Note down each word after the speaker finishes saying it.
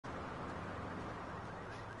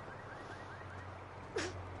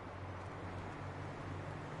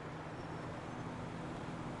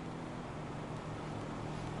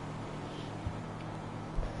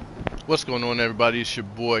What's going on, everybody? It's your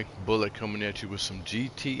boy Bullet coming at you with some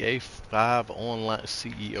GTA 5 Online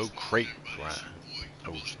CEO crate grind.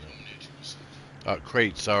 Oh, snap.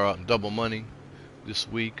 Crates are double money this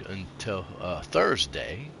week until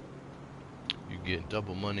Thursday. You get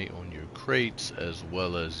double money on your crates as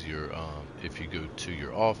well as your if you go to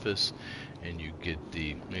your office and you get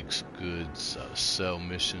the mixed goods sell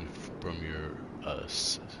mission from your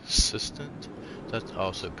assistant. That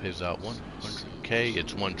also pays out 100k.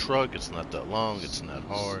 It's one truck. It's not that long. It's not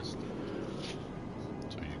hard. So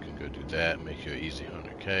you can go do that, make you an easy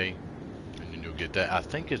 100k, and then you'll get that. I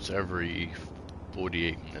think it's every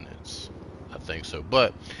 48 minutes. I think so.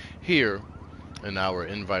 But here in our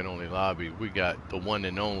invite-only lobby, we got the one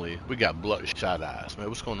and only. We got Bloodshot Eyes, man.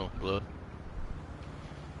 What's going on, Blood?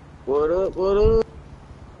 What up, what up?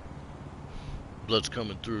 Blood's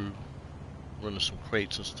coming through, running some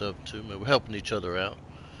crates and stuff too, man. We're helping each other out.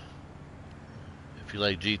 If you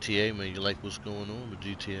like GTA, man, you like what's going on with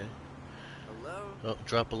GTA. Hello? Oh,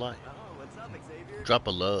 drop a like. Oh, what's up, Xavier? Drop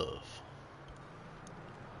a love.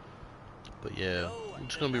 But yeah, we're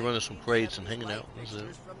just gonna be running some crates and hanging out. That's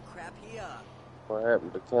it. From Crapia. What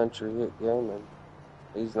happened to Country Hit Gaming?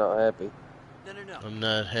 He's not happy. No. I'm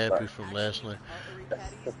not happy from last night.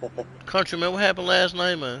 Country, man, what happened last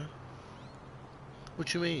night, man?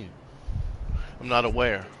 What you mean? I'm not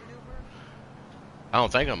aware. I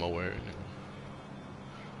don't think I'm aware.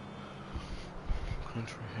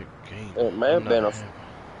 Country Hit Game. It may have been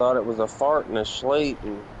thought it was a fart in his sleep.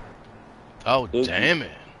 And oh, damn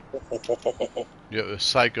it. Yo,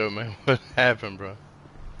 Psycho, man. What happened, bro?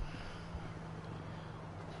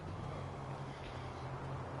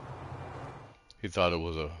 He thought it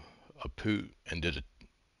was a poot and did it.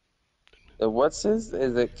 What's his?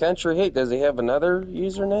 Is it Country Hit? Does he have another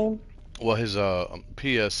username? Well, his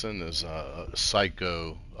PSN is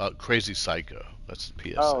Psycho, Crazy Psycho. That's the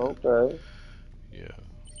PSN. Oh, okay. Yeah.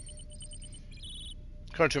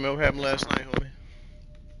 Country, man, what happened last night, homie?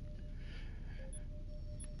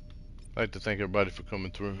 I'd like to thank everybody for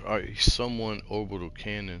coming through. Alright, someone orbital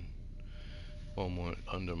cannon one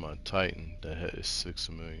under my Titan that had 6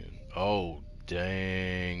 million. Oh,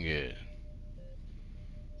 dang it.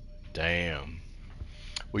 Damn.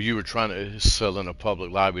 Well, you were trying to sell in a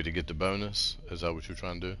public lobby to get the bonus? Is that what you're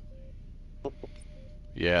trying to do?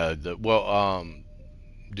 Yeah,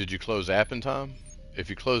 did you close app in time? If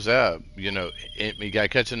you close app, you know, you gotta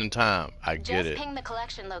catch it in time. I get it. Just ping the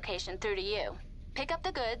collection location through to you. Pick up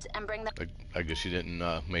the goods and bring them. I guess you didn't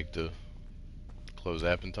make the close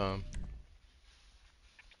app in time.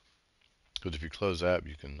 Because if you close app,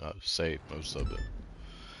 you can save most of it.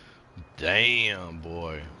 Damn,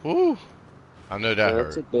 boy. Woo! I know that hurt.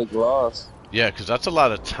 That's a big loss. Yeah, because that's a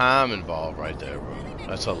lot of time involved right there, bro.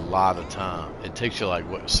 That's a lot of time. It takes you like,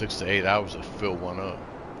 what, 6 to 8 hours to fill one up.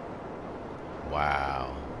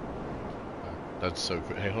 Wow. That's so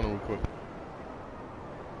cool. Hey, hold on real quick.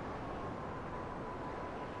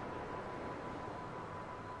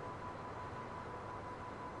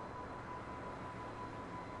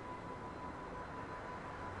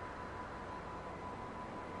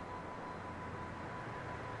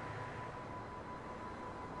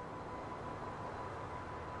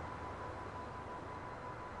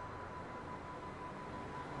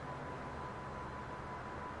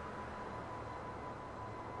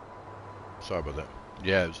 Sorry about that.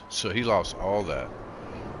 Yeah, so he lost all that.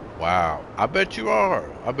 Wow. I bet you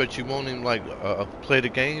are. I bet you won't even like play the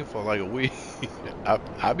game for like a week.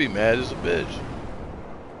 I'd be mad as a bitch.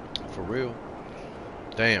 For real.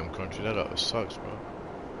 Damn, Country, that sucks, bro.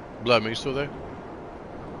 Blood, man, you still there?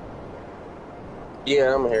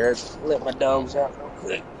 Yeah, I'm here. Let my dogs out real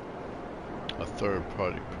quick. A third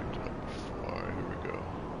party picked up. Alright, here we go.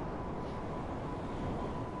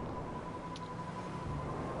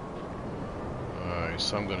 Alright,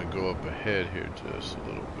 so I'm gonna go up ahead here just a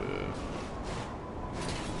little bit.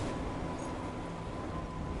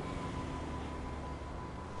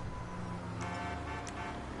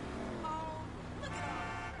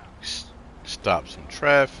 Stop some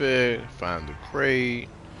traffic, find the crate,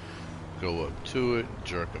 go up to it,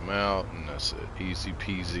 jerk them out, and that's it. Easy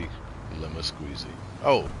peasy, lemon squeezy.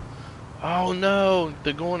 Oh no,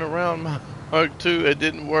 they're going around my Mark II. It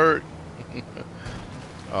didn't work.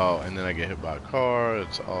 Oh, and then I get hit by a car.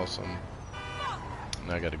 It's awesome.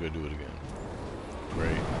 Now I got to go do it again.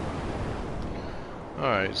 Great.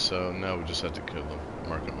 Alright, so now we just have to kill them,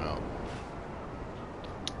 mark them out.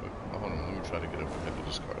 But, hold on, let me try to get up ahead of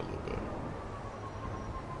this car a little bit.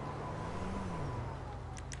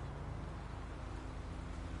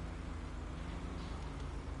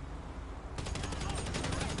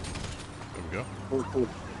 There we go.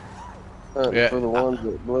 Hunting Yeah, for the ones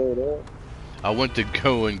that blew it up. I went to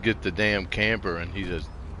go and get the damn camper, and he just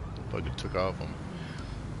fucking took off on me.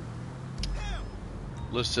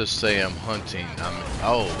 Let's just say I'm hunting.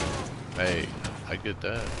 Oh, hey, I get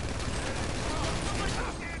that.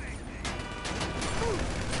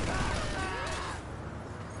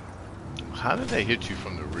 How did they hit you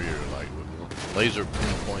from the rear, like with laser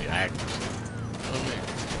pinpoint accuracy? You know what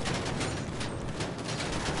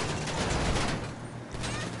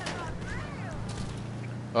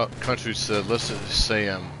I mean? Country said, let's say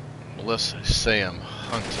I'm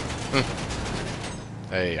hunting.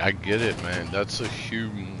 Hey, I get it, man. That's a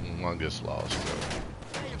humongous loss, bro.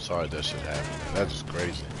 I'm sorry that shit happened, man. That's just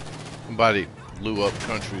crazy. Somebody blew up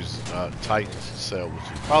Country's Titan cell, which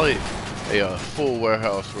is probably a full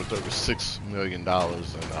warehouse worth over $6 million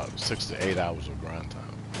and 6 to 8 hours of grind time.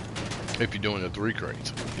 If you're doing the 3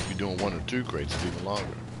 crates. If you're doing 1 or 2 crates, it's even longer.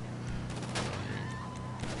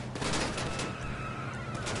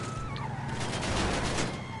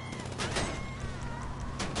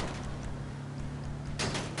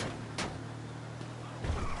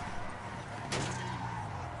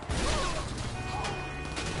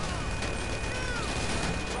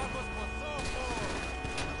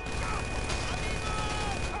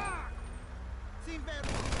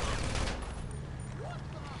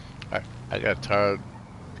 I got tired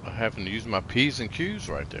of having to use my P's and Q's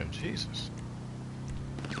right there. Jesus.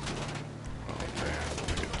 Oh man.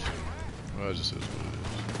 Well, this is what it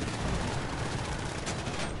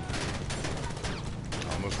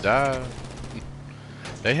is. Almost died.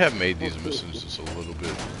 They have made these missions just a little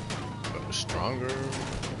bit stronger.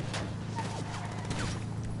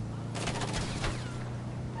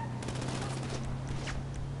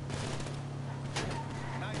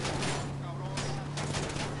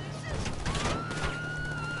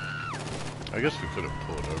 I guess we could have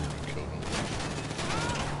pulled over and killed them.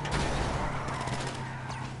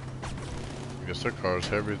 I guess their car's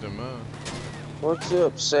heavier than mine. What's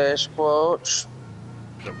up, Sasquatch?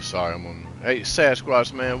 Oh, sorry, I'm on. Hey,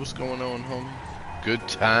 Sasquatch, man, what's going on, homie? Good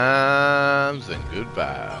times and good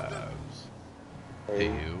vibes. Hey,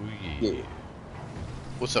 Hell yeah. yeah.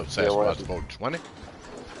 What's up, Yeah, well, I Sasquatch 420?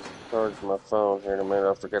 charged my phone here in a minute.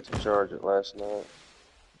 I forgot to charge it last night.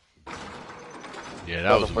 Yeah, that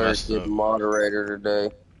Not a was very messed good up. moderator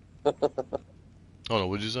today. Hold on,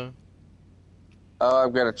 what'd you say? Oh,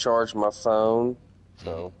 I've got to charge my phone, Mm-hmm.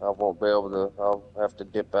 so I won't be able to. I'll have to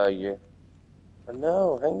dip out of you.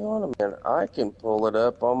 No, hang on a minute. I can pull it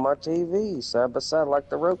up on my TV side by side like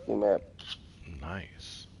the Roku map.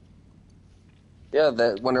 Nice. Yeah,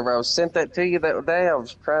 that whenever I was sent that to you that day, I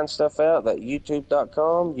was trying stuff out. That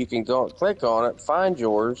YouTube.com, you can go click on it, find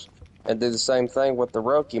yours, and do the same thing with the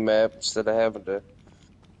Roku map instead of having to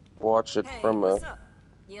watch it Hey, from a what's up?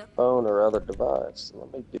 Yep. phone or other device.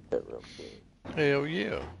 Let me do that real quick. Hell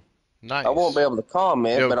yeah. I won't be Nice. able to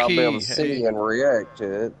comment, Yo, but I'll be able Key, to see hey. and react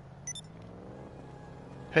to it.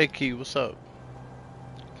 Hey, Key, what's up?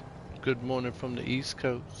 Good morning from the East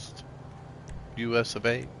Coast, US of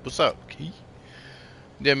A. What's up, Key?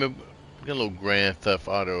 Yeah, maybe get a little Grand Theft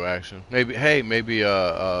Auto action. Maybe, hey, maybe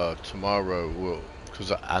tomorrow we'll,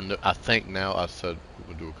 cause I think now I said we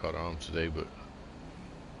would do a Call to Arms today, but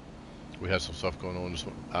we had some stuff going on this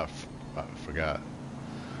one. I forgot.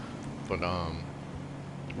 But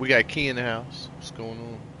we got Key in the house. What's going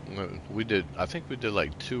on? We did. I think we did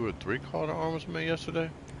like 2 or 3 Call to Arms man yesterday.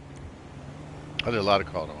 I did a lot of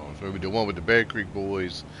Call to Arms. We did one with the Bear Creek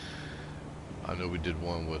Boys. I know we did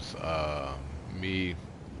one with me.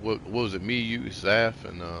 What was it? Me, you, Zaf,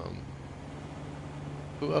 and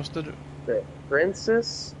who else did it? The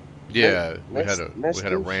Princess? Yeah, we had a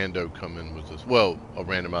Mistress? rando come in with us. Well, a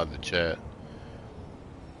random out of the chat.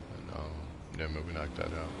 And yeah, man, we knocked that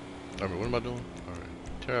out. I mean, what am I doing? All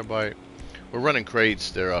right, terabyte. We're running crates.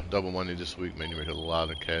 They're double money this week, man. You make a lot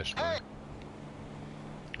of cash money.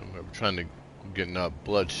 And we're trying to get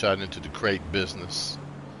bloodshot into the crate business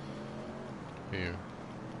here.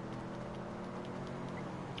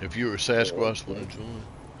 If you were a Sasquatch, want to join?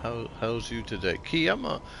 How's you today, Key? I'm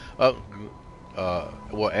well, I'm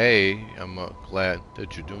glad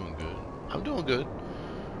that you're doing good. I'm doing good.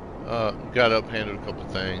 Got up, handled a couple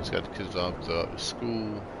of things, got the kids off to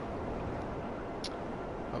school.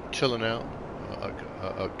 I'm chilling out.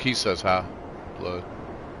 Key says hi, blood.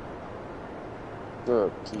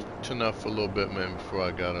 Good, Keith. Chilling out for a little bit, man, before I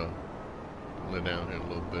gotta lay down here a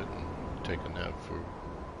little bit and take a nap for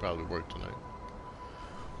probably work tonight.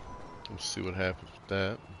 We'll see what happens with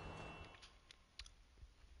that.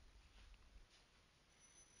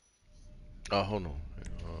 Oh, hold on.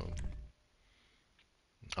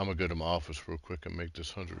 I'm gonna go to my office real quick and make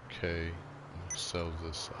this 100K. Sell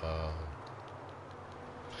this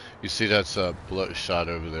You see that's Bloodshot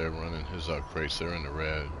over there running his crates. They're in the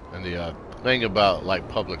red. And the thing about like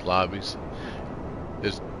public lobbies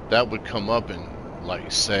is that would come up and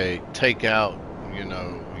like say take out, you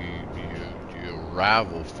know, your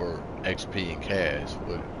rival for XP and cash,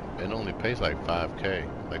 but it only pays like 5K,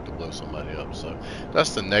 like to blow somebody up. So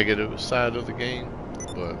that's the negative side of the game.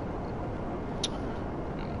 But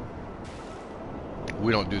you know,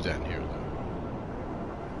 we don't do that in here though.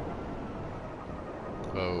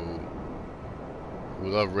 So we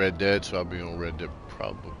love Red Dead, so I'll be on Red Dead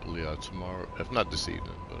probably tomorrow, if not this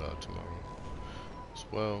evening, but tomorrow as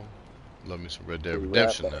well. Love me some Red Dead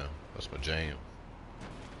Redemption now. That's my jam.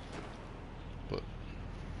 But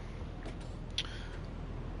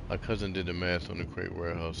my cousin did the math on the crate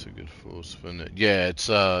warehouse to get full spin it. Yeah, it's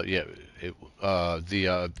the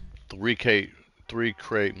three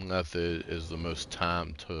crate method is the most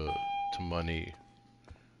time to money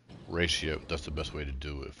ratio. That's the best way to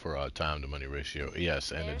do it for time to money ratio.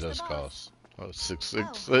 Yes, and it does cost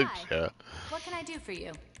 666. Yeah. What can I do for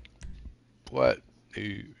you? What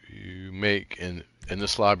you make in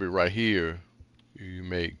this lobby right here, you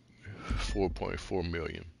make 4.4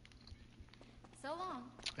 million. So long.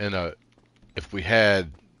 And if we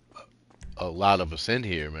had a lot of us in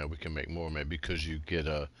here, man, we can make more, man, because you get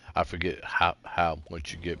I forget how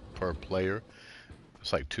much you get per player.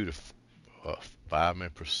 It's like 2 to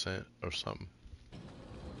 5 percent or something.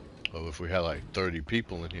 Or if we had like 30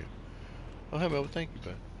 people in here. Oh, hey, man, well, thank you,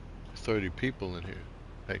 man. 30 people in here.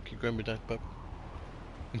 Hey, can you grab me that, puppy?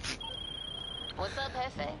 What's up,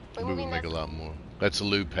 Hefe? We would make a lot more. That's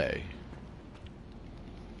Lupe.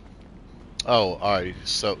 Oh, alright,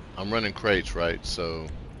 so I'm running crates, right? So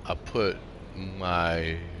I put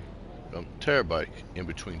my terabyte in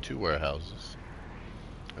between two warehouses.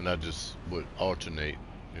 And I just would alternate,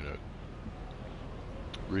 you know,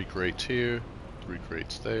 3 crates here, 3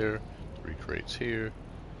 crates there, 3 crates here,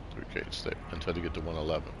 3 crates there, until I get to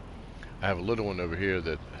 111. I have a little one over here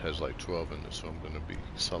that has like 12 in it, so I'm going to be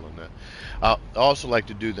selling that. I also like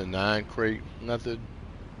to do the 9 crate method,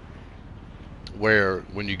 where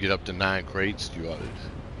when you get up to 9 crates, you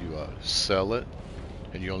sell it,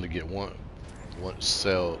 and you only get one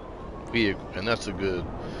sell vehicle, and that's a good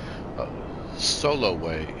solo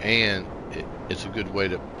way, and it's a good way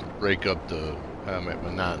to break up the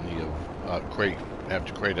monotony of crate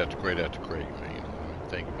after crate after crate after crate, man. You know what I mean?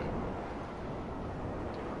 Thank you, man.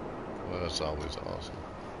 Well, that's always awesome.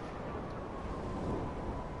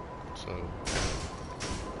 So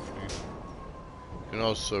you can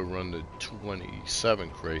also run the 27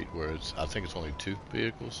 crate, where I think it's only 2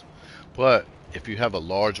 vehicles. But if you have a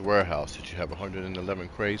large warehouse that you have 111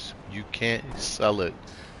 crates, you can't sell it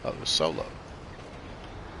solo.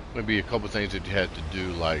 Maybe a couple things that you had to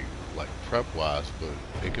do, like prep wise, but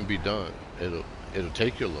it can be done. It'll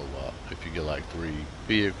take you a little while if you get like 3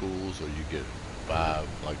 vehicles, or you get 5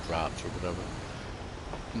 like drops or whatever.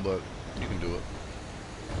 But you can do it.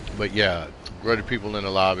 But yeah, greater people in the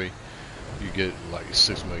lobby, you get like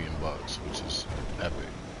 $6 million bucks, which is epic.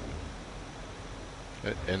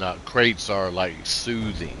 And crates are like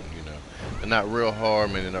soothing, you know. They're not real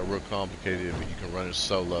hard, man. They're not real complicated, but you can run it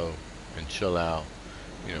solo and chill out,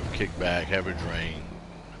 you know, kick back, have a drink,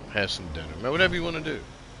 have some dinner, man, whatever you want to do.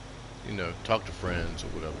 You know, talk to friends or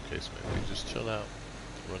whatever the case may be. Just chill out,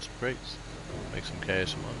 run some crates, make some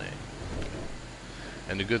cash money.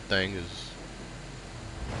 And the good thing is,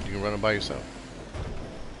 you can run it by yourself.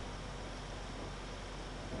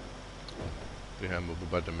 Yeah, I'm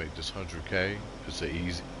about to make this 100K. It's a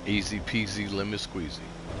easy peasy lemon squeezy.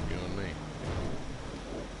 You know what I mean?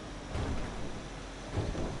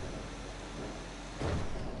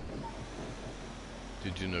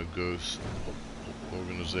 Did you know Ghost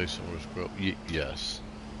organization was growth? Yes.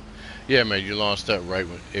 Yeah, man. You launch that right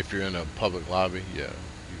when, if you're in a public lobby. Yeah,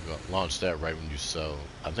 you launch that right when you sell.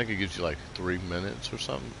 I think it gives you like 3 minutes or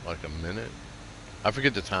something, like a minute. I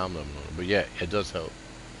forget the time limit on it, but yeah, it does help.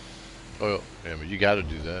 Oh, yeah, but you got to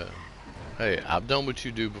do that. Hey, I've done what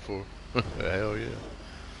you do before. Hell yeah.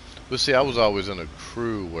 But see, I was always in a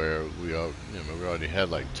crew where we already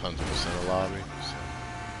had like tons of us in the lobby. So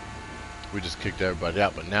we just kicked everybody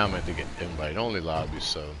out. But now I'm at the invite-only lobby.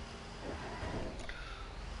 So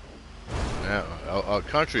now,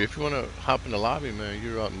 country, if you want to hop in the lobby, man,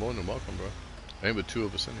 you're more than welcome, bro. Ain't but 2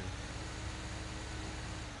 of us in here.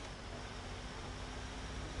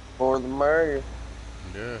 For the merrier.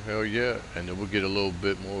 Yeah, hell yeah. And then we'll get a little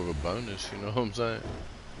bit more of a bonus, you know what I'm saying?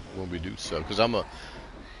 When we do sell. Because I'm going to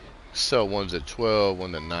sell ones at 12,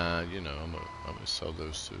 one at 9, you know, I'm gonna sell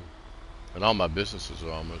those too. And all my businesses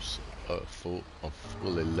are almost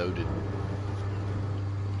fully loaded. You know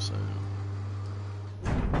what I'm saying?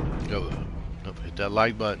 Yo, hit that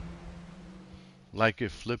like button. Like it,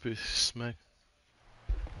 flip it, smack.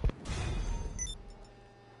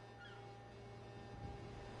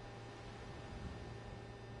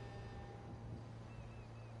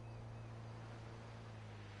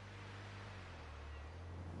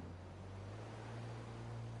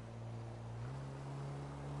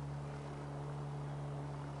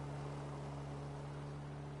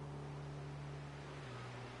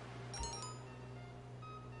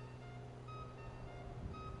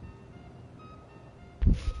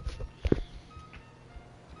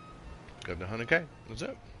 Got the 100K. What's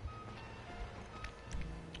up?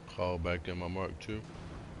 Call back in my Mark II.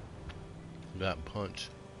 Got punch.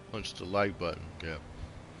 Punch the like button. Yeah.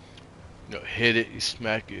 You know, hit it, you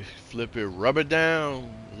smack it, flip it, rub it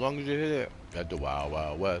down. As long as you hit it. At the Wild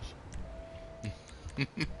Wild West.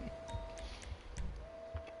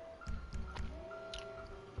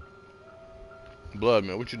 Blood,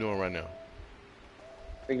 man, what you doing right now?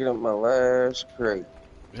 Picking up my last crate.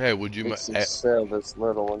 Hey, would you Fix and sell this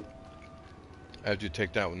little one. after you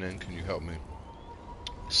take that one in, can you help me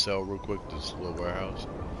sell real quick this little warehouse?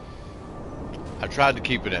 I tried to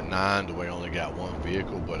keep it at 9 the way I only got one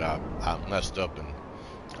vehicle, but I messed up and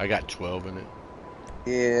I got 12 in it.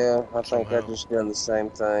 Yeah, I think I Somehow. just done the same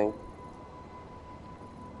thing.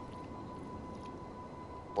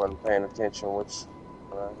 Wasn't paying attention which.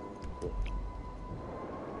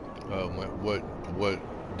 What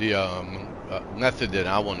the method that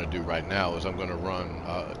I want to do right now is I'm going to run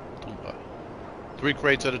 3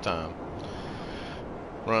 crates at a time.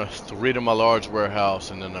 Run 3 to my large warehouse,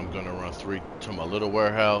 and then I'm going to run 3 to my little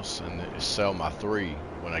warehouse, and then sell my 3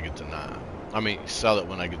 when I get to 9. I mean, sell it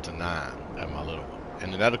when I get to 9 at my little one,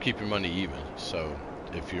 and then that'll keep your money even. So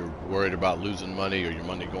if you're worried about losing money or your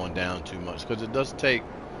money going down too much, because it does take,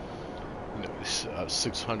 you know,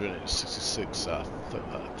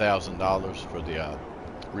 $666,000 for the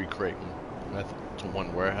 3 crate method to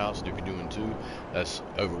 1 warehouse. And if you're doing 2, that's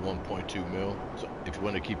over 1.2 mil. So if you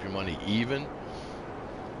want to keep your money even,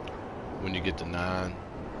 when you get to 9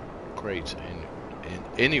 crates in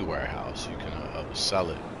any warehouse, you can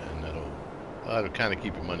sell it, and that'll kind of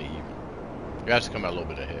keep your money even. You have to come out a little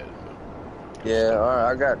bit ahead. Yeah, all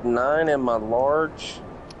right. I got 9 in my large.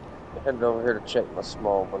 I headed over here to check my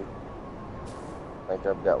small one. I think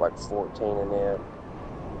I've got like 14 in it.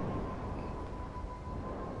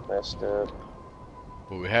 Messed up.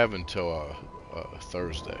 But we have until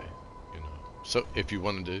Thursday, you know. So if you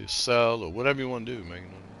want to sell or whatever you want to do, man, you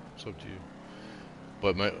know, it's up to you.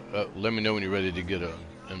 But let me know when you're ready to get an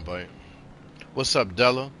invite. What's up,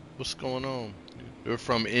 Della? What's going on? You're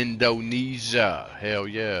from Indonesia. Hell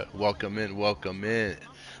yeah. Welcome in, welcome in.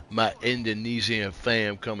 My Indonesian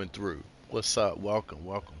fam coming through. What's up? Welcome,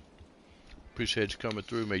 welcome. Appreciate you coming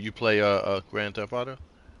through, man. You play Grand Theft Auto?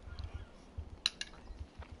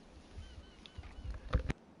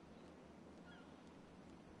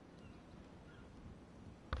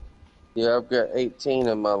 Yeah, I've got 18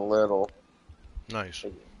 in my little. Nice.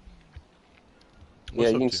 Yeah,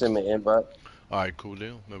 you can send me an invite. Alright, cool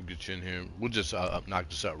deal. We'll get you in here. We'll just knock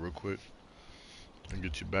this out real quick and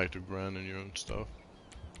get you back to grinding your own stuff.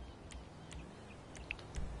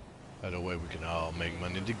 That way we can all make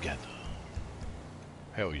money together.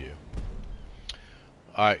 Hell yeah.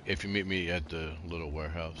 Alright, if you meet me at the little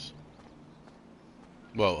warehouse.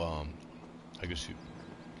 Well, I guess you're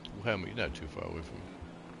not too far away from me.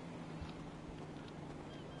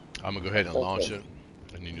 I'm gonna go ahead and launch it,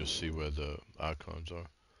 and then you'll see where the icons are.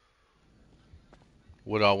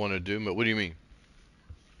 What I want to do, but what do you mean?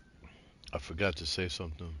 I forgot to say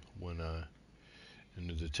something when I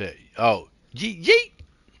ended the chat. Oh, yeet yeet!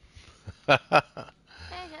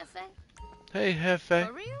 Hey, Hefe. Hey, Hefe.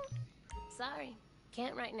 For real? Sorry,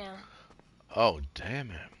 can't right now. Oh,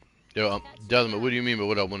 damn it. Yo, Delma, what do you mean by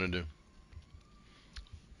what I want to do?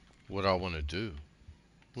 What I want to do?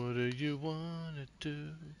 What do you want to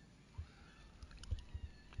do?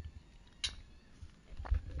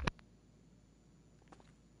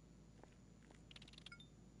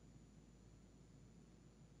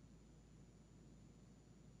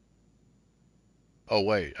 Oh,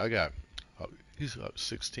 wait, I got, he's got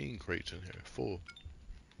 16 crates in here, full.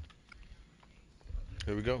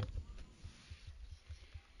 Here we go.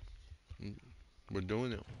 We're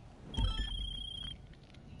doing it.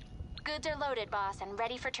 Goods are loaded, boss, and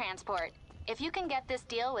ready for transport. If you can get this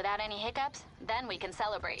deal without any hiccups, then we can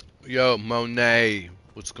celebrate. Yo, Monet.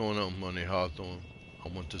 What's going on, Monet Hawthorne? I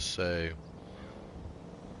want to say...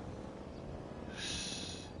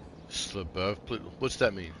 Slip off. What's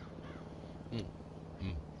that mean?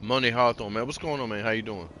 Monet Hawthorne, man. What's going on, man? How you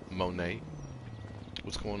doing? Monet.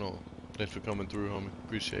 What's going on? Thanks for coming through, homie.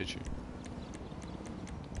 Appreciate you.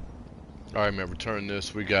 Alright, man, return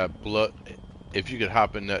this. We got blood. If you could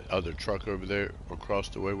hop in that other truck over there across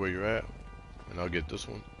the way where you're at, and I'll get this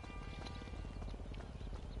one.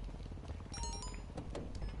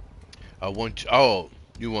 I want you. Oh,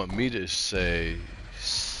 you want me to say.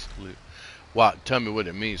 Wow, tell me what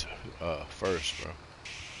it means first, bro.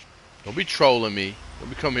 Don't be trolling me. Don't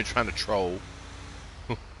be coming here trying to troll.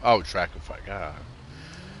 Oh, track and fight. God.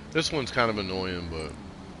 This one's kind of annoying, but.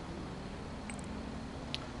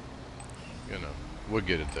 You know, we'll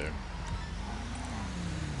get it there.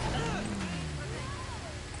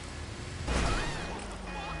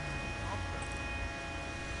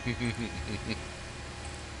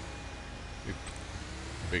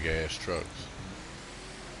 Big ass trucks.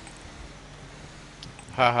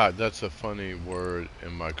 Haha, that's a funny word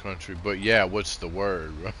in my country. But yeah, what's the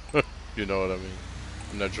word? You know what I mean?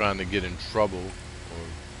 I'm not trying to get in trouble or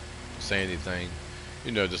say anything,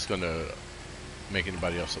 you know, just gonna make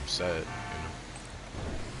anybody else upset, you know.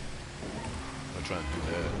 I'm not trying to do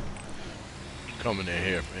that. Coming in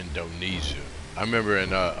here from Indonesia. I remember in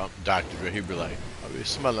Dr. Dre, he'd be like, oh, it's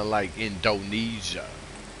smelling like Indonesia.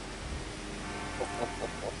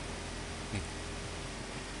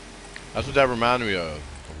 That's what that reminded me of,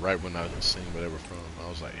 right when I was seeing where they were from. I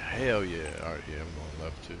was like, hell yeah. Alright, yeah, I'm going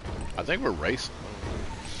left too. I think we're racing.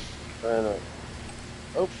 Oh.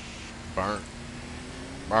 Burnt.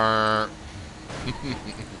 Burnt.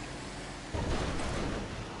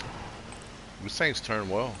 These things turn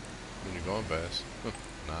well when you're going fast.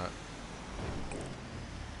 Not.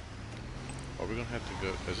 Are we gonna have to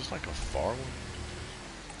go? Is this like a far one?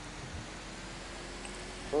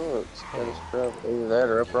 Oh, it's kind of scrub. Either that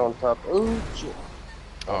or up on top. Ooh, shit.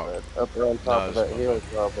 Oh. Up on top of that hill,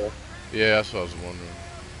 probably. Yeah, that's what I was wondering.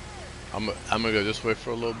 I'm gonna go this way for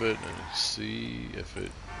a little bit and see if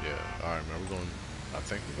it. Yeah. All right, man. We're going. I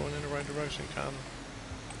think we're going in the right direction, kind of.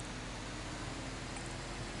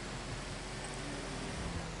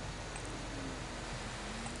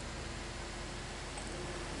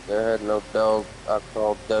 There had no dog. I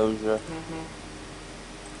called Doja.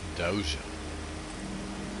 Doja.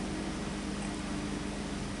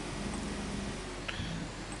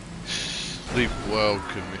 Sleep well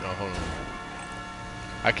could mean. Oh, hold on.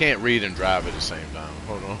 I can't read and drive at the same time.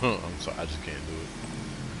 Hold on. I'm sorry. I just can't do it.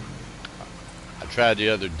 I tried the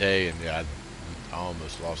other day and yeah, I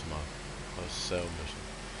almost lost my cell mission.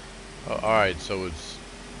 Oh, all right, so it's.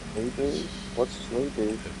 Sleepy? What's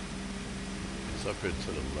sleepy? It's up here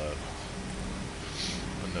to the left.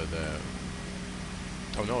 I know that.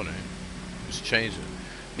 Oh no, it ain't. It's changing.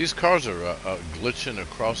 These cars are glitching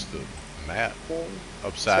across the map,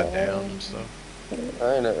 upside down and stuff.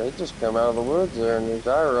 I know, they just come out of the woods there and there's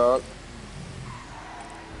IROC.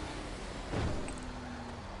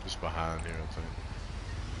 Just behind here, I think.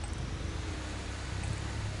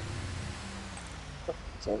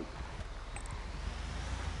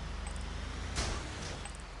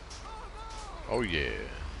 Oh yeah,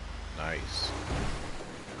 nice.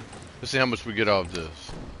 Let's see how much we get off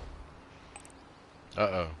this.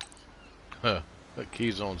 Uh-oh. Huh. That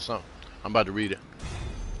key's on something. I'm about to read it.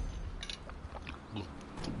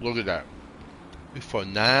 Look at that. For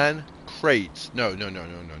 9 crates. No.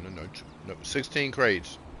 16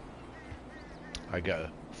 crates. I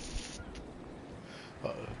got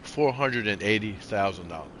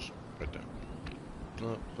 $480,000 right there.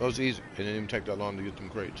 That was easy. It didn't even take that long to get them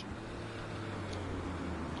crates.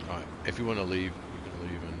 Alright, if you want to leave, you can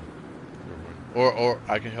leave, and or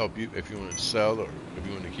I can help you if you want to sell, or if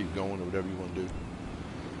you want to keep going, or whatever you want to do.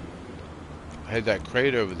 I had that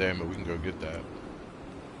crate over there, but we can go get that.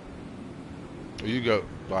 Or you go,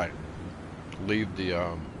 like, leave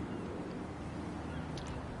the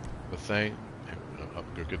thing, and I'll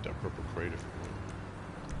go get that purple crate if you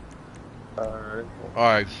want. Alright.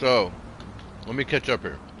 Alright, so let me catch up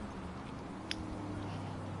here.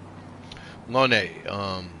 Lone, I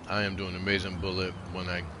am doing Amazing Bullet. When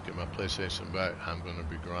I get my PlayStation back, I'm going to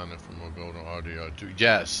be grinding for more gold on RDR2.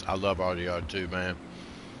 Yes, I love RDR2, man.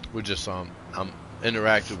 We're just, I'm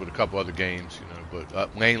interactive with a couple other games, you know,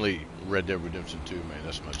 but mainly Red Dead Redemption 2, man.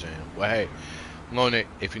 That's my jam. Well, hey, Lone,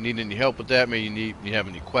 if you need any help with that, man, you have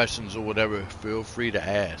any questions or whatever, feel free to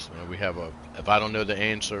ask. Man, we have if I don't know the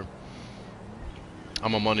answer,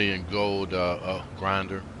 I'm a money and gold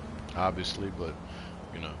grinder, obviously, but,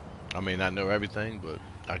 you know, I may not know everything, but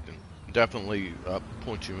I can definitely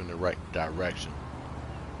point you in the right direction.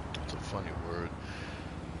 That's a funny word.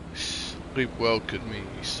 Sleep well could mean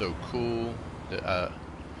he's so cool.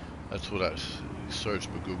 That's what I searched,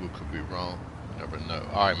 but Google could be wrong. Never know.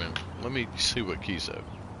 All right, man. Let me see what Key said.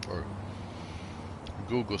 Or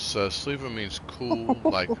Google says sleeper means cool,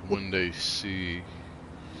 like when they see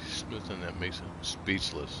Smith, and that makes him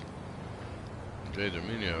speechless. J.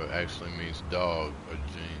 Dominio actually means dog or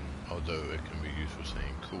gene, although it can be used for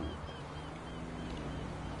saying cool.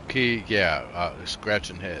 Key, yeah,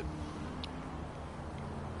 scratching head.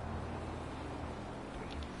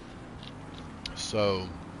 So,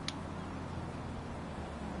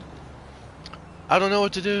 I don't know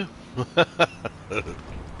what to do. I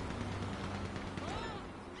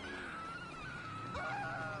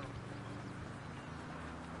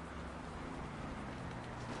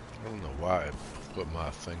don't know why I put my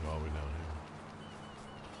thing all the way down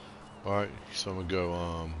here. Alright, so I'm gonna go,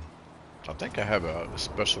 I think I have a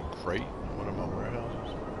special crate in one of my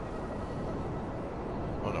warehouses.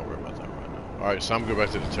 I'm not worried about that right now. Alright, so I'm gonna go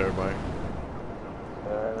back to the terabyte.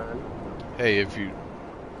 Hey, if you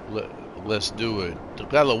let's do it.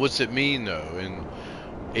 Bella, what's it mean though in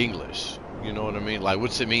English? You know what I mean? Like,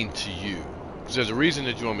 what's it mean to you? Because there's a reason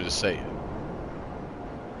that you want me to say it.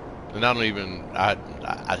 And I don't even,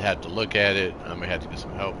 I'd have to look at it. I may have to get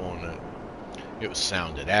some help on it. It was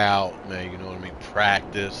sounded out, man, you know what I mean?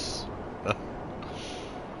 Practice.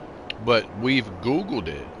 But we've Googled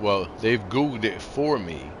it. Well, they've Googled it for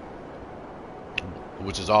me,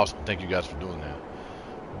 which is awesome. Thank you guys for doing that.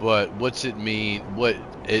 But what's it mean? What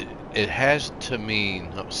it has to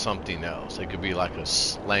mean something else. It could be like a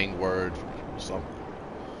slang word or something.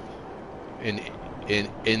 In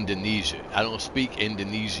Indonesia, I don't speak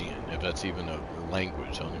Indonesian, if that's even a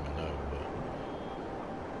language. I don't even know.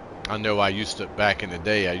 But I know I used to, back in the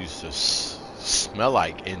day, I used to smell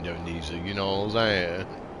like Indonesia. You know what I'm saying?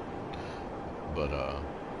 But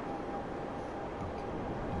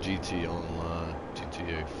GT Online,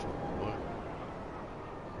 GTA 4.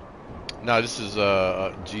 No, this is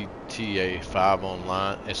GTA 5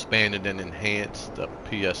 Online, expanded and enhanced, the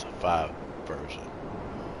PS5 version.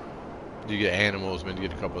 You get animals, man, you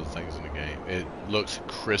get a couple of things in the game. It looks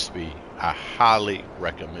crispy. I highly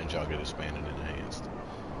recommend y'all get expanded and enhanced.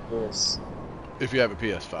 Yes. If you have a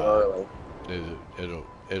PS5,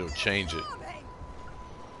 it'll change it.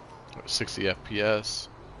 60 FPS,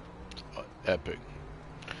 epic.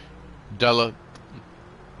 Della,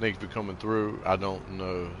 thanks for coming through. I don't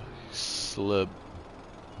know. Slebu?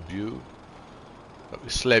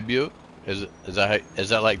 Is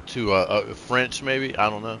that like to French maybe? I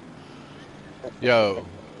don't know. Yo,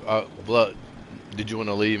 Blood, did you want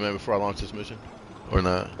to leave man before I launch this mission, or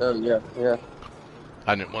not? Oh yeah.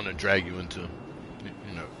 I didn't want to drag you into,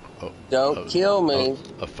 Don't kill me.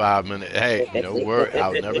 A 5-minute. Hey, no worry,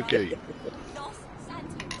 I'll never kill you.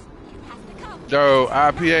 Yo,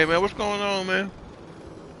 IPA man, what's going on, man?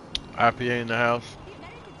 IPA in the house.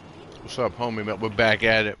 What's up, homie, man? We're back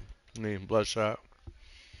at it. Bloodshot.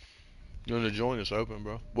 You want to join us? Open,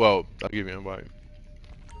 bro. Well, I'll give you an invite.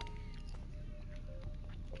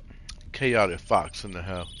 Chaotic Fox in the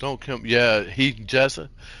house. Don't come. Yeah, he just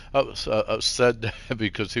upset that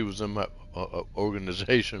because he was in my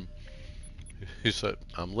organization. He said,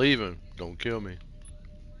 "I'm leaving. Don't kill me."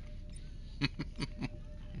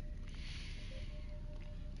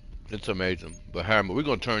 It's amazing. But Hammer, we're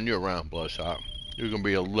gonna turn you around, Bloodshot. You're gonna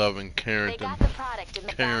be a loving, caring, They got the product in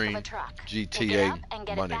the back of a truck. GTA Pick it up and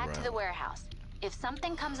get it money back round. to the warehouse. If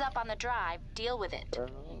something comes up on the drive, deal with it.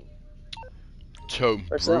 So,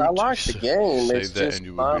 I like the game. Save It's that just and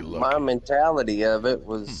you will be my lucky. mentality of it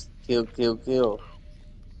was kill, kill, kill.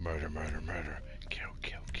 Murder, murder, murder. Kill,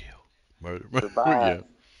 kill, kill. Murder, murder. Survive.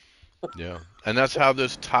 Yeah. And that's how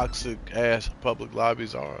this toxic ass public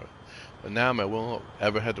lobbies are. But now, man, we won't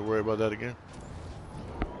ever have to worry about that again.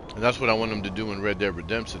 And that's what I want them to do in Red Dead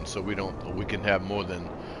Redemption, so we can have more than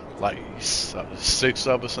like 6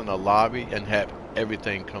 of us in a lobby and have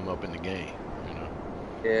everything come up in the game, you know.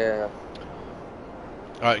 Yeah.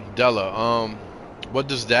 All right, Della. What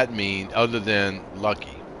does that mean other than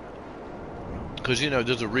lucky? Because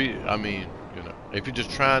there's I mean, if you're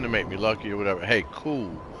just trying to make me lucky or whatever, hey,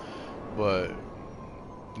 cool. But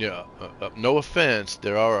yeah, no offense,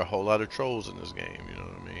 there are a whole lot of trolls in this game. You know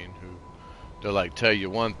what I mean? Who they'll like tell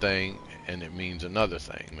you one thing and it means another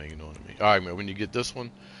thing. Man, you know what I mean? All right, man. When you get this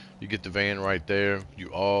one, you get the van right there. You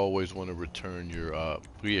always want to return your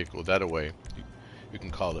vehicle that way. You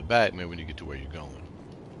can call it back, man, when you get to where you're going.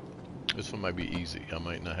 This one might be easy. I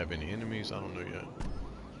might not have any enemies. I don't know yet.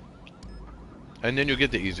 And then you'll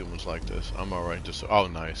get the easy ones like this. I'm alright. Oh,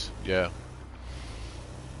 nice. Yeah.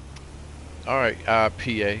 Alright,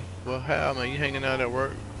 PA. Well, how, man? You hanging out at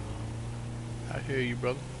work? I hear you,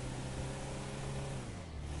 brother.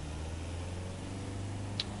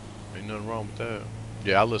 Ain't nothing wrong with that.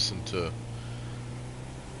 Yeah, I listen to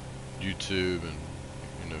YouTube and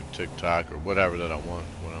you know, TikTok or whatever that I want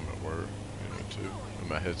when I'm at work, you know, too, with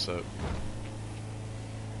my headset.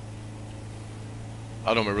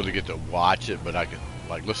 I don't really get to watch it, but I can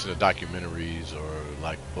like listen to documentaries or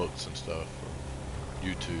like books and stuff or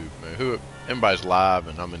YouTube. Man, who everybody's live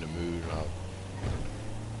and I'm in the mood,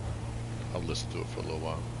 I'll listen to it for a little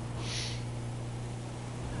while.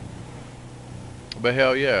 But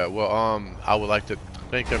hell yeah, well I would like to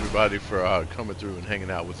thank everybody for coming through and hanging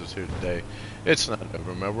out with us here today. It's not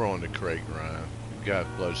over, man. We're on the crate grind. We got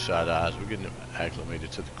bloodshot eyes. We're getting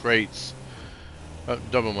acclimated to the crates.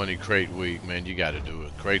 Double Money Crate Week, man, you got to do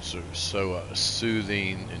it. Crates are so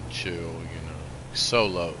soothing and chill, you know. It's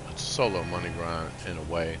a solo money grind in a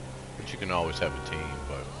way, but you can always have a team.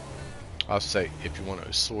 But I'll say if you want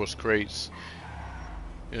to source crates,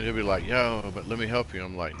 you know, he'll be like, yo, but let me help you.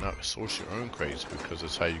 I'm like, no, source your own crates because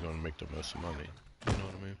that's how you're going to make the most money. You know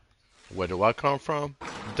what I mean? Where do I come from,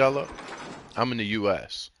 Della? I'm in the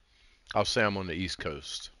U.S. I'll say I'm on the East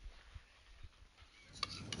Coast.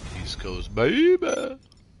 East Coast, baby.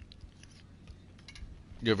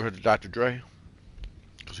 You ever heard of Dr. Dre?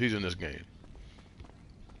 Because he's in this game.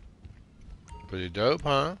 Pretty dope,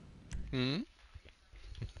 huh? Hmm?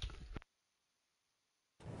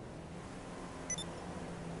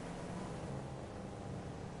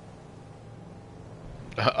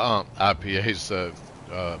 IPA said,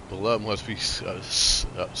 beloved must be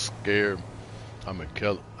scared. I'm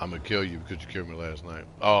gonna kill you because you killed me last night.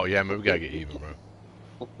 Oh yeah, man, we gotta get even, bro.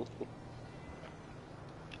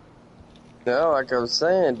 No, like I was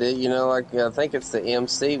saying, dude, you know, like I think it's the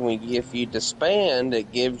MC if you disband,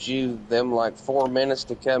 it gives you them like 4 minutes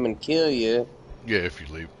to come and kill you. Yeah, if you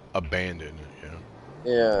leave, abandon it,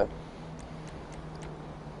 yeah. Yeah.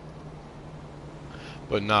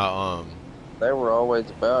 But nah, They were always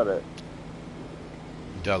about it.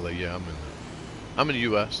 Della, yeah, I'm in the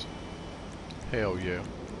U.S. Hell yeah.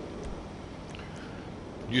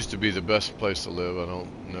 Used to be the best place to live. I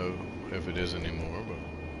don't know if it is anymore, but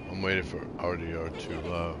I'm waiting for RDR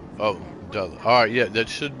to, oh, Della. Alright, yeah, that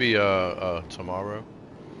should be, tomorrow.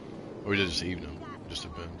 Or this evening. Just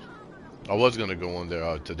depends. I was gonna go on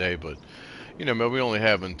there, today, but, you know, man, we only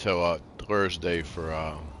have until, Thursday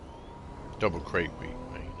for, Double Crate Week,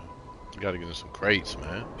 man, you know. You gotta get in some crates,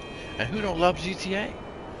 man. And who don't love GTA?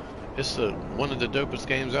 It's one of the dopest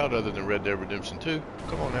games out other than Red Dead Redemption 2.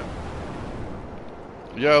 Come on now.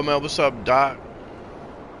 Yo, man, what's up, Doc?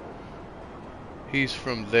 He's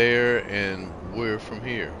from there and we're from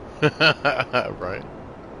here. Right?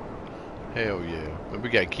 Hell yeah. But we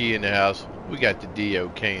got Key in the house. We got the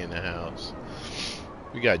DOK in the house.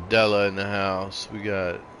 We got Della in the house. We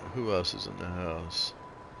got... Who else is in the house?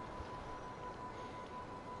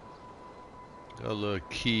 Got a little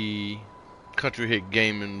Key. Country Hit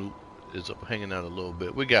Gaming is up hanging out a little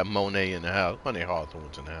bit. We got Monet in the house. Money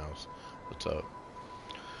Hawthorne's in the house. What's up?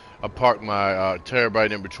 I park my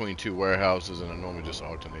terabyte in between two warehouses, and I normally just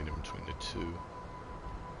alternate in between the two.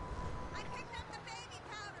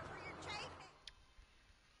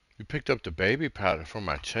 You picked up the baby powder for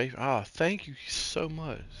my chafe? Ah, thank you so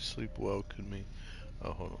much. Sleep well, could me.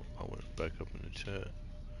 Oh, hold on. I went back up in the chat.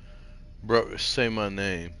 Bro, say my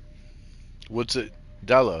name. What's it?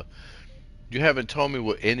 Della, you haven't told me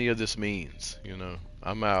what any of this means, you know.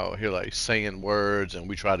 I'm out here like saying words, and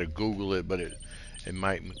we try to Google it, but it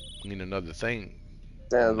might mean another thing.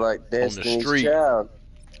 Sounds like Destiny's Child.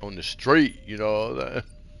 On the street, you know that.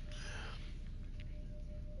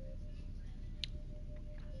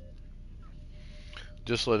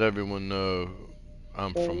 Just let everyone know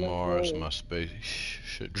I'm from Mars. My space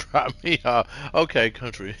should drop me off. Okay,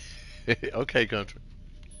 country. Okay, country.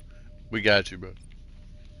 We got you, bro.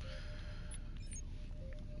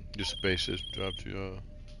 Your space just dropped you off.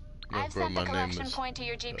 No, I've bro, set the my name collection is point to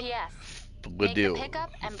your GPS. Make the Fadil.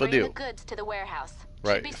 pickup and Fadil. bring the goods to the warehouse.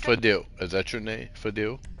 Right, Fadil. Is that your name?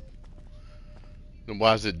 Fadil? Then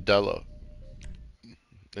why is it Della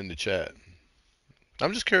in the chat?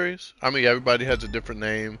 I'm just curious. I mean, everybody has a different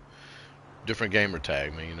name, different gamer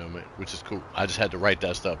tag, man, you know, which is cool. I just had to write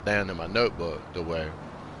that stuff down in my notebook the way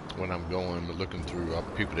when I'm going looking through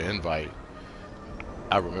people to invite,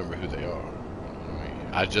 I remember who they are. You know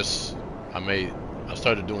what I mean? I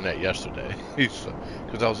started doing that yesterday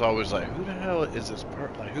because I was always like, who the hell is this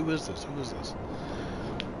person? Like, who is this? Who is this?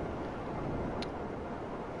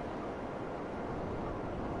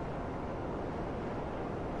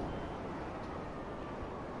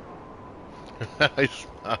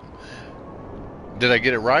 Did I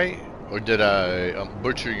get it right, or did I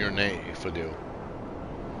butcher your name, Fadil?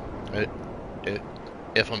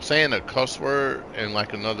 If I'm saying a cuss word in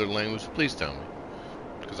like another language, please tell me,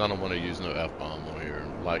 Because I don't want to use no F-bomb on here.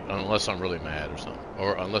 Like, unless I'm really mad or something.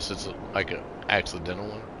 Or unless it's like a accidental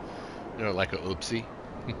one. You know, like a oopsie.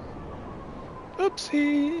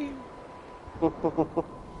 Oopsie!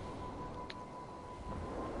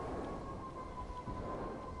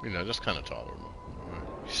 You know, just kind of tolerable.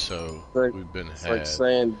 Right. So, we've been It's had. like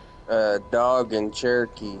saying dog in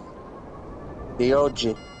Cherokee.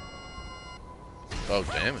 Dioji. Oh,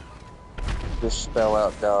 damn it. Just spell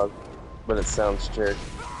out dog, but it sounds Cherokee.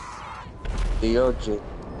 Dioji.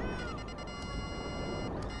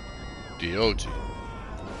 DOG.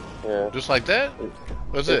 Yeah. Just like that?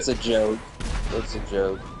 What's It's it? a joke. It's a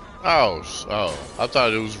joke. Oh, I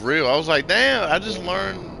thought it was real. I was like, damn, I just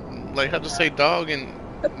learned like how to say dog in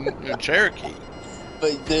Cherokee.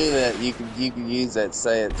 But you do that, you can use that.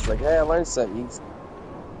 Say it's like, hey, I learned something. You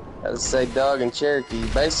how to say dog in Cherokee.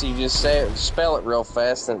 Basically, you just say it, spell it real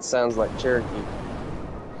fast, and it sounds like Cherokee.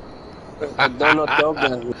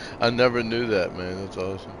 I never knew that, man. That's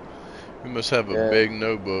awesome. You must have a Yeah. big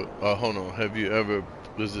notebook. Hold on. Have you ever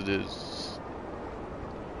visited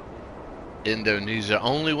Indonesia?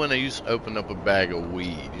 Only when I used to open up a bag of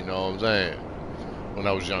weed. You know what I'm saying? When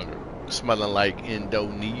I was younger, smelling like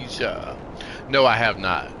Indonesia. No, I have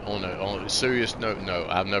not. On a serious note, no,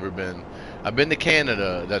 I've never been. I've been to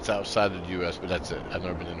Canada. That's outside of the U.S., but that's it. I've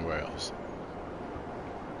never been anywhere else.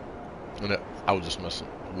 And I was just messing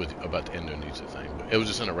with you about the Indonesia thing, but it was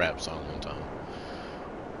just in a rap song one time.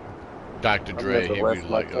 Dr. Dre, he'd be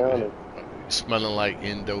like, smelling like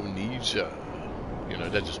Indonesia. You know,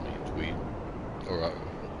 that just means weed.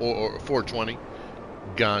 Or 420,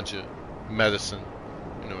 ganja, medicine,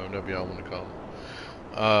 you know, whatever y'all want to call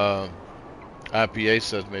it. IPA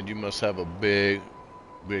says, man, you must have a big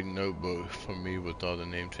notebook for me with all the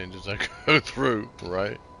name changes I go through,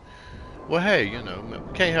 right? Well, hey, you know,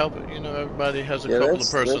 can't help it. You know, everybody has a couple of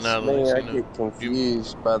personalities. That's me. You know, I get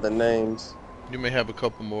confused by the names. You may have a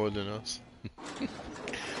couple more than us.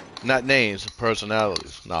 Not names,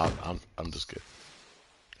 personalities. Nah, I'm just kidding.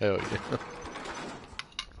 Hell yeah.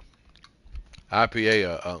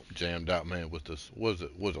 IPA jammed out, man, with this. Was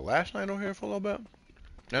it last night on here for a little bit?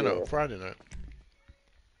 No, Friday night.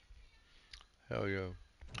 Hell yeah.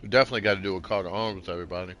 We definitely got to do a call to arms with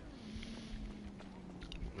everybody.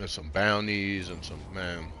 There's some bounties and some,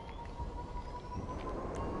 man.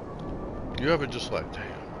 You ever just like,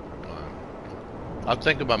 damn. I'll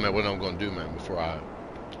think about, man, what I'm going to do, man, before I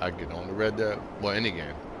get on the Red Dead. Well, any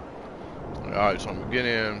game. Alright, so I'm going to get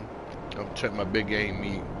in. I'm going to check my big game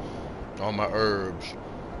meat. All my herbs.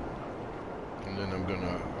 And then I'm going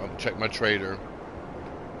to check my trader.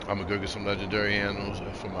 I'm going to go get some legendary animals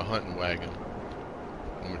for my hunting wagon.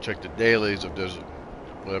 I'm going to check the dailies if there's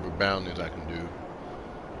whatever bounties I can do.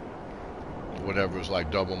 Whatever is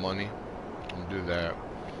like double money. I'm going to do that.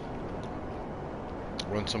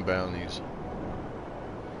 Run some bounties.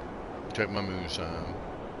 Check my moonshine.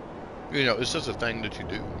 You know, it's just a thing that you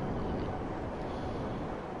do.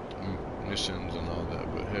 Missions and all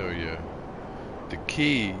that, but hell yeah. The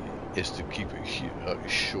key is to keep it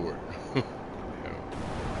short. Yeah.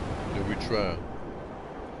 Did we try?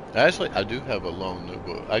 Actually, I do have a long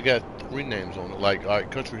notebook. I got 3 names on it. Like,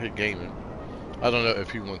 alright, Country Hit Gaming. I don't know if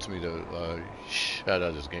he wants me to shout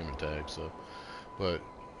out his gamer tag, so. But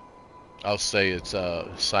I'll say it's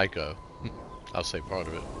Psycho. I'll say part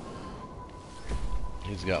of it.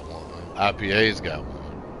 He's got one. IPA's got one.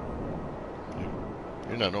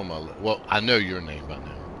 You're not on my list. Well, I know your name by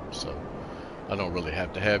now, so I don't really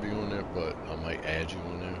have to have you on there, but I might add you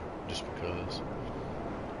on there just because.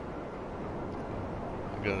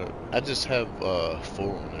 I just have 4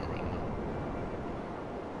 on there right now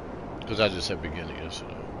because I just had beginning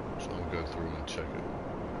yesterday, so I'm gonna go through and check it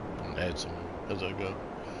and add some as I go.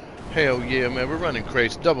 Hell yeah, man, we're running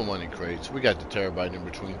crates, double money crates. We got the terabyte in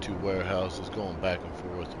between 2 warehouses going back and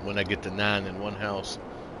forth. When I get to 9 in one house,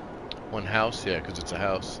 yeah, because it's a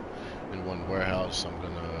house, in one warehouse, I'm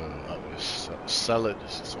gonna sell it,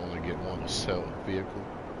 so I only get one sell vehicle.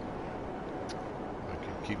 I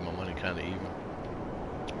can keep my money kind of even.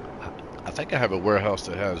 I think I have a warehouse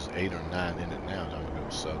that has 8 or 9 in it now that I'm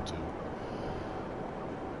gonna sell to.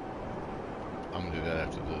 I'm gonna do that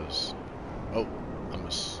after this. Oh,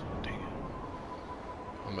 dang it.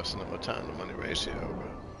 I'm messing up my time to money ratio, bro.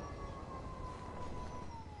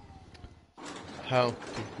 How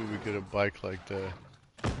could we get a bike like that?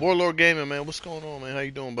 Warlord Gaming, man, what's going on, man? How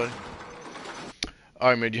you doing, buddy?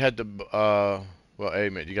 Alright, man, you had to, well, hey,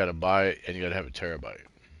 man, you gotta buy it and you gotta have a terabyte.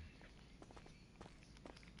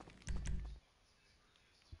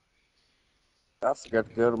 I forgot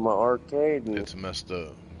to go to my arcade and It's messed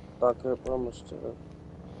up. stock up on my stuff.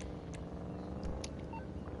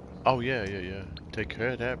 Oh, yeah. Take care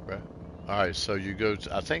of that, bro. All right, so you go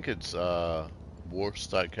to, I think it's War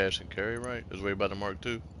Stock Cash and Carry, right? Is way by the Mark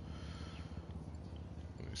II.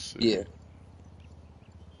 Let me see. Yeah.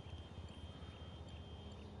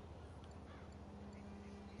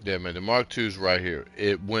 Yeah, man, the Mark II's right here.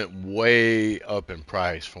 It went way up in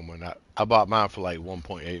price from when I bought mine for like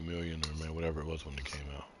 1.8 million or man, whatever it was when it came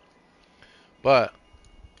out. But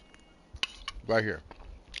right here,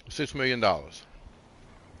 $6 million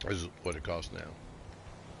is what it costs now,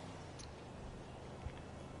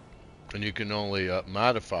 and you can only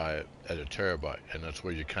modify it at a terabyte, and that's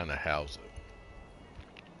where you kind of house it.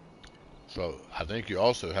 So I think you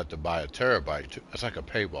also have to buy a terabyte. It's like a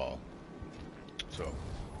paywall. So,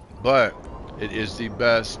 but it is the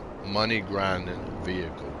best money grinding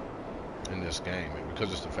vehicle in this game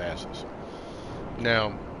because it's the fastest.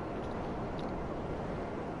 Now,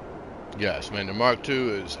 yes, man, the Mark II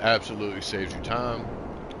is absolutely saves you time.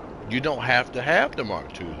 You don't have to have the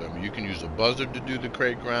Mark II. I mean, you can use a buzzer to do the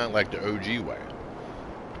crate grind like the OG way.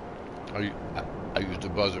 I used the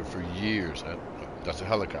buzzer for years. That's a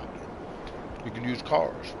helicopter. You can use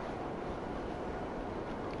cars.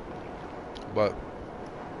 But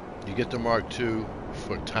you get the Mark II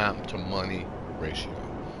for time to money ratio.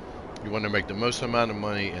 You want to make the most amount of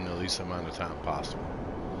money in the least amount of time possible.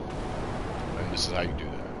 And this is how you do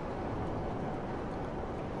that.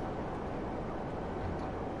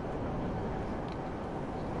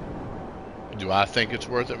 Do I think it's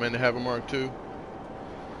worth it, man, to have a Mark II?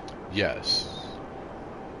 Yes.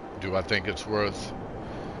 Do I think it's worth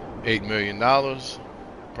 $8 million?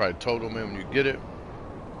 Probably total, man, when you get it.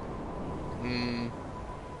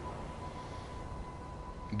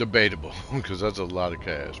 Debatable, because that's a lot of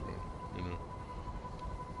cash, bro. You know.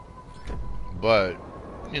 But,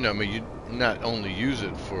 you know, I mean, you not only use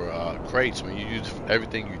it for crates, I mean, you use it for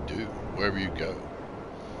everything you do, wherever you go.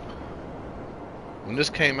 When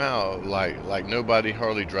this came out, like nobody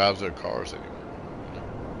hardly drives their cars anymore. You know?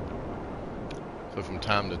 So from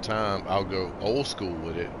time to time, I'll go old school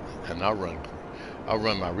with it, and I'll run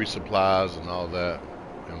my resupplies and all that,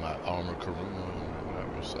 and my armor Karuma and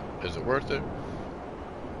whatever. So, is it worth it?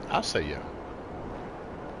 I'll say yeah.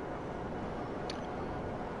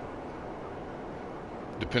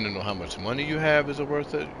 Depending on how much money you have, is it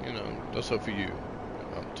worth it? You know, that's up for you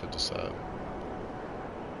to decide.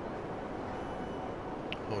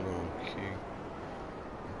 Hold on,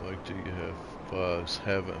 Key. Like, do you have bugs?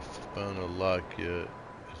 Haven't found a lock yet.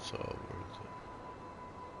 It's all worth it.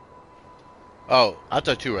 Oh, I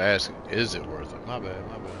thought you were asking, is it worth it? My bad,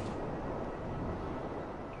 my bad.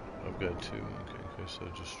 I've got two. Okay, in case I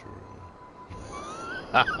destroy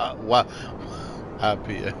one. Why?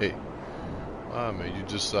 IPA. Wow, man, you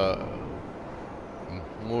just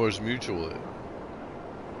Moore's Mutual it.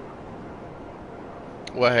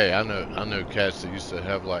 Well, hey, I know cats that used to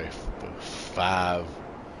have like 5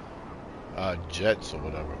 jets or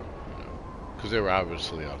whatever, you know, because they were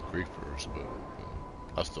obviously griefers, but you know,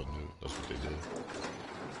 I still knew that's what they did.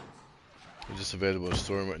 Is this available in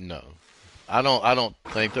story mode? No, I don't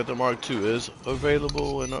think that the Mark II is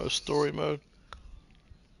available in story mode.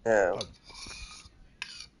 Yeah.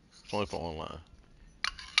 It's only for online.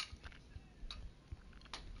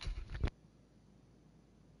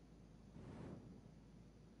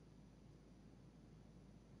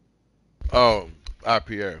 Oh,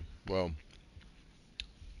 IPA. Well,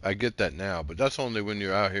 I get that now, but that's only when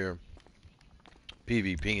you're out here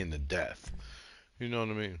PvPing to death. You know what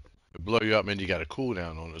I mean? It blow you up, man. You got a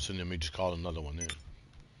cooldown on it, so then we just call another one in.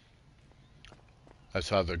 That's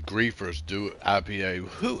how the griefers do it. IPA.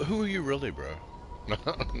 Who are you really, bro?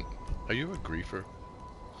 Are you a griefer?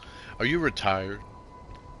 Are you retired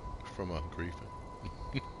from a griefer?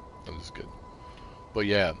 I'm just kidding. But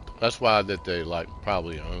yeah, that's why that they like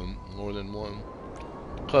probably own more than one.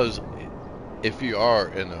 Cause if you are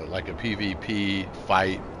in a like a PvP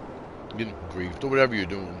fight, getting griefed or whatever you're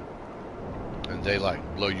doing, and they like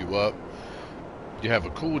blow you up, you have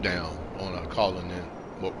a cooldown on calling in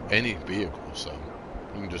any vehicle. So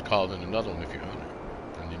you can just call in another one if you own it,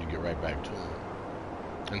 and then you get right back to them.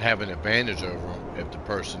 And have an advantage over him if the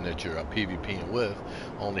person that you're PvPing with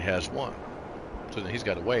only has one. So then he's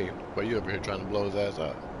got to wait while you over here trying to blow his ass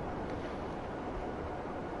up.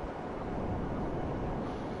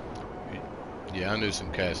 Yeah, I knew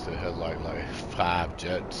some cats that had like 5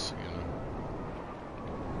 jets, you know.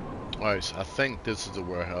 Alright, so I think this is the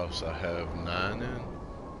warehouse I have 9 in.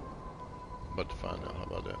 I'm about to find out. How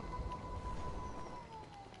about that?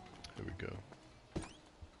 Here we go.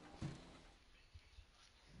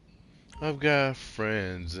 I've got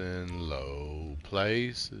friends in low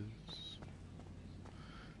places.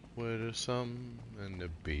 where there's some and the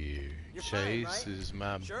beer You're fine, right? chases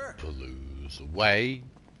my Sure. blues away.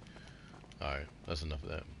 Alright, that's enough of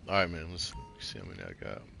that. Alright, man, let's see how many I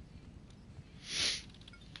got.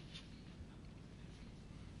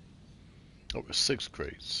 Oh, 6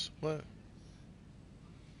 crates. What?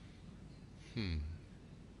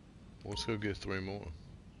 Let's go get 3 more.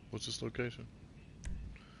 What's this location?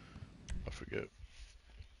 I forget.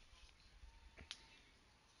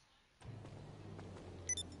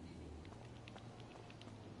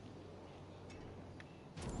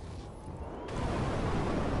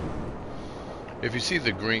 If you see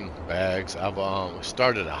the green bags, I've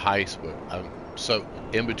started a heist, but so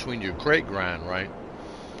in between your crate grind, right?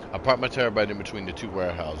 I park my terabyte in between the 2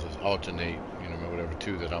 warehouses, alternate, whatever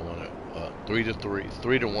 2 that I want to, 3 to 3,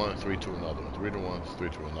 3 to 1, 3 to another one, 3 to 1, 3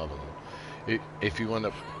 to another one. If you want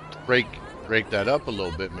to break that up a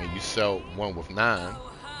little bit, man, you sell one with 9,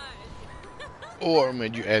 or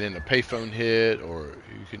man, you add in a payphone hit, or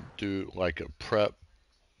you can do like a prep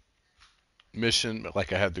mission,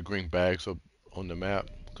 like I have the green bags up on the map,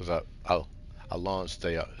 because I launched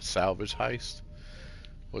a salvage heist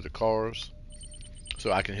with the cars,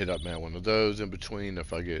 so I can hit up, man, one of those in between.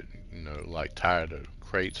 If I get like tired of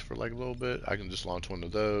crates for like a little bit, I can just launch one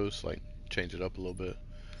of those, like change it up a little bit.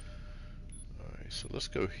 All right, so let's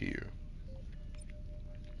go here.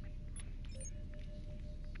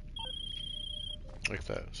 Like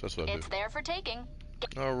that. So that's what I do. It's there for taking.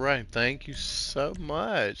 All right, thank you so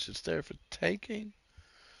much. It's there for taking.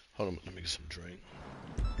 Hold on, let me get some drink.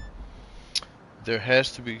 There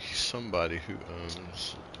has to be somebody who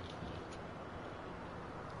owns.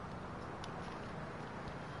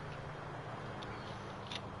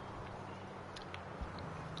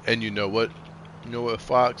 And you know what? You know what,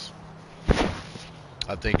 Fox?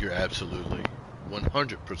 I think you're absolutely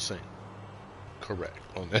 100%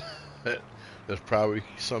 correct on that. There's probably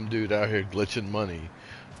some dude out here glitching money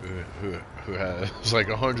who has like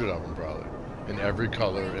 100 of them, probably, in every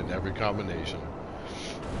color, in every combination,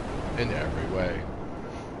 in every way.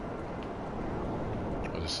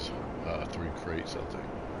 Oh, this is 3 crates, I think.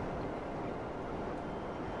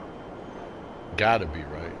 Gotta be,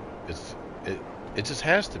 right? It just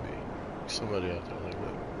has to be somebody out there like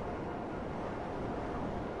that.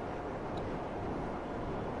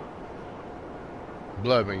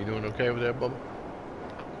 Blood, man, you doing okay with that, Bubba?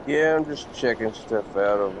 Yeah, I'm just checking stuff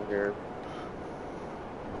out over here.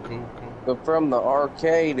 Cool. But from the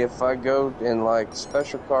arcade, if I go in like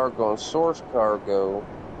special cargo and source cargo,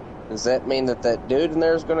 does that mean that dude in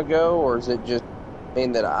there is going to go, or does it just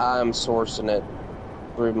mean that I'm sourcing it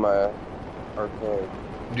through my arcade?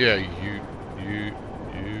 Yeah,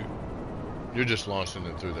 you're just launching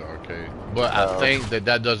it through the arcade. But I think that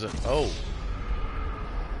doesn't. Oh,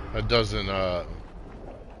 that doesn't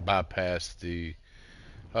bypass the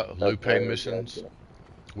Lupe missions, gotcha.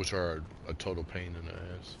 which are a total pain in the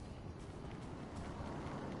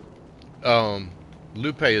ass.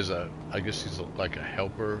 Lupe is I guess he's like a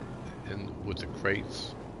helper with the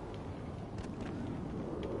crates.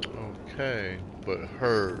 Okay, but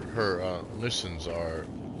her missions are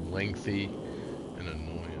lengthy and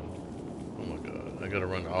annoying. Oh my god, I gotta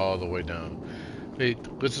run all the way down. Hey,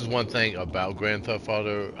 this is one thing about Grand Theft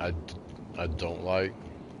Auto I don't like.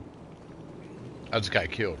 I just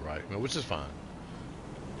got killed, right? Which is fine.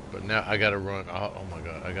 But now I gotta run. Oh my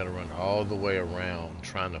god, I gotta run all the way around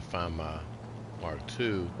trying to find my Mark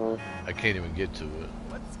II. I can't even get to it.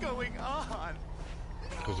 What's going on?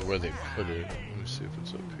 Because of where they put it. Let me see if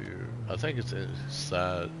it's up here. I think it's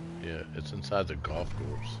inside. Yeah, it's inside the golf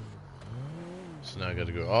course. So now I got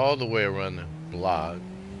to go all the way around the block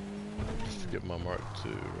just to get my Mark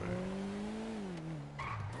II,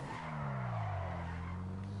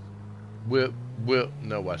 right? Whip.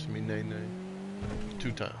 No, watch me, nay.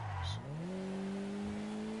 2 times.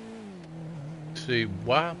 See,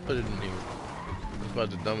 why I put it in here? It's about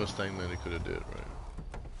the dumbest thing that they could have did, right?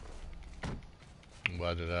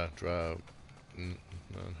 Why did I drive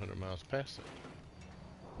 900 miles past it?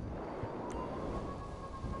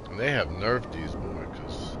 And they have nerfed these, boy,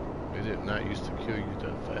 because they did not used to kill you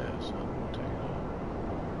that fast. I'll tell you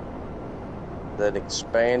That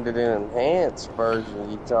expanded and enhanced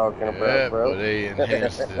version you talking about, bro? But they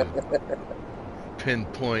enhanced the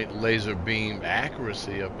pinpoint laser beam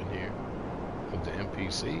accuracy up in here of the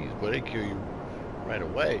NPCs, but they kill you right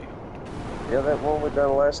away. Yeah, that one we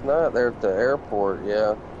done last night there at the airport,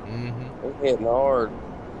 yeah. They're hitting hard,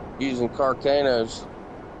 using Carcanos.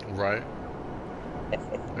 Right.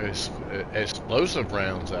 Explosive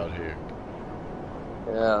rounds out here.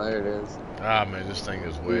 Yeah, there it is. Ah, man, this thing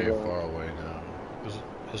is way far away now.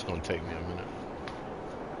 It's gonna take me a minute.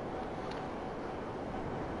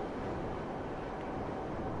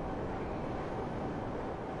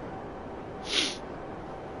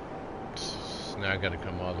 Now I gotta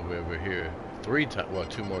come all the way over here 3 times, well,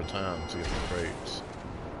 2 more times to get the crates.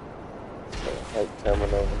 I hate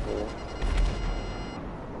coming over here.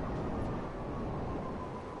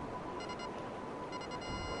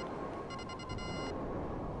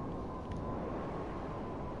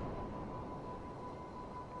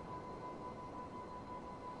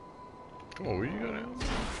 Come on, where you go now?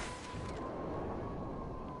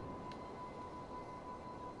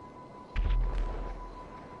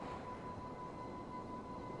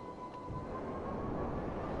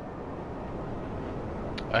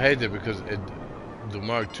 I hate that because the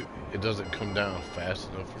Mark II, it doesn't come down fast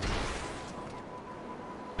enough for me.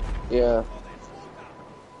 Yeah.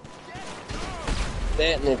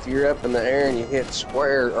 That, and if you're up in the air and you hit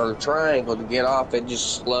square or triangle to get off, it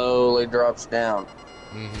just slowly drops down.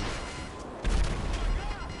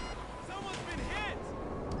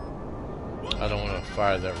 I don't want to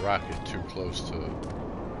fire that rocket too close to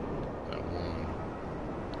that one.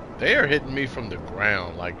 They are hitting me from the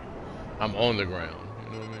ground, like I'm on the ground.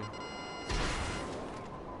 You know what I mean?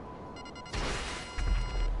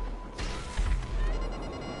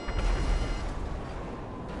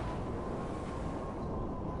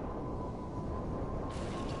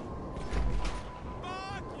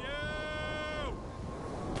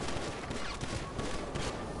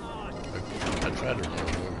 I tried to run over.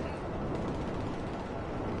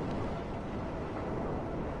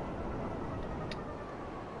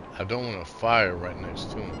 I don't want to fire right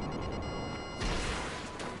next to him.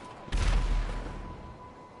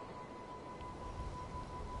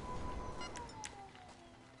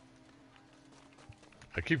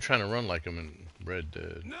 I keep trying to run like I'm in Red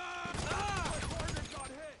Dead.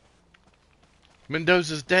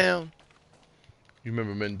 Mendoza's down. You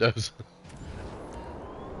remember Mendoza?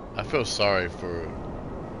 I feel sorry for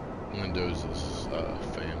Mendoza's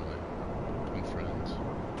family and friends.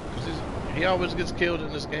 Because he always gets killed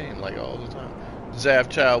in this game, like all the time. Zav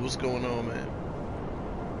Child, what's going on, man?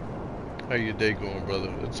 How your day going,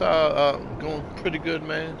 brother? It's going pretty good,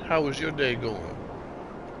 man. How was your day going?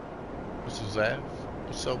 Mr. Zav?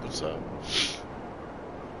 What's up, what's up?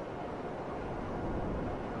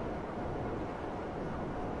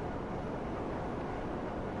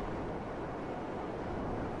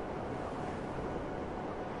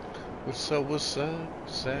 What's up,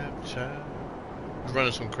 Zav Child?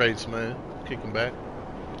 Running some crates, man. Kicking back.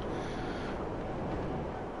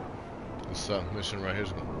 This mission right here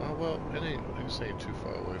is going. Oh well, it ain't. It ain't too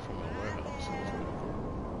far away from the warehouse.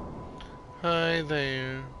 Hi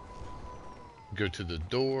there. Go to the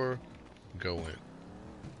door. Go in,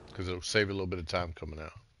 because it'll save you a little bit of time coming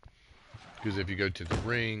out. Because if you go to the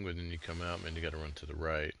ring, but then you come out, man, you got to run to the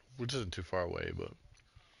right, which isn't too far away, but.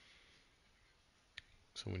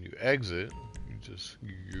 So when you exit,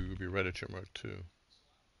 you'll be right at your mark too.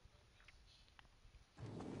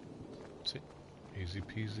 See? Easy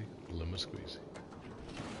peasy, lemon squeezy.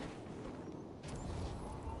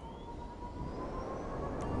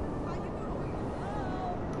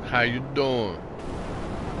 How you doing?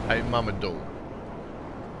 How your mama doing?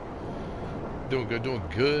 Doing good, doing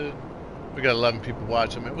good. We got 11 people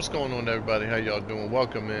watching, man. What's going on, everybody? How y'all doing?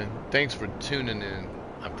 Welcome in. Thanks for tuning in.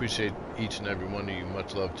 I appreciate each and every one of you.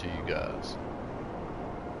 Much love to you guys.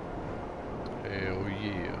 Hell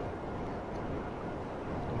yeah.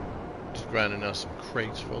 Just grinding out some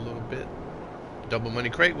crates for a little bit. Double money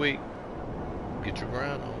crate week. Get your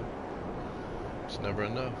grind on. It's never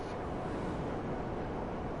enough.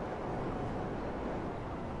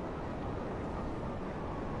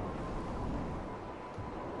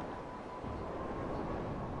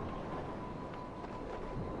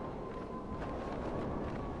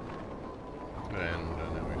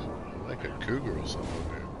 Like a cougar or something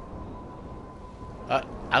over here.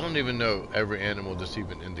 I don't even know every animal that's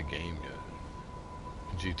even in the game yet.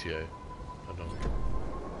 GTA. I don't know.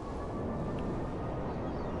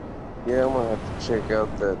 Yeah, I'm gonna have to check out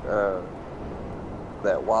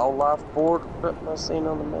that wildlife board I seen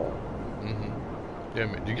on the map. Yeah,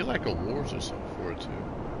 man, do you get like awards or something for it too?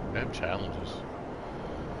 They have challenges.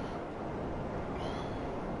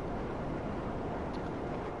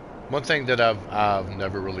 One thing that I've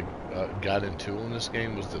never really got into in this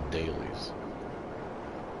game was the dailies.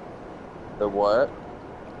 The what?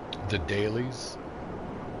 The dailies.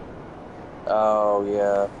 Oh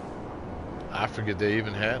yeah. I forget they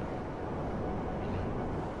even had them.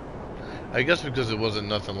 I guess because it wasn't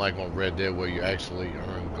nothing like on Red Dead where you actually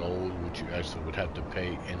earn gold, which you actually would have to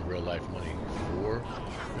pay in real life money for.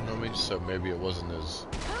 You know what I mean? So maybe it wasn't as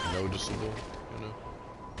noticeable. You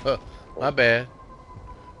know. My bad.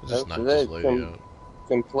 Just knock this lady out.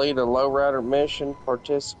 complete a lowrider mission,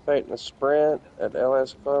 participate in a sprint at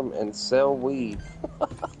LS Club, and sell weed.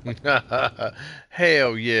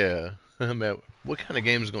 Hell yeah. Man, what kind of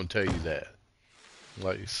game is going to tell you that?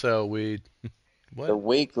 Like, sell weed? The What?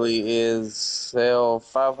 weekly is sell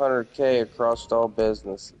 500K across all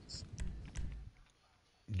businesses.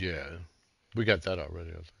 Yeah. We got that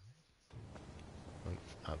already,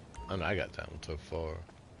 I know I got that one so far.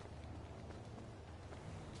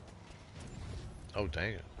 Oh,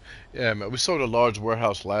 dang it. Yeah, man, we sold a large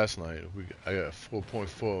warehouse last night. I got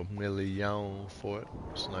 4.4 million for it.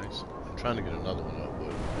 It's nice. I'm trying to get another one up,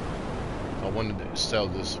 but I wanted to sell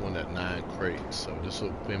this one at 9 crates. So this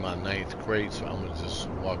will be my 9th crate, so I'm going to just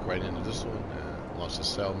walk right into this one and launch the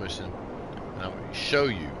sell mission. And I'm going to show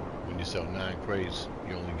you when you sell 9 crates,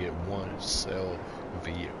 you only get 1 sell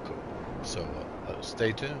vehicle. So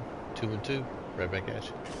stay tuned. 2 and 2, right back at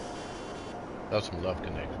you. That was some Love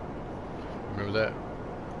Connect. Remember that?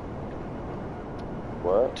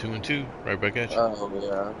 What? 2 and 2, right back at you. Oh,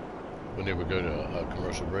 yeah. When they would go to a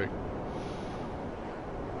commercial break.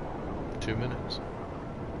 2 minutes.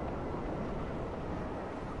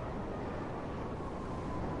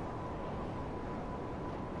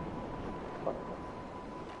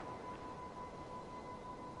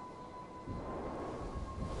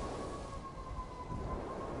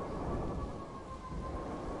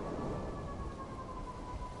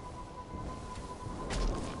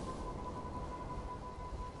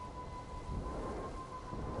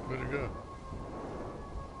 Where'd it go?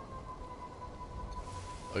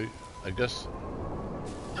 I guess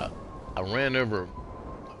I ran over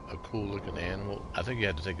a cool looking animal. I think you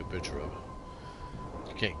had to take a picture of it.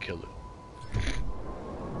 You can't kill it.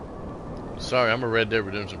 Sorry, I'm a Red Dead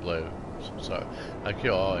Redemption player. Sorry. I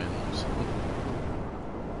kill all animals.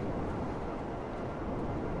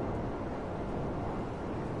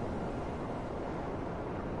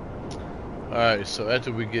 Alright, so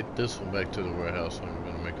after we get this one back to the warehouse, I'm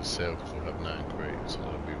going to make a sale because we'll have 9 crates. So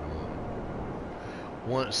that'll be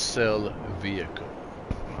one sell vehicle.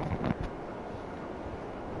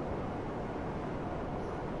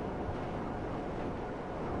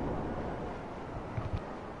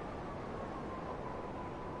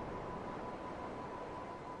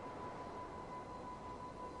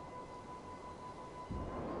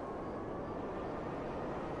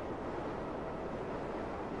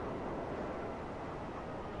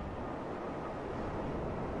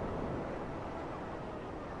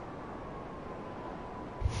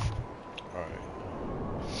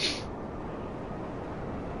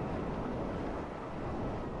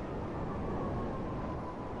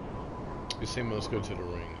 You see, let's go to the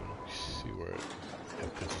ring and see where it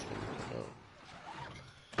pitches when we come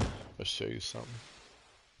out. Let's show you something.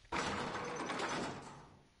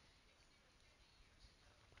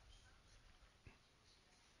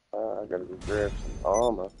 I gotta go grab some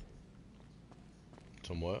armor.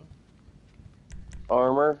 Some what?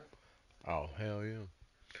 Armor? Oh, hell yeah.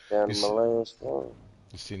 Down to my last one.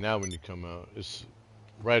 You see, now when you come out, it's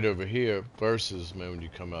right over here versus, man, when you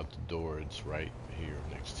come out the door, it's right here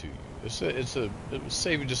next to you. It will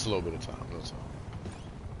save you just a little bit of time, that's all.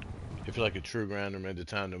 If you're like a true grinder, man, the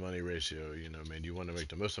time to money ratio, you know, man, you want to make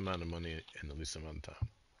the most amount of money in the least amount of time.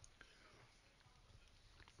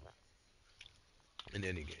 In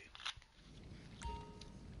any game.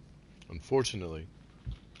 Unfortunately,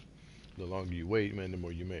 the longer you wait, man, the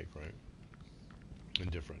more you make, right? In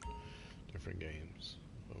different games.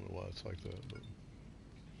 I don't know why it's like that, but.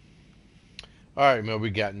 Alright, man, we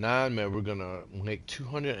got 9, man. We're gonna make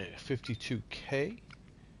 252K.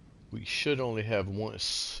 We should only have 1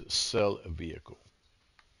 sell a vehicle.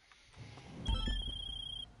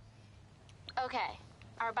 Okay,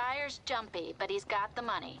 our buyer's jumpy, but he's got the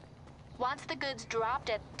money. Wants the goods dropped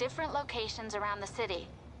at different locations around the city.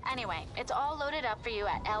 Anyway, it's all loaded up for you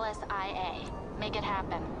at LSIA. Make it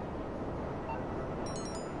happen.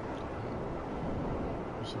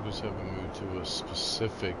 So just have a move to a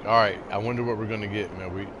specific. Alright, I wonder what we're gonna get,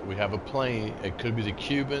 man. We have a plane. It could be the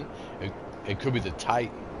Cuban. It could be the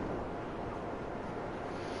Titan.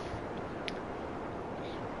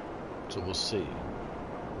 So we'll see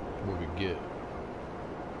what we get.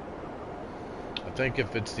 I think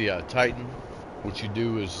if it's the Titan, what you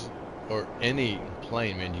do is, or any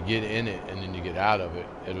plane, man, you get in it and then you get out of it.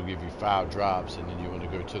 It'll give you 5 drops, and then you want to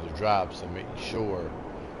go to the drops and make sure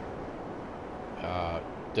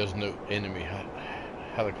there's no enemy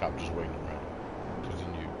helicopters waiting around, because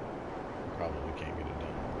then you probably can't get it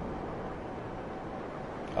done.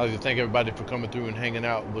 I'd like to thank everybody for coming through and hanging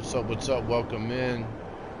out. What's up? What's up? Welcome in.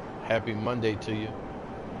 Happy Monday to you.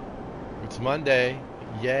 It's Monday.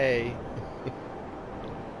 Yay.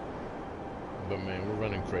 But man, we're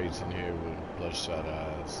running crates in here with bloodshot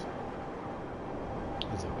eyes.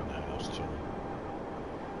 He's up in the house chilling.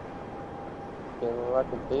 Feeling like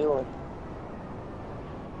a feeling.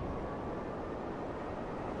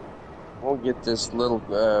 We'll get this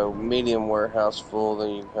little medium warehouse full,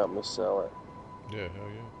 then you can help me sell it. Yeah, hell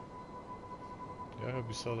yeah. Yeah, I hope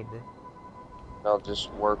you sell it, bro. I'll just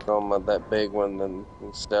work on that big one and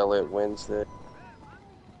sell it Wednesday.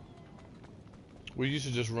 Well, you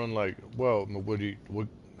should just run like, well,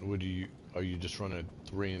 are you just running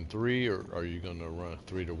 3 and 3, or are you gonna run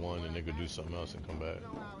 3 to 1 and then go do something else and come back?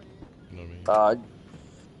 You know what I mean?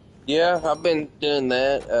 Yeah, I've been doing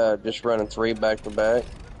that, just running 3 back to back.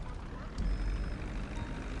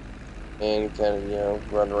 And kind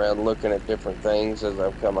of, run around looking at different things as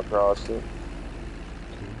I've come across it.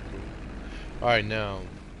 Cool. All right, now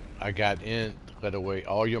I got in. By the way,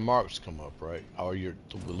 all your marks come up, right? All your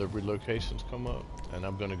delivery locations come up, and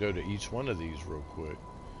I'm gonna go to each one of these real quick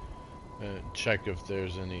and check if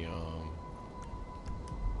there's any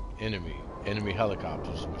enemy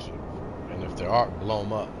helicopters, and if there are, blow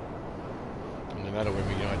them up. And then that way,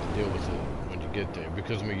 you don't have to deal with it when you get there,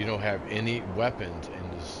 because you don't have any weapons in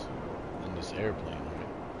this airplane,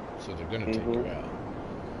 right? So they're gonna take you out.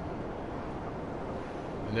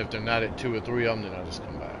 And if they're not at 2 or 3 of them, then I'll just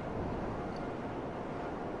come back.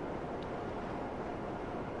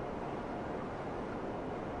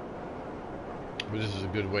 But this is a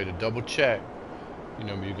good way to double check,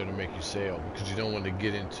 you're going to make you sale, because you don't want to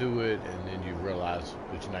get into it and then you realize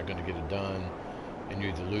that you're not going to get it done, and you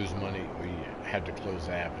either lose money or you have to close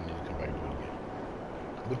the app and then you come back and do it again.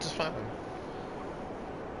 Which is fine.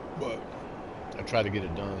 But I try to get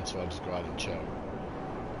it done, so I just go out and check.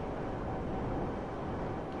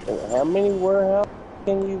 And how many warehouses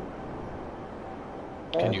can you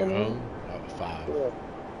own? 5. Yeah.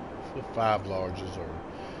 5 larges, or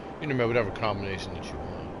whatever combination that you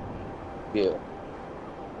want. Yeah.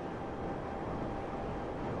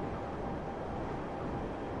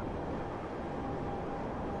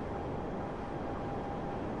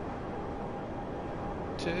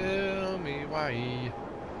 Tell me why.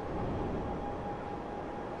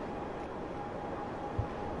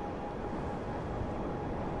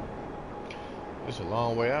 It's a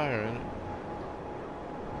long way out here, isn't it?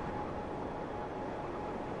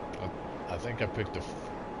 I think I picked the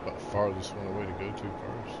farthest one away to go to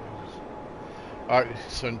first. Alright,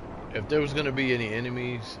 so if there was going to be any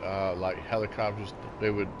enemies, like helicopters, they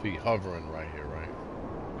would be hovering right here, right?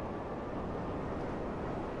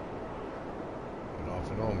 And off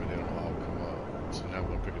and on me, they don't all come up. So now I'm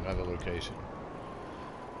going to pick another location.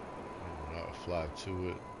 And I'll fly to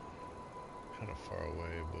it. Kind of far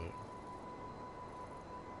away, but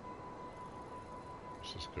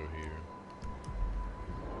let's just go here.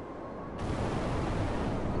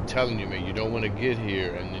 I'm telling you, man, you don't want to get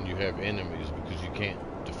here and then you have enemies, because you can't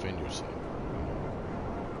defend yourself.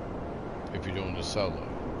 If you're doing the solo.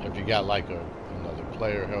 If you got like another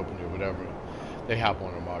player helping you or whatever, they hop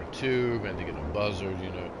on a Mark II, and they get a buzzard,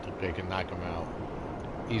 they can knock them out.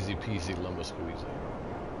 Easy peasy, lemon squeezy.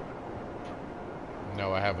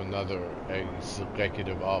 Now I have another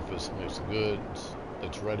executive office mixed goods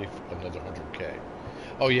that's ready for another 100K.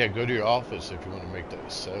 Oh yeah, go to your office if you want to make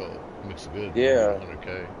that sell. Mixed goods. Yeah.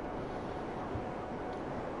 100K.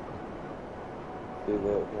 Do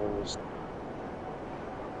that.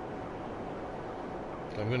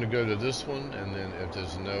 I'm going to go to this one, and then if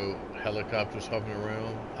there's no helicopters hovering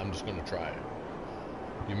around, I'm just going to try it.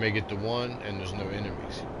 You may get to 1 and there's no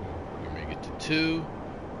enemies. You may get to 2,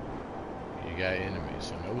 you got enemies.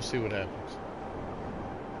 So we'll see what happens.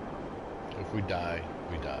 If we die,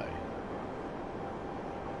 we die.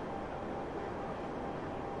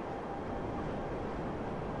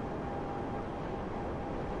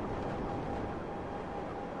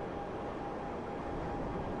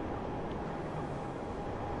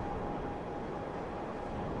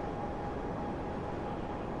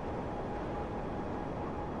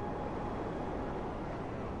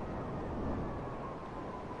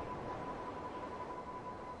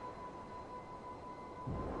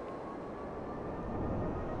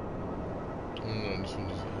 This one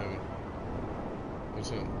doesn't have it.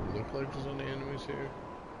 Doesn't look like there's any enemies here.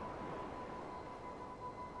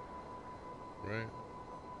 Right?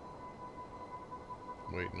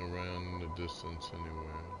 Waiting around in the distance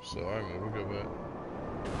anywhere. So, alright, man, we'll go back.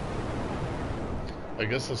 I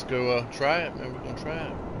guess let's go try it, man. We're gonna try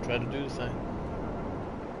it. Try to do the thing.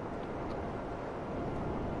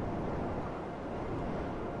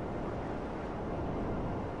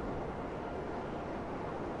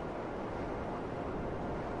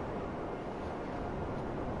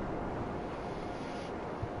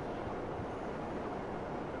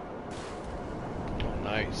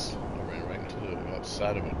 nice. I ran right into the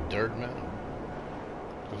outside of a dirt mountain.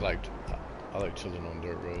 Cause like I like chilling on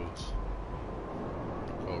dirt roads.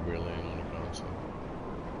 Cold beer laying on the console.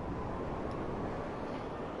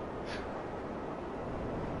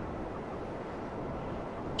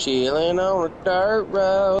 Chilling on a dirt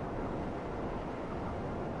road.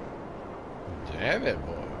 Damn it,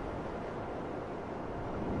 boy.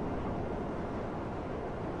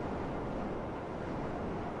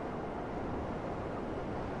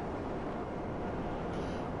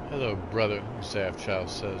 Hello, brother, Staff Child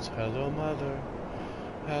says. Hello, mother.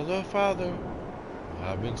 Hello, father.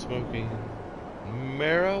 I've been smoking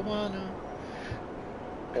marijuana.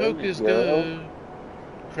 Coke is good.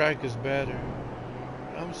 Crack is better.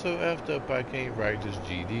 I'm so effed up I can't write this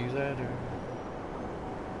GD letter.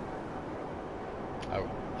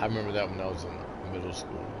 I remember that when I was in middle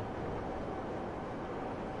school.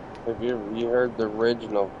 Have you heard the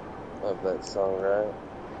original of that song, right?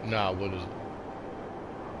 Nah, what is it?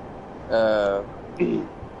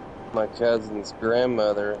 My cousin's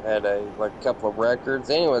grandmother had a couple of records.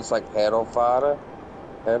 Anyway, it's like Heddle Fada,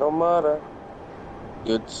 Heddle Mata,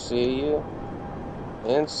 good to see you,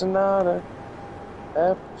 Ensenada,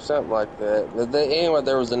 something like that. Anyway,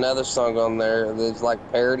 there was another song on there. There's like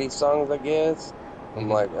parody songs, I guess, from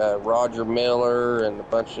like Roger Miller and a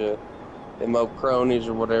bunch of MO cronies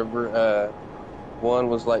or whatever. One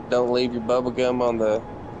was like, "Don't leave your bubble gum on the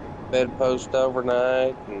bedpost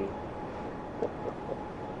overnight," and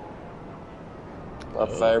my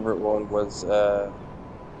favorite one was, oh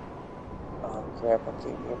crap, I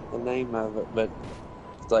can't remember the name of it, but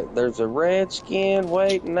it's like, "There's a redskin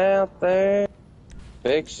waiting out there,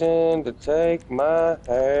 fixing to take my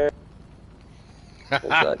hair." It's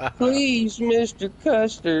like, "Please, Mr.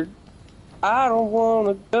 Custard, I don't want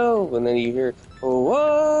to go." And then you hear,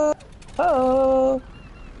 "Whoa, oh."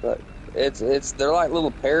 Like, they're like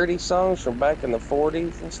little parody songs from back in the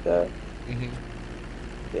 40s and stuff.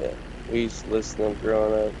 Yeah. We used to listen to them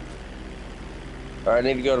growing up. All right, I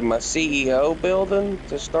need to go to my CEO building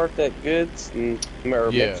to start that goods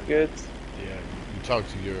or mixed goods. Yeah, you talk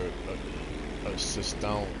to your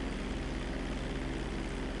assistant.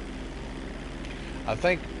 I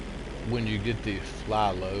think when you get the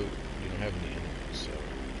fly low, you don't have any enemies, so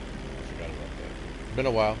I forgot about that. Been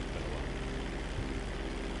a while.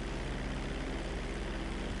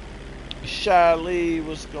 Shy Lee,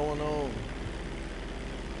 what's going on?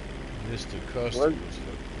 Mr. Custard was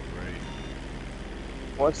looking great.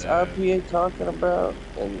 What's IPA talking about?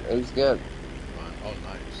 And he's got... Oh,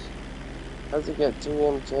 nice. How's he got 2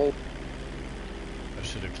 MK? I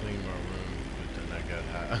should have cleaned my room, but then I got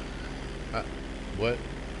high. What?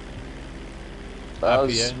 I IPA?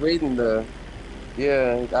 was reading the...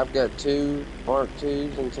 Yeah, I've got 2 Mark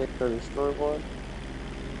IIs and Take for Destroy one.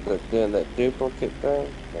 Doing that duplicate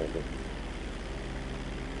thing. Maybe.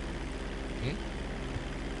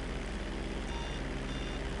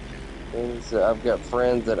 I've got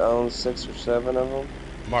friends that own 6 or 7 of them.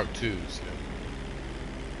 Mark IIs,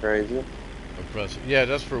 yeah. Crazy. Impressive. Yeah,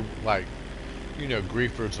 that's for like, you know,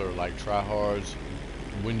 griefers or like tryhards.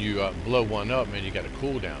 When you blow one up, man, you got a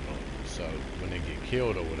cooldown on it. So when they get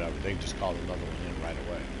killed or whatever, they just call another one in right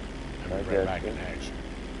away and be right back in action.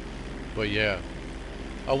 But yeah,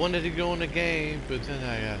 I wanted to go in the game, but then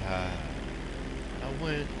I got high. I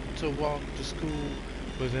went to walk to school,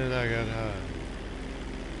 but then I got high.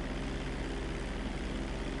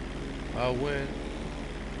 I went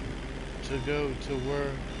to go to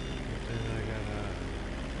work, but then I got high.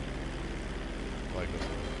 Like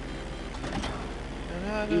and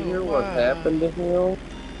I you hear what happened to him?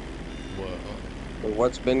 What?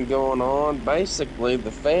 What's been going on? Basically,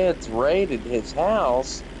 the feds raided his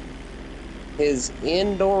house. His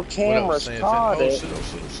indoor cameras caught it.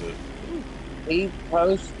 Shit. He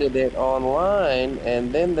posted it online,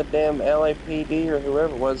 and then the damn LAPD or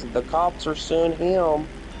whoever it was, the cops are suing him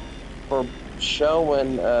for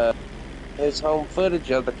showing his home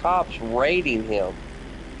footage of the cops raiding him.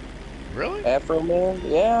 Really? Afro Man?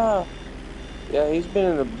 Yeah. Yeah, he's been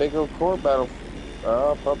in a big old court battle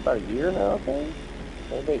for probably about a year now, I think.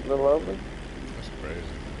 Maybe a little over. That's crazy.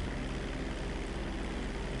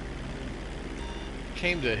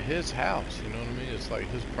 Came to his house, you know what I mean? It's like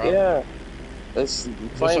his property. Yeah. This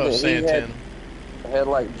claim that he had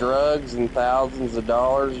like drugs and thousands of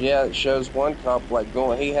dollars. Yeah, it shows one cop like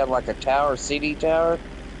he had like a tower, CD tower.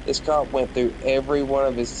 This cop went through every one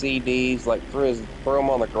of his CDs, like threw them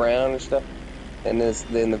on the ground and stuff. And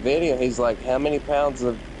in the video, he's like, "How many pounds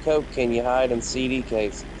of coke can you hide in CD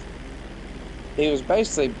cases?" He was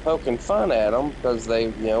basically poking fun at them because they,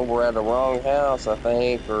 were at a wrong house, I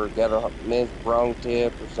think, or got a wrong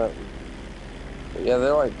tip or something. Yeah, they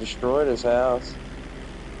like destroyed his house.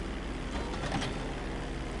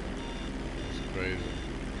 It's crazy.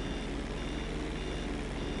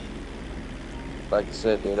 Like I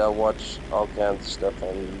said, dude, I watch all kinds of stuff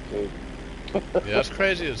on YouTube. Yeah, that's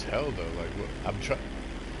crazy as hell though. Like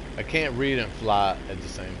I can't read and fly at the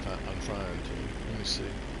same time. I'm trying to. Let me see.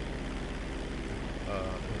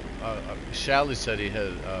 Shally said he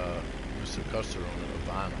had Mr. Custer on a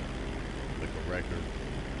vinyl, like a record.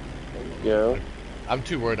 There you go. I'm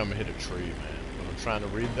too worried I'm gonna hit a tree, man, when I'm trying to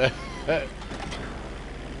read that.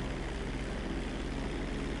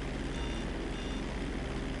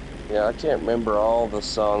 Yeah, I can't remember all the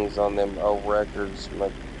songs on them old records my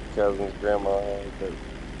cousin's grandma had, but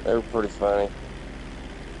they were pretty funny.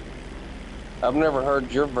 I've never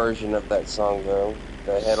heard your version of that song though.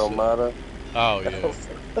 The Head Mata. Oh yeah.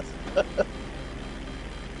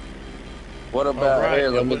 What about right,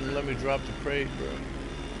 here? it wouldn't let me drop the crate, bro.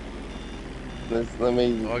 Let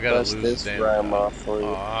me I gotta bust lose this the damn rhyme off for you.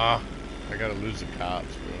 I gotta lose the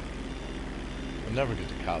cops, bro. I'll never get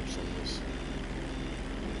the cops on this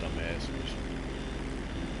dumbass mission.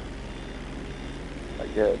 I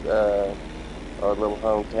get our little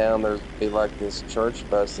hometown. There's be like this church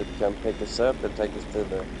bus that'd come pick us up and take us to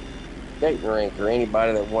the skating rink, or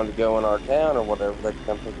anybody that wanted to go in our town or whatever, they'd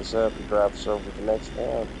come pick us up and drive us over to the next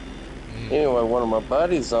town. Anyway, one of my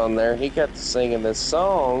buddies on there, he got to singing this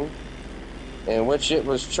song, in which it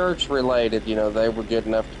was church related. You know, they were good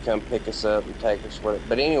enough to come pick us up and take us with it.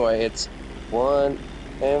 But anyway, it's 1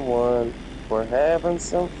 and 1. We're having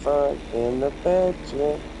some fun in the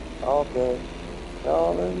bedroom all day,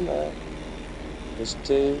 all the night. It's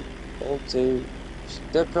 2 and 2.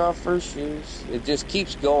 Stuck off her shoes. It just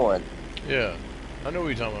keeps going. Yeah, I know what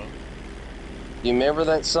you're talking about. You remember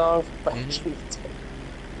that song?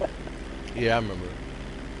 Yeah, I remember.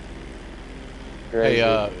 Crazy.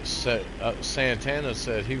 Hey, Santana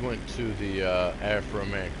said he went to the Afro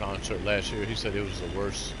Man concert last year. He said it was the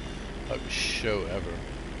worst show ever.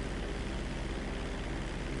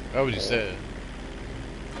 That's what he said.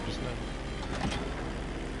 Just now.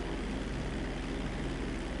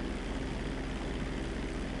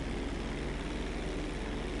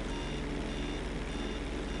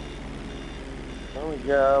 Oh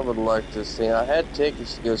yeah, I would like to see. I had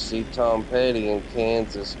tickets to go see Tom Petty in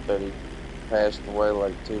Kansas, but he passed away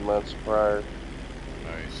like 2 months prior.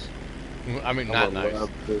 Nice. I mean, not nice.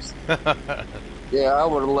 Yeah, I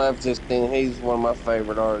would have loved to see. He's one of my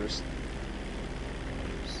favorite artists.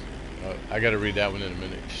 I gotta read that one in a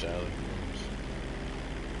minute, Sally.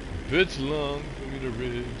 Bit long for me to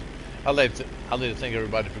read. I'd like to thank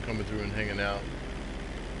everybody for coming through and hanging out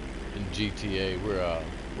in GTA. We're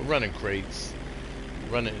running crates,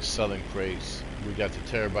 running and selling crates. We got the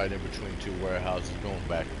terabyte in between 2 warehouses, going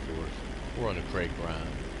back and forth. We're on a crate grind.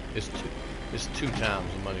 It's 2 times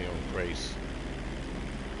the money on crates.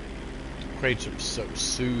 Crates are so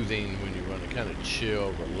soothing when you run a kind of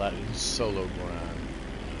chill, relaxed, solo grind.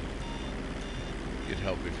 You'd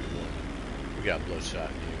help if you wanted. We got Bloodshot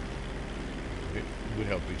in here. We'd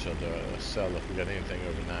help each other sell if we got anything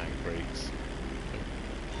over 9 crates.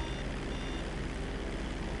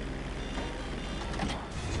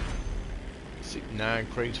 See, 9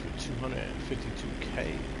 crates for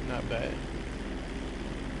 252K. Not bad.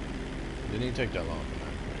 Didn't even take that long for 9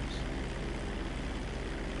 crates.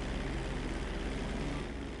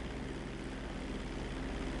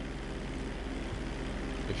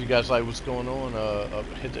 If you guys like what's going on,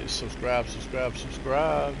 hit the subscribe.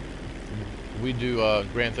 We do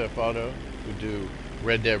Grand Theft Auto. We do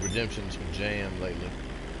Red Dead Redemption, some jam lately.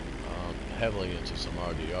 Heavily into some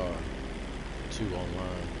RDR 2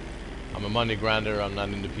 online. I'm a money grinder. I'm not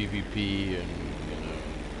into PvP, and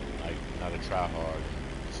like not a try hard.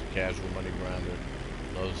 Just a casual money grinder.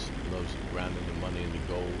 Loves grinding the money into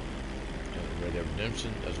gold in Red Dead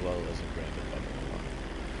Redemption as well as in Grand Theft Auto Online.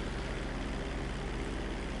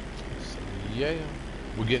 So, yeah,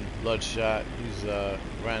 we're getting Bloodshot. He's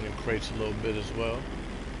grinding crates a little bit as well.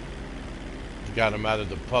 Got him out of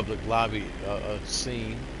the public lobby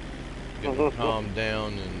scene. Getting him calmed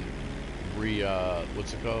down and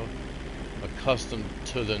what's it called? Accustomed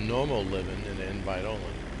to the normal living and the invite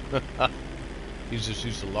only. He's just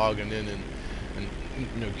used to logging in and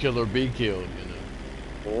kill or be killed,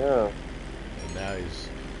 Yeah. And now he's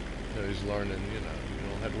learning, you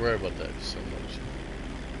don't have to worry about that so much.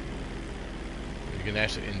 You can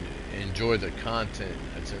actually enjoy the content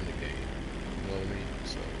that's in the game. You know what I mean?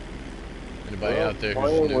 So anybody out there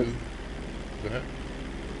who's new, go ahead.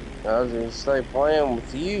 I was going to say, playing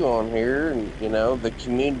with you on here, and the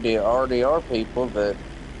community of RDR people that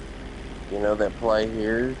that play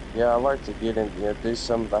here. Yeah, I like to get in, do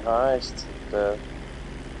some of the heists.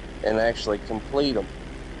 and actually complete them.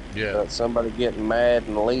 Yeah. Without somebody getting mad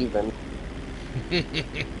and leaving.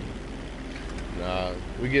 Nah,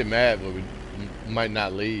 we get mad, but we might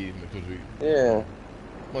not leave because we. Yeah.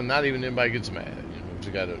 Well, not even anybody gets mad. You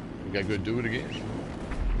know, we gotta go do it again.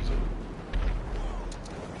 So,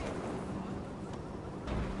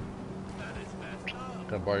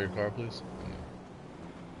 can I borrow your car, please?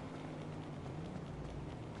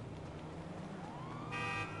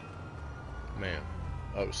 Ma'am.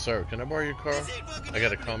 Oh, sir, can I borrow your car? I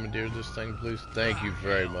gotta commandeer this thing, please. Thank you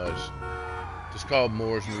very much. Just call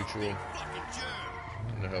Moore's Mutual.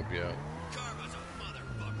 I'm gonna help you out.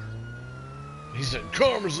 He said,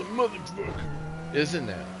 "Karma's a motherfucker." Isn't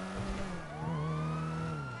that?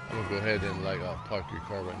 I'm gonna go ahead and I'll park your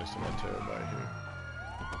car right next to my terabyte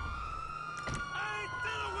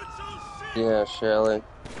here. Yeah, Shelly.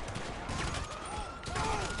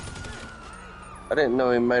 I didn't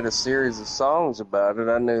know he made a series of songs about it.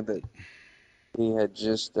 I knew that he had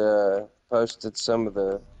just posted some of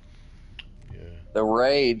the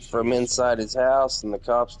raid from inside his house, and the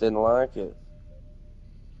cops didn't like it.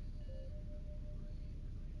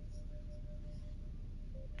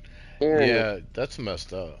 Yeah, that's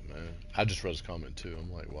messed up, man. I just read his comment too.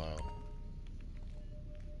 I'm like, wow.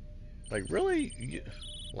 Like, really?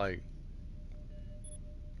 Like,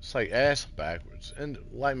 it's like ass backwards. And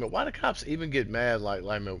like, man, why do cops even get mad? Like,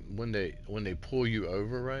 man, when they pull you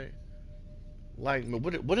over, right? Like, man,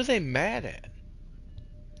 what are they mad at?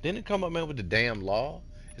 Didn't it come up, man, with the damn law?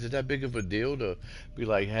 Is it that big of a deal to be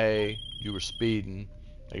like, hey, you were speeding,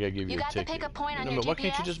 I gotta give you a ticket? You got to pick a point on You know, your why GPS?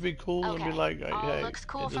 can't you just be cool and be like, hey, looks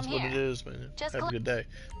cool it is from what here. it is, man. Just Have a good day.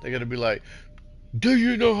 They gotta be like, do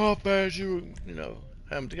you know how fast you know?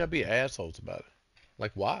 They gotta be assholes about it.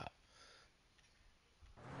 Like, why?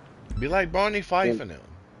 Be like Barney Fife and them.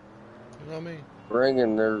 You know what I mean?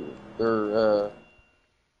 Bringing their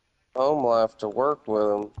home life to work with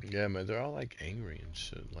them. Yeah, man, they're all like angry and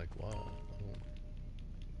shit. Like, why?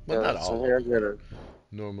 Well, Yeah, not so all here I of them. gotta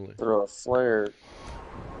Normally. throw a flare.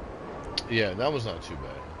 Yeah, that was not too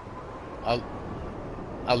bad.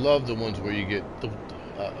 I love the ones where you get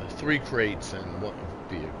 3 crates and 1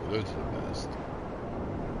 vehicle. Those are the best.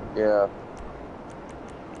 Yeah.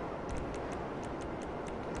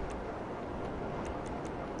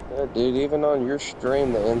 Yeah, dude, even on your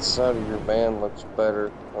stream, the inside of your van looks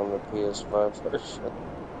better on the PS5 version.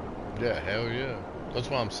 Yeah, hell yeah. That's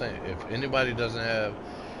what I'm saying. If anybody doesn't have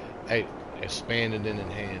a expanded and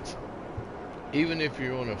enhanced, even if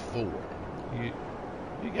you're on a 4,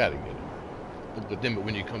 you gotta get it. But then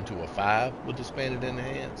when you come to a 5 with expanded and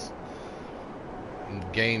enhanced,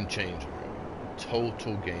 game changer, bro.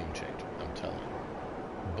 Total game changer. I'm telling you.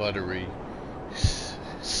 Buttery,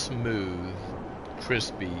 smooth,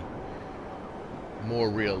 crispy, more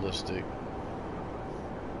realistic.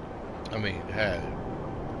 I mean,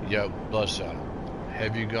 yo, Bloodshot,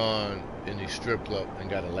 have you gone in the strip club and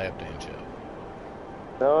got a lap dance yet?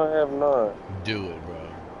 No, I have not. Do it, bro.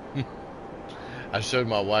 I showed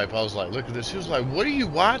my wife. I was like, look at this. She was like, what are you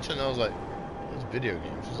watching? I was like, it's video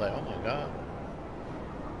games. She was like, oh my god.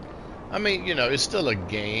 I mean, you know, it's still a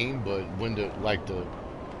game, but when I'll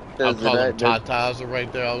call them tatas are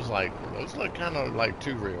right there. I was like, those look kind of like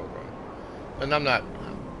too real, bro. And I'm not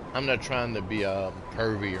trying to be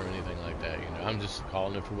pervy or anything like that. You know, I'm just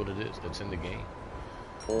calling it for what it is. That's in the game.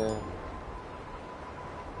 Yeah.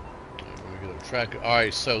 We go track. All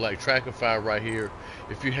right, so like Trackify right here.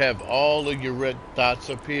 If you have all of your red dots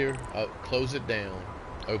up here, close it down,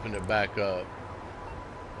 open it back up.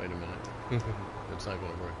 Wait a minute. It's not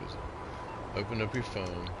gonna work, is it? Open up your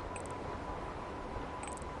phone.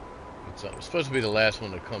 It's supposed to be the last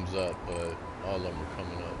one that comes up, but all of them are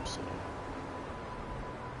coming up, so.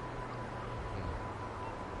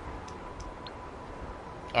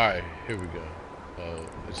 Alright, here we go.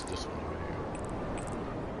 It's this one over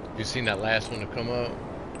here. You seen that last one to come up?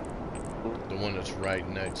 The one that's right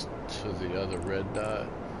next to the other red dot?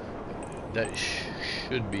 That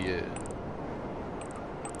should be it.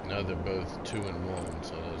 Now they're both 2 and 1,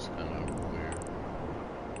 so that's kind of weird.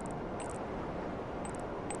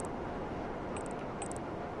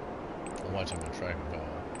 I'm watching my tracking ball.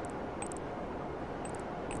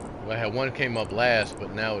 Well, I had 1 came up last,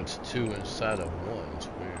 but now it's 2 inside of 1. It's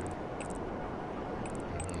weird.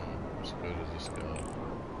 Let's go to this guy.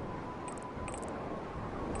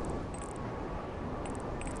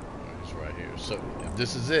 He's right here. So if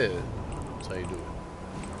this is it, that's how you do it.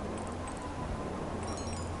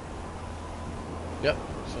 Yep,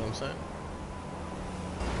 that's what I'm saying.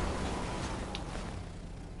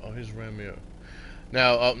 Oh, he's ran me up.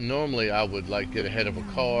 Now, normally I would like get ahead of a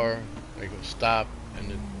car, make it stop, and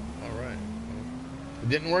then, all right. It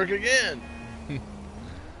didn't work again.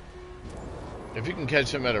 If you can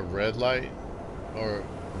catch him at a red light or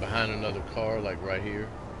behind another car, like right here,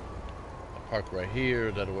 I'll park right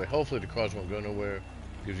here. That way, hopefully the cars won't go nowhere.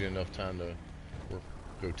 Gives you enough time to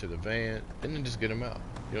go to the van, and then just get him out.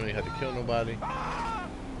 You don't even have to kill nobody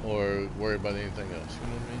or worry about anything else. You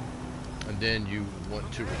know what I mean? And then you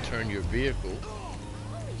want to return your vehicle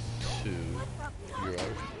to your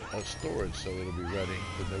storage, so it'll be ready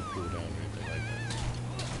with no cooldown or anything like that.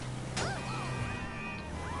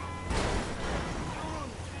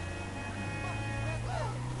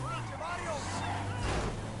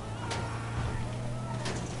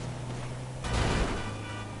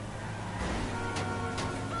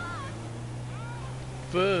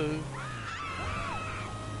 Food.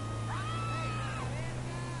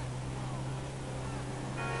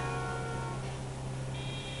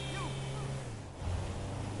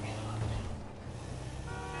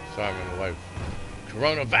 Sorry, I'm like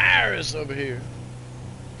coronavirus over here.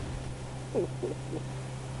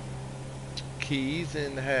 Keys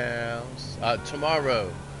in the house.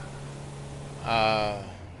 Tomorrow.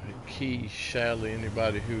 Key, Shally,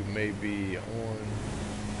 anybody who may be on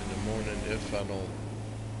in the morning. If I don't,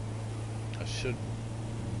 I should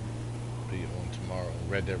be on tomorrow on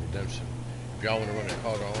Red Dead Redemption. If y'all want to run a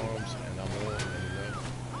Call to Arms and I'm on, let me know.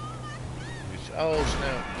 Oh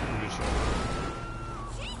snap!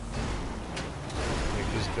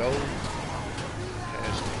 Just go.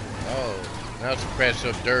 Oh, now it's a crash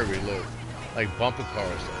up derby. Look, like bumper cars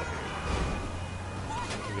out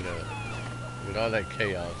here. Look at that. Look at all that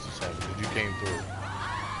chaos that's happening because you came through.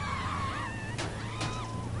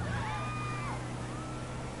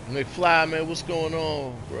 McFly, man, what's going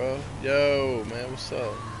on, bro? Yo, man, what's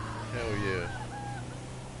up? Hell yeah.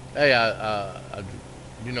 Hey, I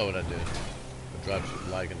you know what I did? I dropped you a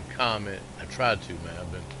like and a comment. I tried to, man.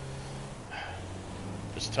 I've been.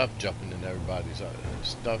 It's tough jumping in everybody's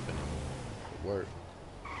stuff anymore at work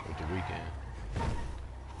with the weekend.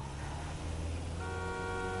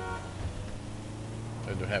 I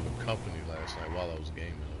had to have a company last night while I was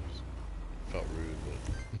gaming. It felt rude,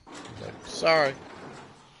 but like, sorry.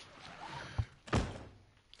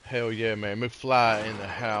 Hell yeah, man. McFly in the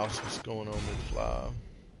house. What's going on, McFly?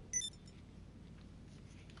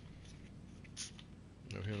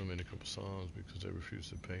 No, he only made a couple songs because they refused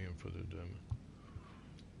to pay him for the demo.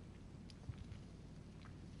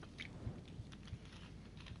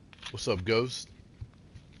 What's up, Ghost?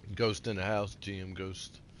 Ghost in the house, GM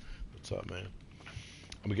Ghost. What's up, man?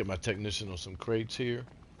 I'm gonna get my technician on some crates here.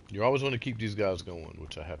 You always want to keep these guys going,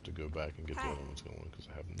 which I have to go back and get the other ones going because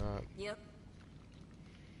I have not. Yep.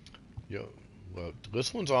 Yo, well,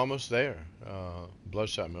 this one's almost there.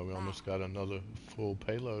 Bloodshot, man, we almost got another full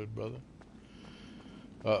payload, brother.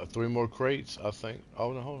 3 more crates, I think.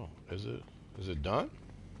 Oh no, hold on. Is it done?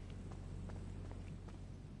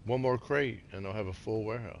 1 more crate, and I'll have a full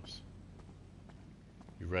warehouse.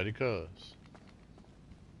 You ready, cuz?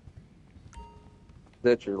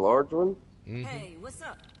 That your large one? Mm-hmm. Hey, what's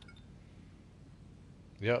up?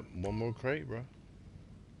 Yep, 1 more crate, bro.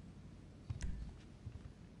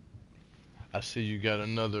 I see you got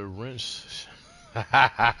another wrench.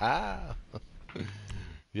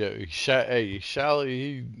 Yeah, hey,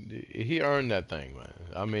 Shally, he earned that thing, man.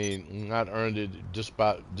 I mean, not earned it just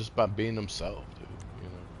by being himself, dude. You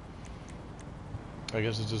know. I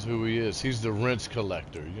guess it's just who he is. He's the wrench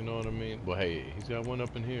collector. You know what I mean? Well, hey, he's got one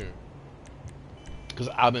up in here. Cause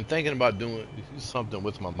I've been thinking about doing something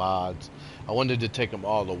with my mods. I wanted to take them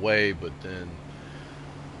all away, but then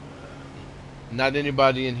not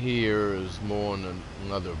anybody in here is more on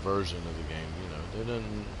another version of the game. You know, they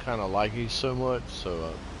didn't kind of like it so much,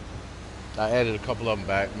 so I added a couple of them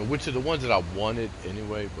back, which are the ones that I wanted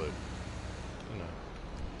anyway. But you know,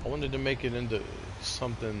 I wanted to make it into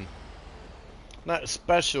something not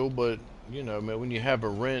special, but you know, man, when you have a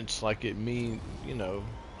wrench, like it mean, you know,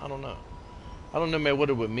 I don't know, man, what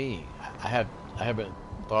it would mean. I haven't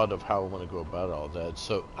thought of how I want to go about all that,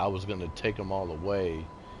 so I was gonna take them all away.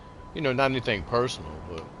 You know, not anything personal,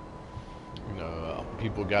 but you know,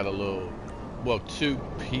 people got a little, well, 2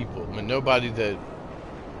 people. I mean, nobody that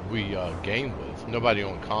we game with, nobody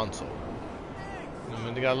on console. I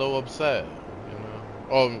mean, they got a little upset, you know.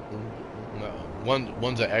 Oh, no,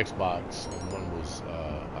 one's an Xbox, and one was,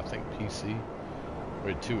 I think, PC.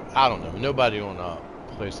 Or 2, I don't know. Nobody on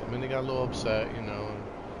PlayStation. I mean, they got a little upset, you know. And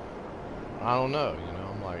I don't know, you know.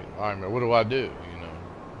 I'm like, all right, man, what do I do?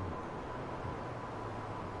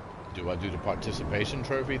 Do I do the participation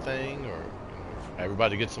trophy thing, or you know,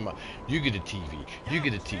 everybody gets some? You get a TV. You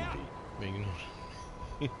get a TV. I mean,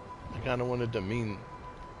 you know, I kind of wanted to mean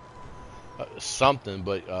something,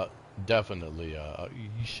 but Definitely,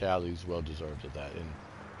 Shally's well deserved of that in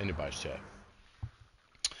anybody's chat.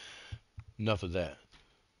 Enough of that.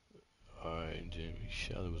 Alright, Jamie.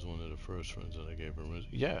 Shally was one of the first friends that I gave her.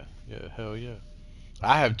 Yeah, yeah, hell yeah.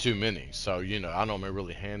 I have too many, so I don't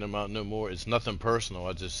really hand them out no more. It's nothing personal.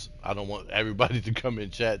 I don't want everybody to come in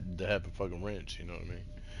chat to have a fucking wrench. You know what I mean?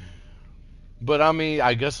 But I mean,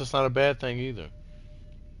 I guess it's not a bad thing either.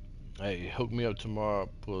 Hey, hook me up tomorrow,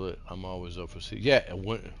 Bullet. I'm always up for see. Yeah, and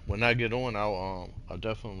when I get on, I'll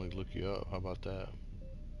definitely look you up. How about that?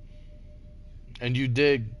 And you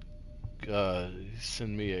did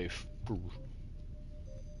send me a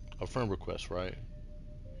friend request, right?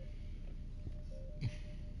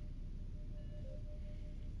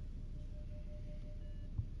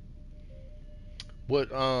 What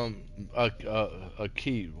a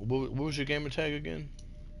key? What was your gamer tag again?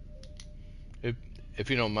 If if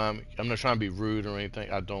you don't mind, I'm not trying to be rude or anything.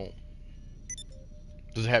 I don't.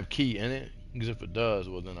 Does it have key in it? Because if it does,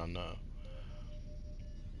 well then I know.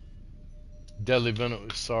 Deadly Venom.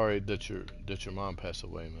 Sorry that your mom passed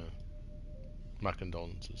away, man. My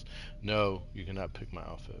condolences. No, you cannot pick my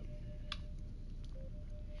outfit.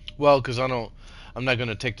 Well, because I'm not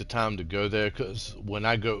gonna take the time to go there. Because when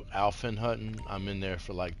I go outfit hunting, I'm in there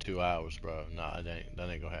for like 2 hours, bro. Nah, that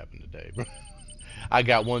ain't gonna happen today, bro. I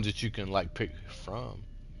got ones that you can like pick from.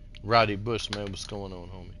 Roddy Bush, man, what's going on,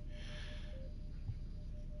 homie?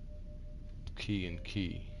 Key and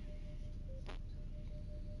Key.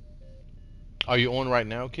 Are you on right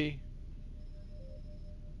now, Key?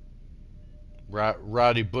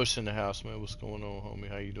 Roddy Bush in the house, man. What's going on, homie?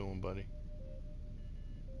 How you doing, buddy?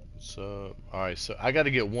 So, all right. So I got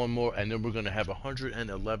to get one more, and then we're gonna have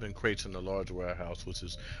 111 crates in the large warehouse, which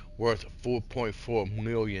is worth $4.4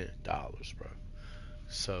 million, bro.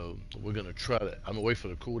 So we're gonna try that. I'm gonna wait for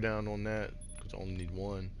the cooldown on that because I only need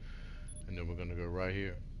one, and then we're gonna go right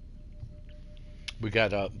here. We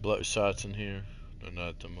got blood shots in here. No, not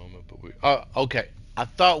at the moment, but we. Okay. I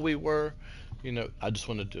thought we were. I just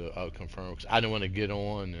wanted to confirm because I didn't want to get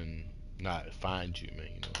on and not find you, man.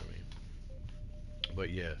 You know what I mean? But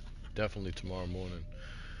yeah, definitely tomorrow morning.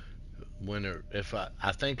 Winter. If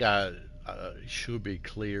I think I should be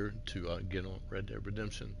clear to get on Red Dead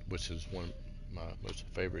Redemption, which is one of my most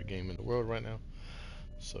favorite game in the world right now.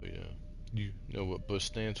 So yeah, you know what Bush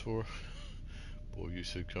stands for? Boy, you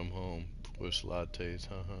should come home. Bush lattes,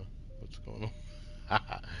 huh? What's going on?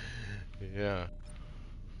 Yeah,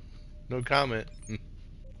 no comment.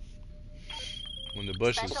 When the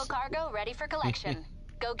Special bushes, cargo ready for collection.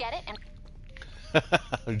 Go get it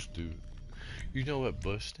and dude, you know what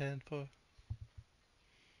Bush stand for?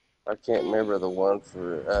 I can't remember the one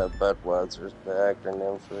for Budweiser, the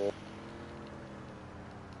acronym for it.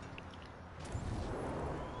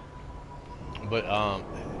 But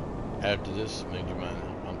after this, man, you mind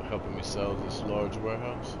helping me sell this large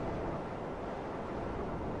warehouse?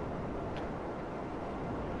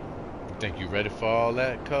 Think you ready for all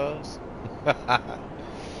that, cuz? I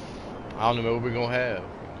don't know what we're gonna have.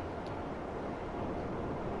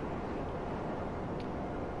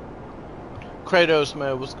 Kratos,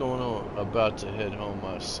 man, what's going on? About to head home.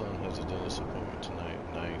 My son has a dentist appointment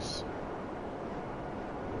tonight. Nice.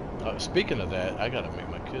 Speaking of that, I gotta make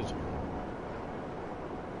my kids one.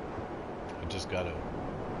 I just gotta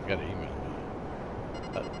email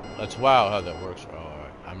them. That's wild how that works. Oh, all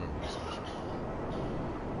right. I remember this.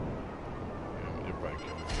 Yeah, they're probably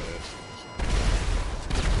killing fast.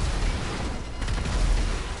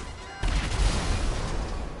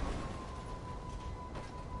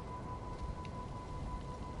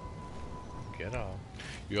 Get off.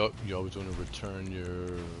 You always want to return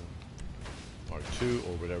your Mark II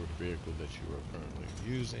or whatever vehicle that you are currently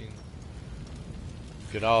using.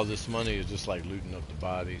 Get all this money is just like looting up the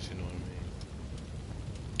bodies, you know what I mean?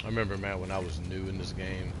 I remember, man, when I was new in this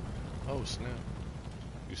game, oh snap,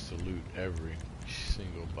 used to loot every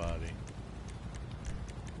single body.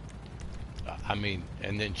 I mean,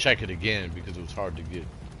 and then check it again because it was hard to get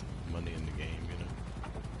money in the game,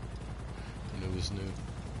 when it was new.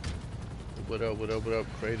 What up,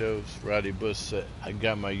 Kratos? Roddy Bush said, I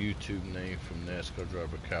got my YouTube name from NASCAR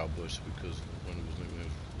driver Kyle Busch because when it was new,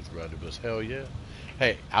 it was Roddy Bush. Hell yeah.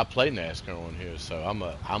 Hey, I play NASCAR on here, so I'm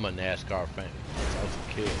a NASCAR fan. Since I was a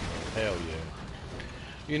kid, man. Hell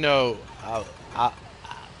yeah.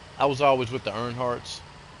 I was always with the Earnhardts,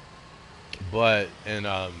 but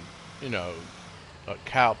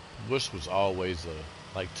Kyle Busch was always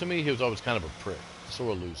to me he was always kind of a prick,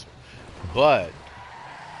 sort of loser.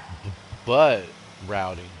 But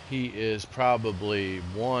Rowdy, he is probably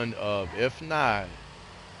one of, if not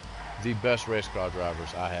the best race car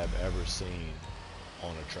drivers I have ever seen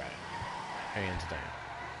on a track, hands down.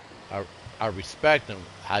 I I respect him.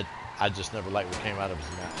 I just never liked what came out of his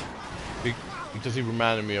mouth because he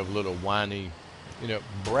reminded me of a little whiny,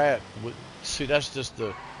 Brad. See, that's just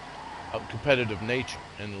the competitive nature,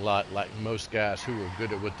 and a lot like most guys who are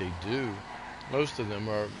good at what they do. Most of them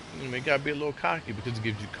are, they gotta be a little cocky because it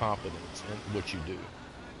gives you confidence in what you do.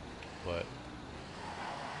 But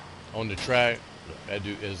on the track, that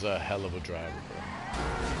dude is a hell of a driver, bro.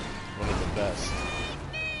 One of the best.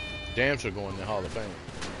 Damn sure going in the Hall of Fame.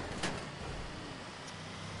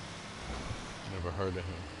 Never heard of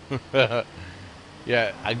him.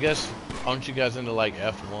 Yeah, I guess, aren't you guys into like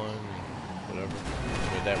F1 and whatever?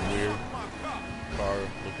 With that weird car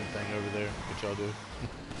looking thing over there? What y'all do?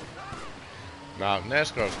 Nah,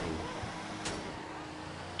 NASCAR's cool.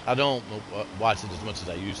 I don't watch it as much as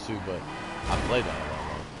I used to, but I play that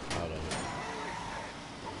out of it.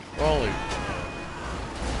 Well, only,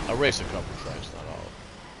 I race a couple tracks, not all.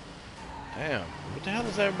 Damn, what the hell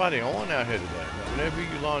is everybody on out here today? Whenever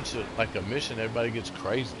you launch like a mission, everybody gets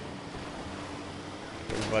crazy.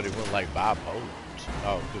 Everybody went like bipolar.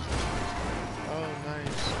 Oh, oh,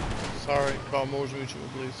 nice. Sorry, call Moore's Mutual,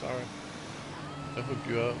 please. Sorry. I'll hook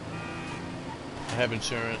you up. I have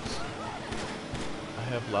insurance. I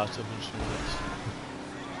have lots of insurance.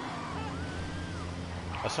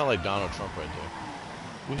 I sound like Donald Trump right there.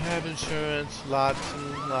 We have insurance, lots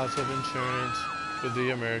and lots of insurance for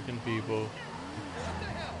the American people.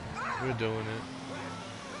 We're doing it.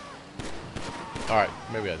 Alright,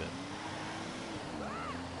 maybe I didn't.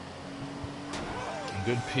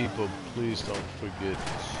 Good people, please don't forget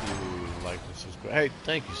to like and subscribe. Hey,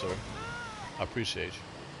 thank you, sir. I appreciate you.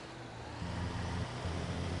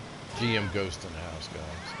 GM Ghost in the house,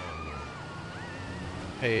 guys.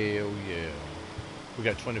 Hell yeah. We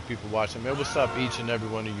got 20 people watching. Man, what's up, each and every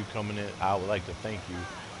one of you coming in? I would like to thank you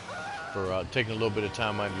for taking a little bit of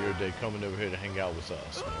time out of your day, coming over here to hang out with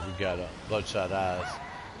us. Man, we got Bloodshot Eyes.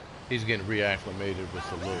 He's getting reacclimated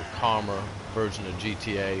with a little calmer version of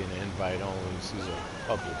GTA and the invite only. He's a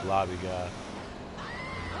public lobby guy.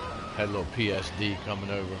 Had a little PSD coming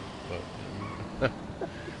over, but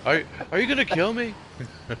are you gonna kill me?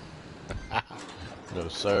 No,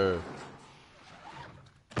 sir.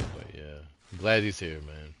 But yeah, I'm glad he's here,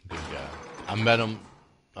 man. Good guy. I met him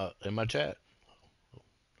in my chat.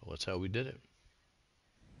 That's how we did it.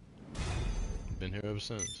 Been here ever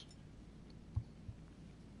since.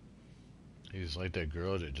 He's like that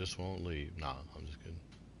girl that just won't leave. Nah, I'm just kidding.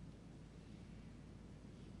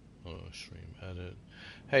 Oh, stream edit.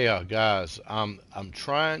 Hey, guys, I'm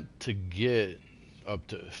trying to get up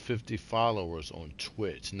to 50 followers on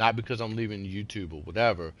Twitch. Not because I'm leaving YouTube or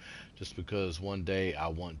whatever, just because one day I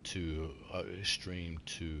want to stream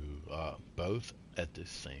to both at the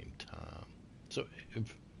same time. So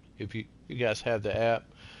if you guys have the app,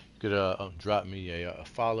 you could drop me a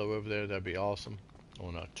follow over there. That'd be awesome.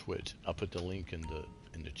 On our Twitch. I'll put the link in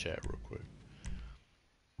the chat real quick.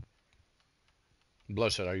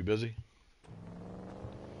 Bloodshot, are you busy?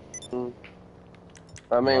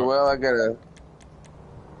 I mean, well, I gotta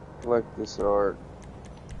look this art.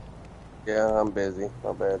 Yeah, I'm busy.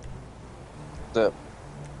 My bad. What's up?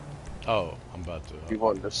 Oh, I'm about to. You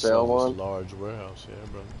want to sell this one? large warehouse, yeah,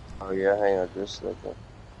 brother. Oh yeah, hang on just a second.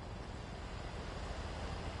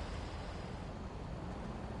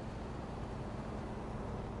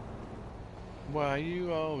 Why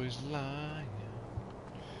you always lying?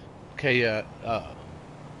 Okay,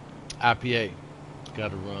 IPA.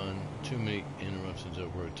 Gotta run. Too many interruptions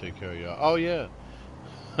at work. Take care of y'all. Oh, yeah.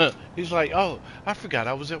 He's like, oh, I forgot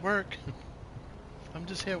I was at work. I'm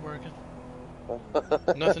just here working.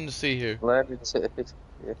 Nothing to see here. Yeah.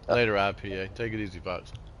 Later, IPA. Take it easy,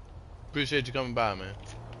 Fox. Appreciate you coming by, man.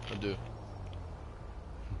 I do.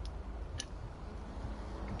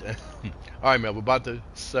 Alright, man, we're about to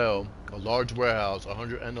sell a large warehouse,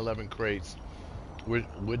 111 crates. We're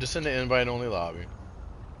just in the invite-only lobby.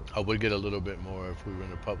 I would get a little bit more if we were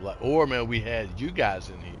in a public, or man, we had you guys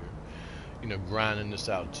in here, grinding this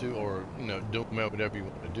out too, or doing whatever you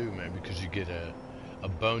want to do, man, because you get a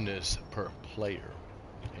bonus per player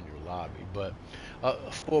in your lobby. But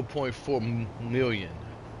 4.4 million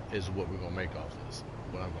is what we're gonna make off this.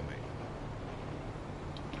 What I'm gonna make.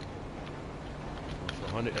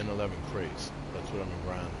 For 111 crates. That's what I'm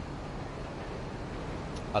grinding.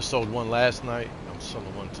 I sold one last night. I'm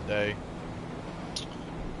selling one today.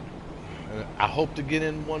 And I hope to get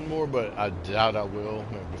in one more, but I doubt I will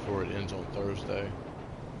before it ends on Thursday.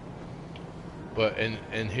 But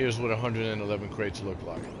and here's what 111 crates look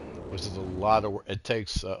like, which is a lot of work. It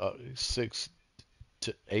takes 6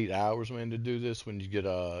 to 8 hours, man, to do this when you get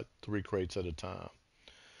 3 crates at a time.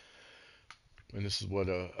 And this is what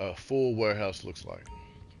a full warehouse looks like.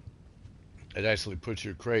 it actually puts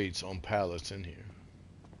your crates on pallets in here.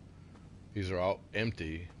 These are all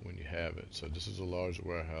empty when you have it. So this is a large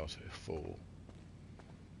warehouse full.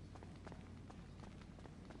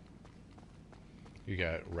 You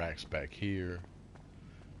got racks back here.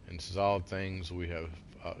 And this is all things we have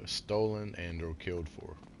stolen and or killed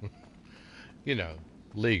for. You know,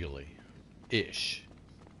 legally-ish.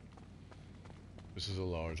 This is a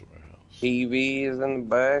large warehouse. TV is in the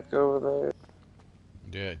back over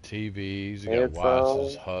Yeah, TVs, you there. got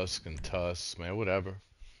watches, Headphones. Husk and Tusk, man, whatever.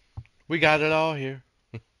 We got it all here.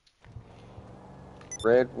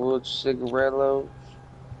 Redwood cigarillos.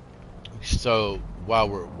 So while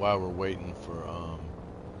we're waiting for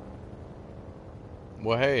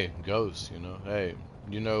well, hey, Ghost, hey,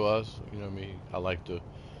 you know us, you know me.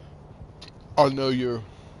 I know you're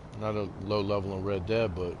not a low level in Red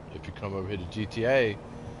Dead, but if you come over here to GTA,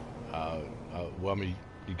 well, I mean,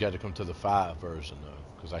 you got to come to the 5 version though,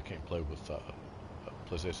 because I can't play with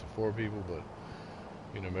PlayStation 4 people, but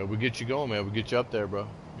man, we get you going, man. We get you up there, bro.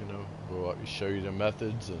 We'll show you the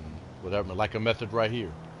methods and whatever. Like a method right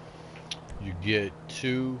here. You get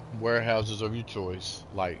 2 warehouses of your choice,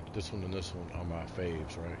 like this one and this one are my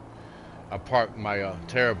faves, right? I parked my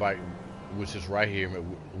Terabyte, which is right here,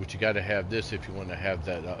 which you got to have this if you want to have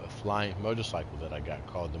that flying motorcycle that I got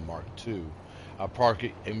called the Mark II. I park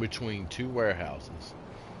it in between 2 warehouses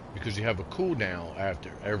because you have a cooldown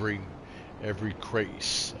after every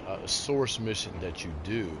crate source mission that you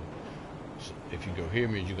do. So if you go here,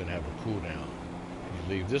 means you're gonna have a cooldown. You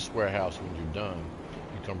leave this warehouse when you're done.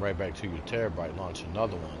 You come right back to your Terabyte, launch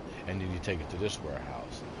another one, and then you take it to this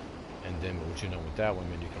warehouse. And then what with that one,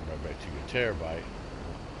 then you come right back to your Terabyte,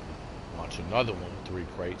 launch another one, 3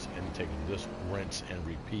 crates, and you take it to this one, rinse and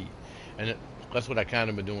repeat. And that's what I kind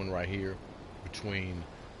of been doing right here between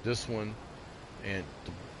this one and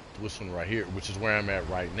this one right here, which is where I'm at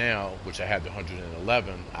right now, which I have the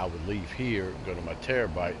 111. I would leave here, go to my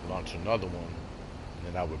Terabyte, launch another one, and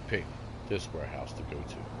then I would pick this warehouse to go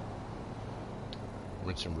to.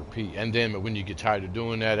 Rinse and repeat. And then when you get tired of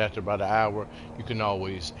doing that after about an hour, you can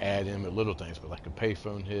always add in the little things, but like a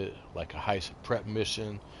payphone hit, like a heist prep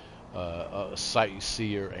mission, a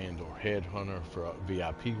sightseer and or headhunter for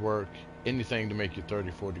VIP work, anything to make you 30,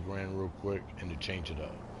 40 grand real quick and to change it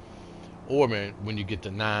up. Or, man, when you get the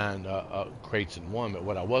 9 crates in one, but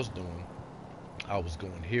what I was doing, I was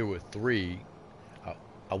going here with 3.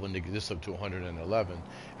 I wanted to get this up to 111.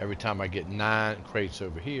 Every time I get 9 crates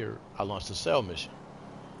over here, I launch the sell mission.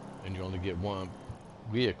 And you only get 1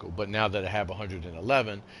 vehicle. But now that I have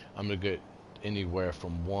 111, I'm going to get anywhere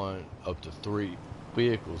from 1 up to 3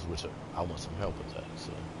 vehicles, which I want some help with that.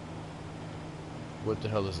 So, what the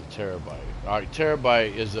hell is a Terabyte? Alright,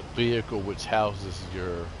 Terabyte is a vehicle which houses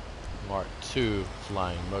your Mark II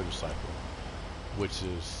flying motorcycle, which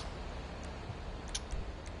is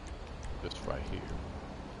this right here.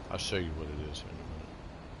 I'll show you what it is here in a minute.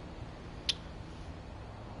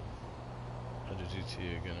 I did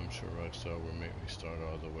GTA again. I'm sure Rockstar will make me start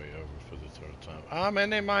all the way over for the 3rd time. Man,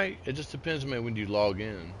 they might. It just depends, man, when you log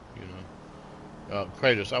in,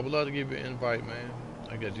 Kratos, I would love to give you an invite, man.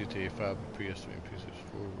 I got GTA 5 and PS3 and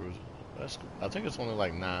PS4. That's cool. I think it's only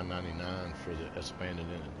like $9.99 for the expanded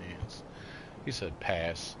and enhanced. He said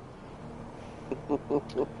pass.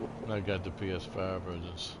 I got the PS5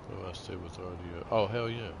 versions, so I stay with audio. Oh hell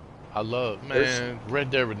yeah! I love, man, Red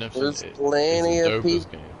Dead Redemption. There's plenty is the of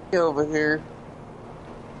dopest people game. over here.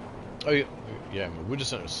 Oh yeah, man. We're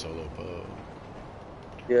just in a solo pub.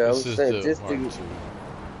 Yeah, I This was is saying, the just Mark to, II.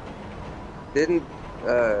 didn't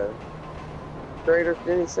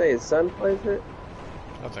didn't he say his son plays it?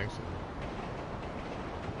 I think so.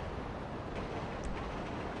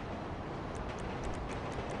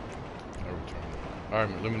 I return. Alright,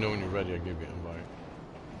 man, let me know when you're ready. I'll give you an invite.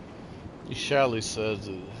 Shally says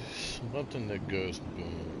something that goes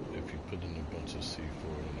boom if you put in a bunch of C4 in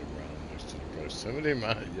the ground next to the proximity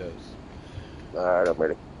mine. Yes. Alright, I'm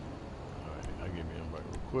ready. Alright, I'll give you an invite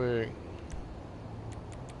real quick.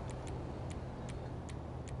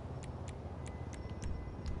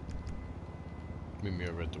 Meet me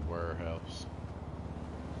over at the warehouse.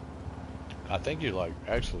 I think you're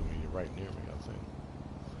actually you're right near me, I think.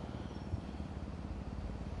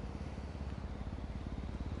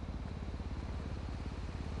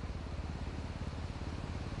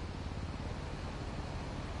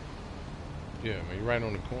 Yeah, man, you're right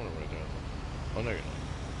on the corner right there. Oh, no, you're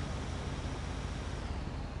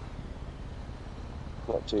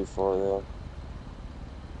not. Not too far though.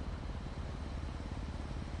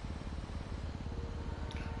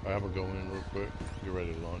 Alright, I'm gonna go in real quick. Get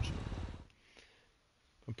ready to launch it.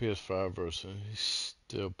 My PS5 version, he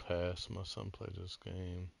still passed. My son played this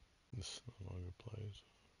game. This no longer plays.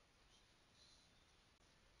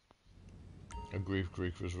 A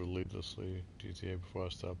grief was relentlessly GTA before I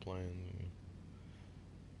stopped playing.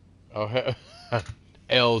 Oh,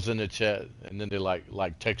 L's in the chat, and then they like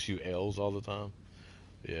text you L's all the time.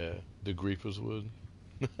 Yeah, the griefers would.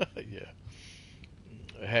 Yeah.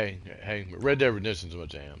 Hey, Red Dead Redemption's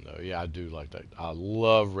what I am though. Yeah, I do like that. I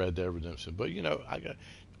love Red Dead Redemption, but you know, I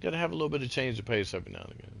gotta have a little bit of change of pace every now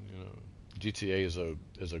and again. You know, GTA is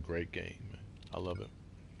a great game, man. I love it.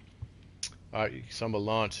 All right, summer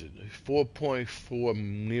launch it. $4.4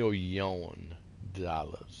 million.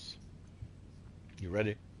 You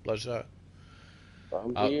ready, Bloodshot?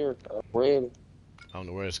 I'm I, here. I'm ready. I don't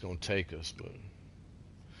know where it's gonna take us, but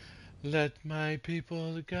let my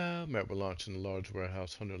people go. Matt, we're launching the large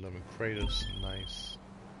warehouse, 111 craters. Nice.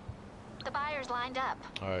 The buyer's lined up.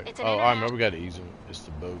 All right. It's an Oh, I internet. remember we got to ease them. It's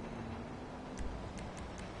the boat.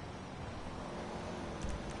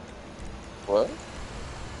 What?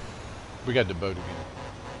 We got the boat again.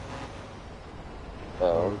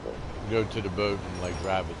 Oh, okay. Go to the boat and like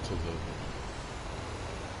drive it to the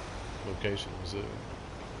location. Was it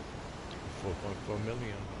 4.4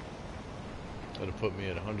 million? That'll put me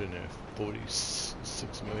at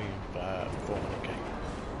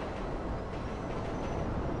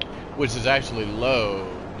 146,400,000, which is actually low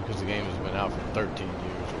because the game has been out for 13 years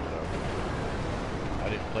or whatever. I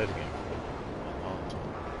didn't play the game for a long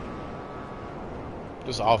time.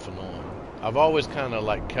 Just off and on. I've always kind of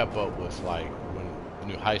like kept up with like when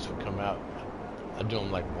new heists would come out. I do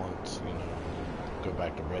them like once, you know, and then go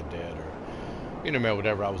back to Red Dead or, you know, man,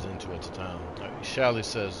 whatever I was into at the time. Shally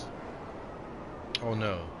says, "Oh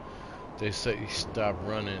no, they say you stop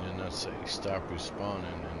running and I say you stop respawning,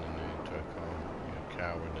 and then they try to call me a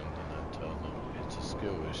coward, and then I tell them it's a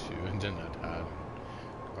skill issue, and then I'd hide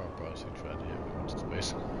and car parts he tried to hit me, which is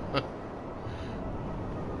basically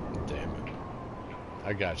damn it.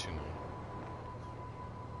 I got you now.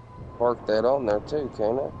 Park that on there too,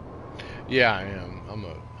 can't I? Yeah, I am. I'm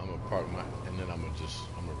a park my, and then I'm a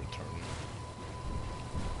return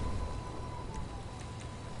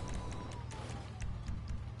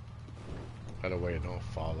it. That way it don't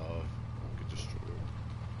fall off, get destroyed.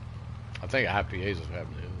 I think IPAs is what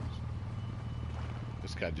happened to this.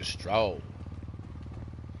 This got destroyed.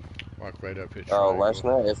 Mark right up, hit Oh, triangle. last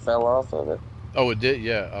night it fell off of it. Oh, it did?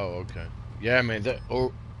 Yeah. Oh, okay. Yeah, man, that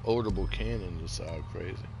audible cannon is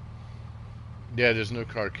crazy. Yeah, there's no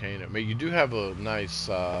Carcane. I mean, you do have a nice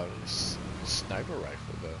sniper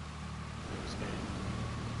rifle, though.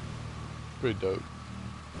 Pretty dope.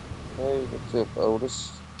 Hey, what's up,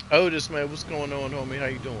 Otis? Otis, man, what's going on, homie? How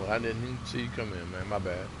you doing? I didn't even see you come in, man. My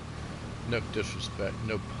bad. No disrespect.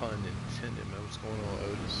 No pun intended, man. What's going on,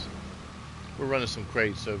 Otis? We're running some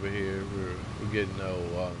crates over here. We're getting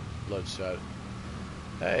no bloodshot.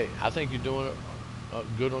 Hey, I think you're doing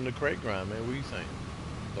good on the crate grind, man. What do you think,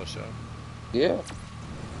 bloodshot? Yeah.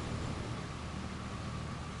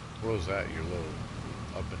 What was that? Your little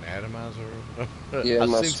up and atomizer? Yeah, I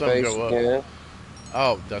my seen something space go up. gun.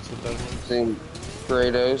 Oh, that's what that was? Seen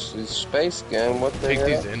Kratos' his space gun. What the Take hell?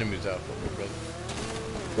 these enemies out for me, brother.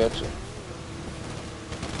 Gotcha.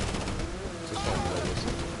 Just don't play this.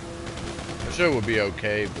 I'm sure it will be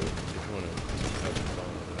okay, but if you want to have some fun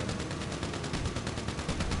with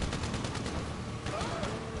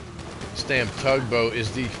it. This damn tugboat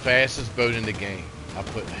is the fastest boat in the game. I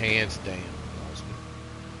put hands down.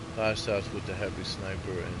 5 shots with the heavy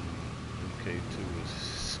sniper and MK2 is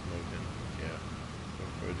smoking. Yeah.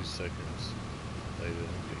 30 seconds later.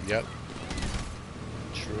 Yep.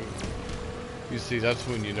 True. You see, that's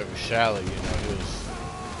when you know Shally, you know,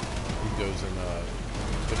 he goes in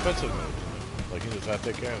defensive mode, you know? Like he knows how to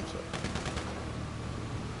take care of himself.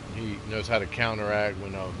 He knows how to counteract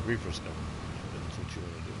when griefers come. That's what you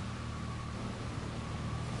want to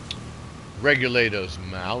do. Regulators,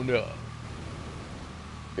 mount up.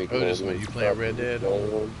 Otis, man, you playing Red Dead?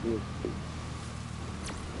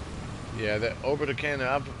 Yeah, that over the cannon,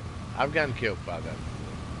 I've gotten killed by that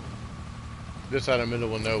before. This out of the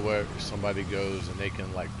middle of nowhere, somebody goes and they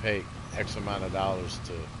can like pay X amount of dollars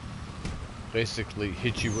to basically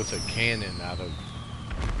hit you with a cannon out of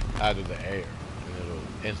the air, and it'll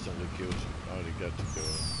instantly kill you. I already got to go.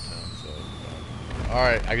 Time's up. All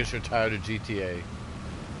right, I guess you're tired of GTA.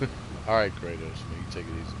 All right, Kratos, man, you take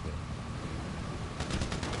it easy, bro.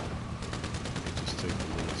 Just take a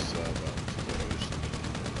little sub out to the ocean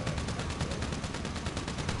and back.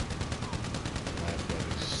 My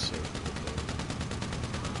buddy's so cool.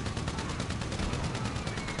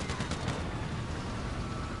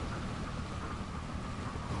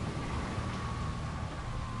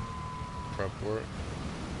 Prep work.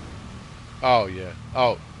 Oh yeah.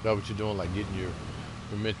 Oh, that what you're doing? Like getting your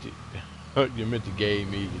minty, your minty game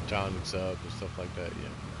meat, your tonics up and stuff like that.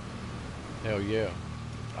 Yeah. Hell yeah.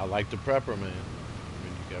 I like the prepper, man. I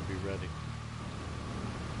mean, you gotta be ready.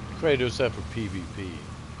 Kratos set for PvP.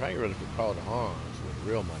 Probably ready for Call to Arms, where the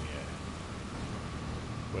real money at.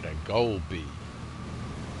 Where that gold be.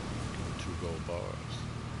 Give me 2 gold bars.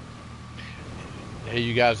 Hey,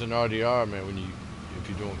 you guys in RDR, man, if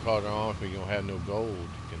you're doing Call to Arms and you don't have no gold,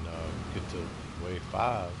 you can get to wave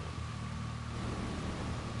 5.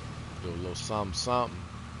 Do a little something and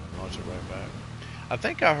launch it right back. I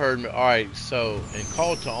think I heard, alright, so in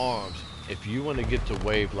Call to Arms, if you want to get to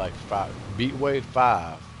wave like 5, beat wave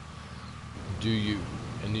 5,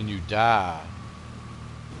 and then you die,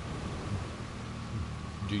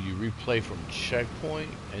 do you replay from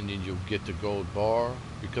checkpoint and then you'll get the gold bar?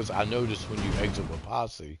 Because I noticed when you exit with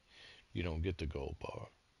Posse, you don't get the gold bar.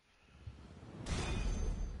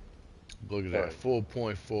 Look at that,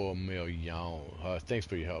 4.4 million. Thanks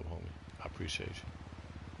for your help, homie. I appreciate you.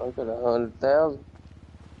 Look at 100,000.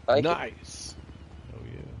 Nice. Oh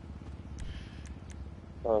yeah.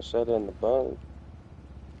 Oh, set in the bone.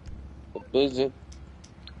 The visit.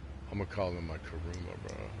 I'm gonna call him my Karuma,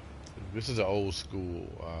 bro. This is an old school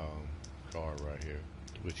car right here,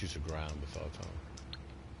 which used to grind with all the time.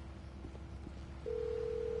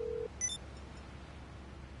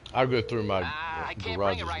 I'll go through my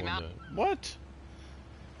garage's window. Now. What?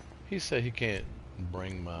 He said he can't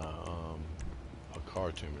bring my a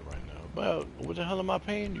car to me right now. Well, what the hell am I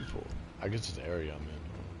paying you for? I guess it's the area I'm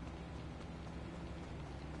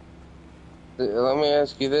in. Let me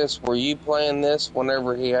ask you this: were you playing this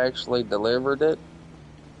whenever he actually delivered it?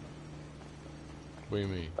 What do you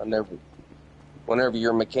mean? Whenever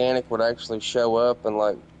your mechanic would actually show up and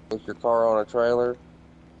like with your car on a trailer.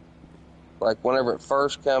 Like whenever it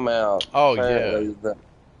first come out. Oh yeah.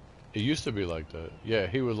 It used to be like that. Yeah,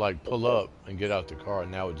 he would like pull up and get out the car,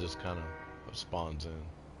 and now it just kind of spawns in.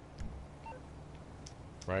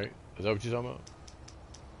 Right? Is that what you're talking about?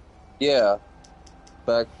 Yeah.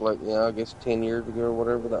 Back like I guess 10 years ago or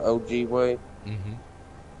whatever, the OG way. Mm-hmm.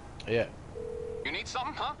 Yeah. You need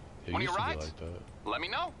something, huh? It One of used your to be rides? like that. Let me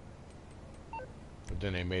know. But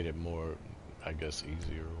then they made it more, I guess,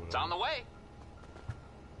 easier or whatever. It's on the way.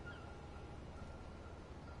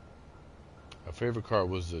 My favorite car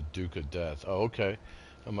was the Duke of Death. Oh, okay.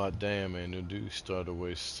 I'm like, damn, man, the Duke started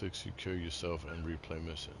way 6, you kill yourself and replay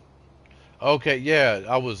mission. Okay, yeah,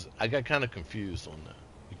 I got kind of confused on that.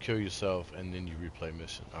 You kill yourself and then you replay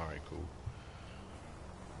mission. Alright, cool.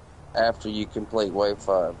 After you complete wave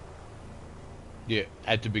 5. Yeah,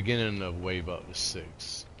 at the beginning of wave up to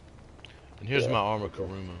 6. And here's my armor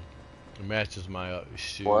Karuma. It matches my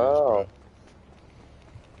shoes, bro.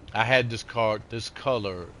 I had this color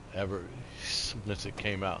ever since it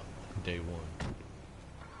came out, day 1.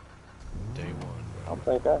 Day 1, bro. I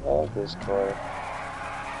think I had this car.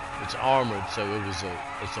 It's armored, so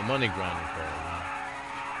it's a money grinding car.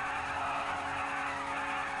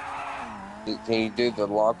 Can you do the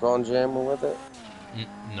lock-on jammer with it?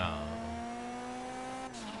 No.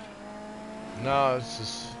 No,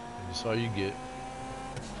 it's all you get.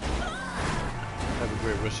 Have a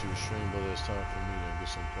great rest of your stream, but it's time for me to get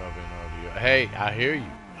some coffee and audio. Hey, I hear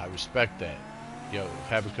you. I respect that. Yo,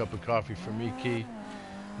 have a cup of coffee for me, Key.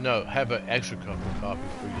 No, have an extra cup of coffee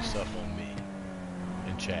for yourself on me.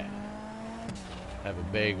 In chat. Have a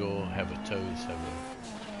bagel, have a toast,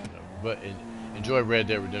 but enjoy Red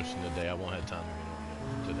Dead Redemption today. I won't have time to get on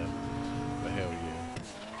there today. But hell yeah.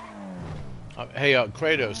 Hey,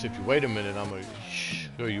 Kratos, if you wait a minute, I'm going to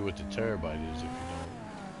show you what the terabyte is if you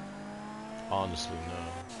don't. Honestly, no.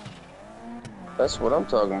 That's what I'm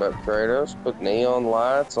talking about, Kratos. Put neon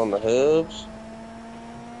lights on the hubs.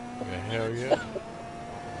 Yeah, hell yeah.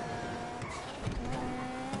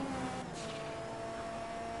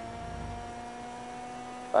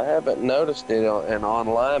 I haven't noticed it in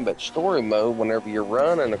online, but story mode, whenever you're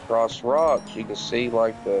running across rocks, you can see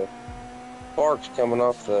like the sparks coming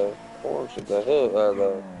off the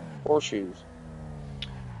horseshoes.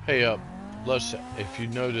 Hey, Lush, if you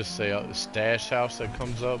notice a stash house that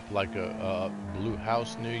comes up, like a blue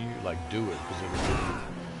house near you, like do it, because it will give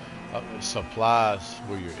you supplies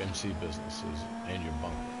where your MC business is and your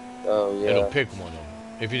bunker. Oh, yeah. It'll pick one of them,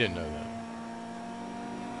 if you didn't know that.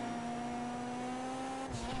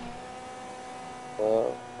 I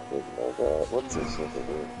didn't know that. What's this over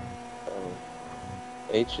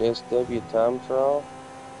here? HSW time trial?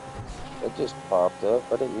 It just popped up.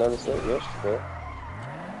 I didn't notice that yesterday.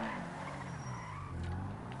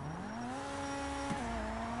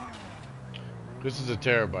 This is a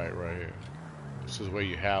terabyte right here. This is where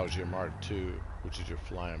you house your Mark II, which is your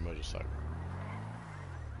flying motorcycle.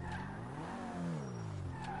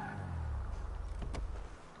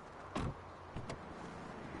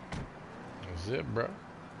 That's it, bro.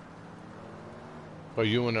 Are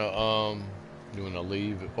you wanna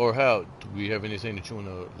leave, or how? Do we have anything that you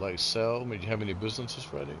wanna like sell? I mean, do you have any businesses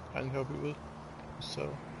ready? I can help you with. So.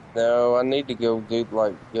 No, I need to go do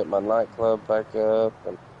like get my nightclub back up.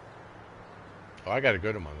 And Oh, I gotta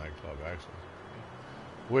go to my nightclub actually.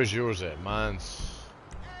 Where's yours at? Mine's.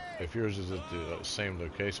 If yours is at the same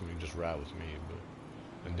location, we can just ride with me,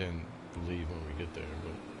 and then leave when we get there.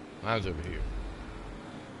 But mine's over here.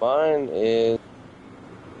 mine is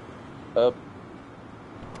up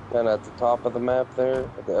kind of at the top of the map there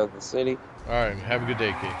of the city. All right, have a good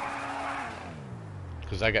day, kid.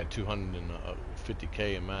 Cause I got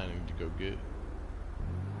 250K in mine I need to go get.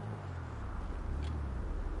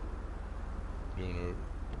 You wanna?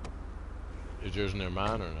 Is yours near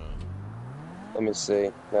mine or not? Let me see.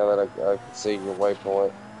 Now that I can see your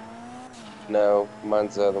waypoint. No,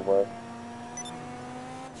 mine's the other way.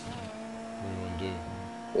 What do you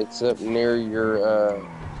wanna do? It's up near your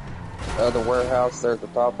other warehouse there at the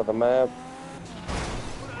top of the map.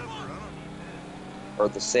 Or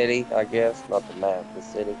the city, I guess. Not the map, the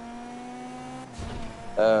city.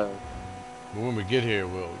 But when we get here,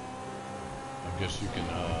 I guess you can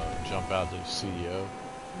jump out the CEO.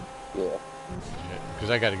 Yeah. Because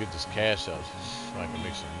I got to get this cash out so I can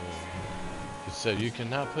make some more. It said you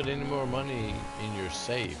cannot put any more money in your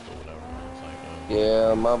safe or whatever. It's like,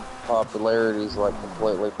 Yeah, my popularity's like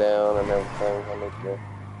completely down and everything. I need to.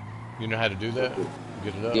 you know how to do that?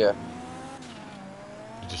 Get it up? Yeah.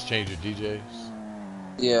 You just change your DJs?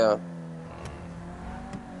 Yeah.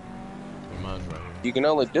 And mine's right here. You can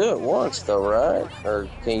only do it once though, right? Or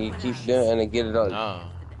can you keep doing it and get it on? Nah.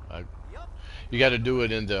 You got to do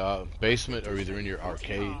it in the basement or either in your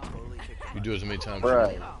arcade. You do it as many times as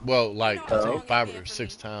Right. you want. Well, like, I Oh. think 5 or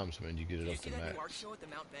 6 times, man, you get it up to max.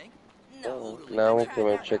 Now we'll come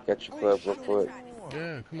and check out your club real quick.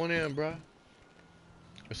 Yeah, come on in, bro.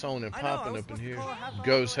 It's on and popping up in here.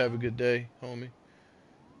 Ghost, have a good day, homie.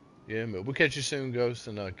 Yeah, man. We'll catch you soon, Ghost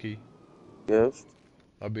and Key. Yes.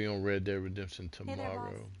 I'll be on Red Dead Redemption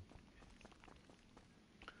tomorrow.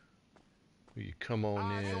 Will you come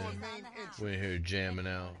on in? We're in here jamming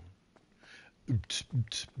out. I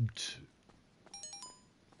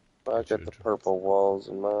got the purple walls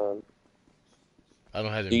in mine. I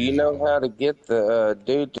don't have the Do you music know on. how to get the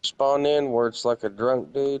dude to spawn in where it's like a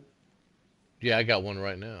drunk dude? Yeah, I got one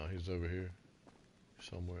right now. He's over here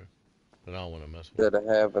somewhere. But I don't want to mess with him. Instead of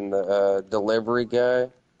having the delivery guy.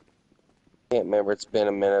 Can't remember. It's been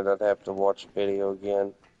a minute. I'd have to watch the video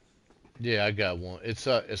again. Yeah, I got one. It's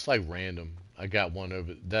like random. I got one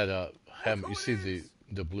over that you see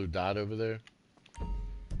the blue dot over there?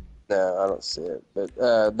 No, I don't see it.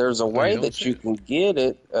 But there's a way don't that see you it? can get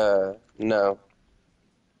it. No.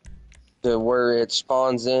 To where it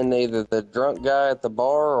spawns in either the drunk guy at the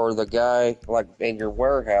bar or the guy like in your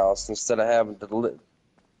warehouse instead of having to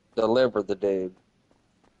deliver the dude.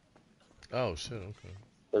 Oh shit, okay.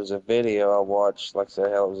 There's a video I watched, like I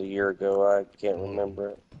said, hell, it was a year ago. I can't Oh, remember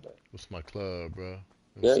it. what's my club, bro?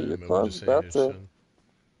 Yeah, See, your man, we're club's just in here about to. chilling.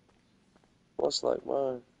 What's like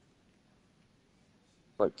mine?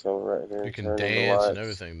 Like coming right here You and can turning the dance and lights.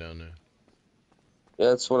 everything down there. Yeah,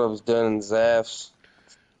 that's what I was doing in Zaf's.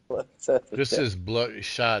 This is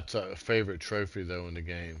Bloodshot's favorite trophy though in the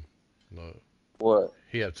game. Look, What?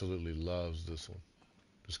 he absolutely loves this one.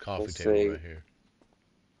 This coffee Let's table see. right here.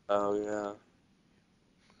 Oh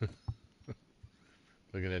yeah.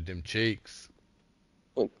 Looking at them cheeks.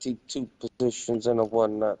 22 positions in a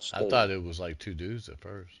one-night I stand. thought it was like 2 dudes at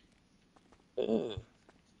first. Ugh.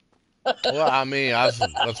 Well, I mean,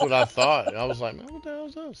 that's what I thought. I was like, man, what the hell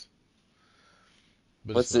is this?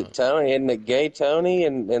 But What's it's it, not. Tony? Isn't it Gay Tony?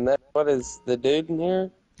 And that what is the dude in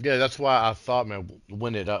here? Yeah, that's why I thought, man,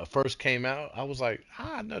 when it first came out, I was like,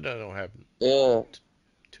 no, that don't happen. Yeah.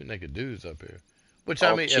 2 naked dudes up here. Which I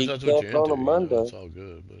All mean, if that's cheeked what up you're on into, a Monday. it's all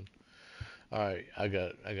good. But all right, I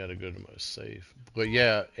gotta go to my safe. But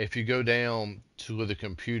yeah, if you go down to the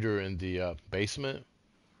computer in the basement,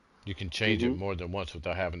 you can change it more than once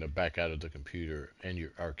without having to back out of the computer and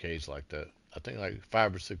your arcades like that. I think like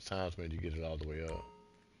 5 or 6 times, man, you get it all the way up.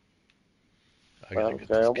 I gotta get Okay,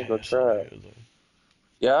 this I'm gonna go cash out try of it. here though.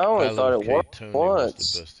 Yeah, I only Battle thought of it worked Tony was the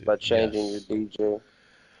once best. by changing your Yes. DJ.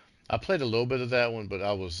 I played a little bit of that one, but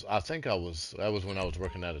that was when I was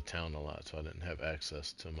working out of town a lot, so I didn't have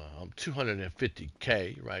access to my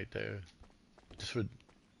 250K right there,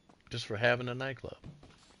 just for having a nightclub.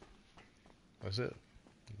 That's it.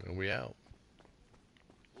 And we out.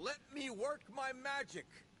 Let me work my magic.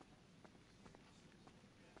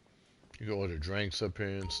 You can order drinks up here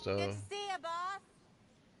and stuff. Good to see you, boss.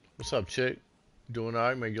 What's up, chick? Doing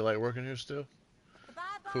alright, man? You like working here still? Goodbye,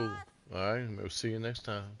 boss. Cool. All right, we'll see you next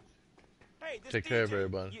time. Hey, this Take DJ, care of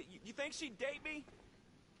everybody. You think she'd date me?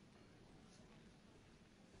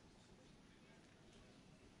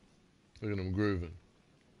 Look at them grooving.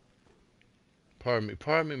 Pardon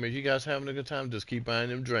me, man. You guys having a good time? Just keep buying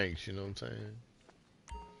them drinks. You know what I'm saying?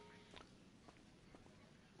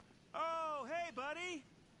 Oh, hey, buddy.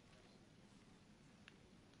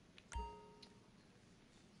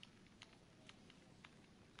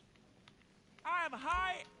 I'm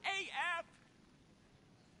high AF.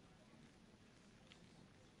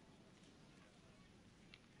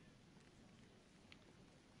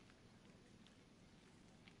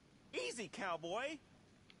 Easy, cowboy.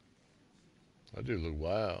 I do look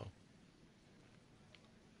wild.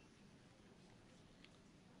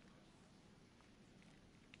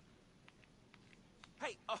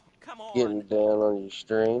 Hey, oh, come on. Getting down on your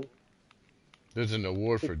stream. There's an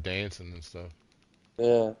award for dancing and stuff.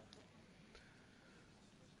 Yeah.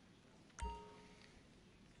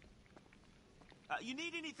 You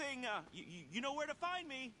need anything, you know where to find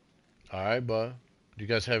me. All right, bud. You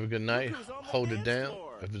guys have a good night. Look who's on the Hold it dance down.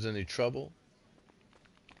 floor. If there's any trouble,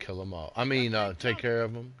 kill them all. I mean, take care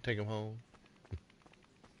of them. Take them home.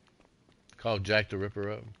 Call Jack the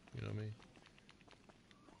Ripper up. You know what I mean?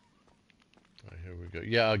 All right, here we go.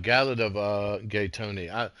 Yeah, a Gallad of Gay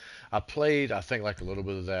Tony. I played, I think, like a little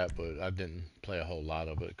bit of that, but I didn't play a whole lot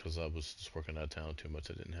of it because I was just working out of town too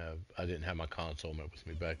much. I didn't have my console with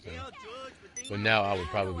me back then. But now I would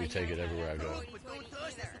probably take it everywhere I go.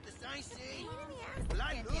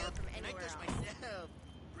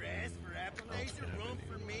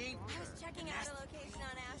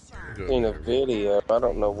 Seen a video. I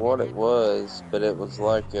don't know what it was, but it was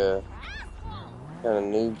like a kind of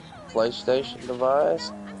new PlayStation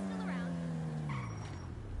device.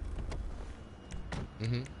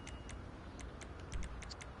 Mm-hmm.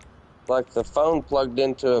 Like the phone plugged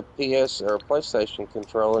into a PS or a PlayStation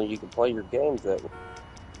controller, and you can play your games that way.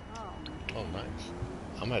 Oh, nice.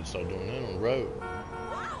 I'm gonna have to start doing that on the road.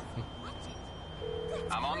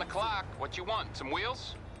 I'm on the clock. What you want? Some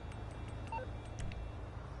wheels?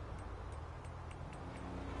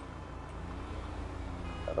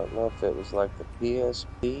 I don't know if it was like the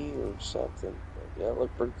PSP or something. But yeah, it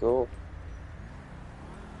looked pretty cool.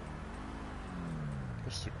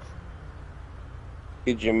 What's the...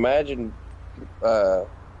 Could you imagine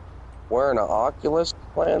wearing an Oculus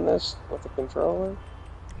playing this with a controller?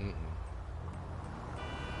 Mm-mm.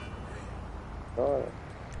 Oh.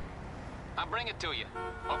 I'll bring it to you.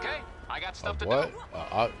 Okay? I got stuff to What? do.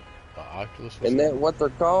 Oculus? Isn't that what they're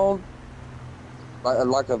called?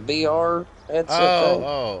 Like a VR headset thing?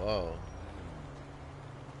 Oh.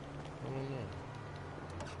 I don't know.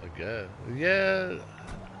 I guess. Yeah,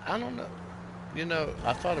 I don't know. You know,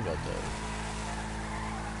 I thought about that.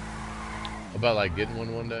 About like getting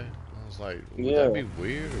one day. I was like, would that be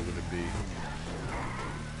weird or would it be?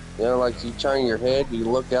 You know, like you turn your head, you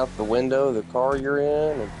look out the window of the car you're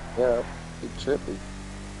in, and yeah, it's trippy.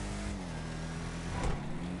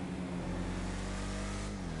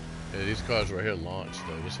 Yeah, these cars right here launch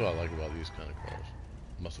though. That's what I like about these kind of cars.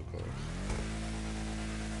 Muscle cars.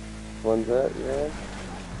 When's that, yeah?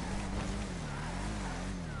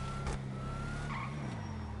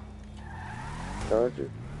 Charger.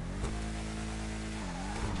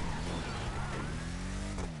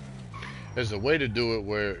 There's a way to do it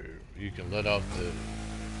where you can let off the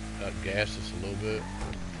gas just a little bit.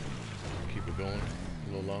 Keep it going a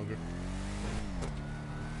little longer.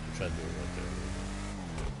 Try to do it right there.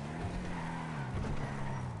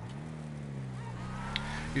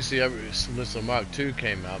 You see, since the Mach 2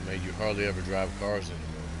 came out, man, you hardly ever drive cars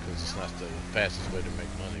anymore because it's not the fastest way to make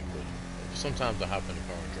money. But sometimes I hop in the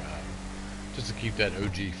car and drive just to keep that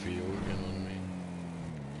OG feel. You know what I mean?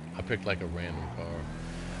 I picked like a random car.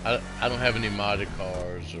 I don't have any modded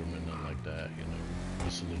cars or nothing like that. You know,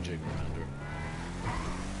 just a legit grinder.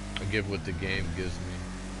 I give what the game gives me.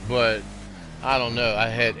 But I don't know. I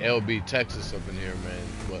had LB Texas up in here, man.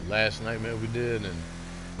 What, last night, man, we did, and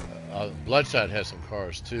Bloodshot had some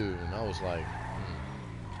cars too, and I was like,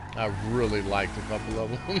 I really liked a couple of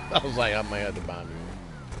them. I was like, I might have to buy me one.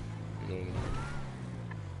 You know what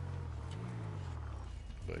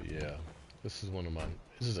I mean? But yeah, this is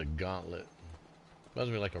this is a Gauntlet.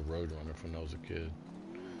 Reminds me like a Roadrunner from when I was a kid.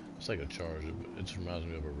 It's like a Charger, but it just reminds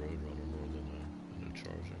me of a Roadrunner more than a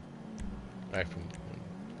Charger. Back from when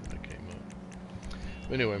that came up.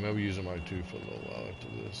 But anyway, maybe use Mark II for a little while after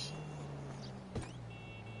this.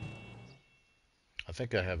 I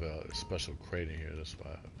think I have a special crate in here. That's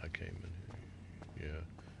why I came in here. Yeah,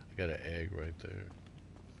 I got an egg right there.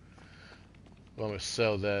 Well, I'm gonna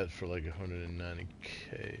sell that for like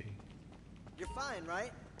 190K. You're fine,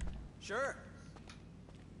 right? Sure.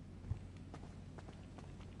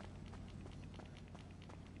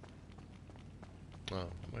 Oh, I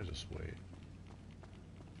might just wait. I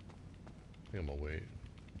think I'm gonna wait.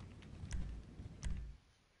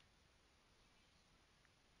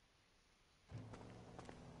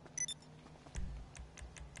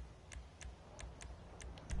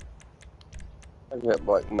 I got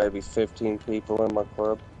like maybe 15 people in my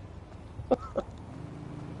club.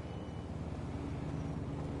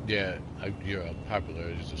 Yeah, your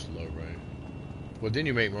popularity is just low, right? Well, then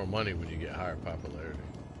you make more money when you get higher popularity,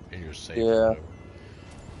 and you're safe or Yeah, whatever.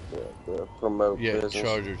 yeah, to promote Yeah, business.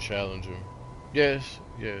 Charger Challenger. Yes,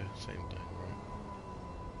 yeah, same thing, right?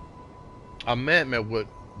 I meant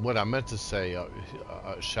what I meant to say,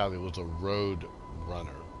 Shally, was a road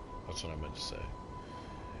runner. That's what I meant to say.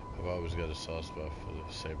 I've always got a soft spot for the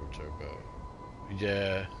Saber Turbo.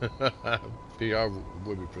 Yeah, PR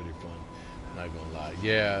would be pretty fun. Not gonna lie.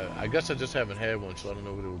 Yeah, I guess I just haven't had one, so I don't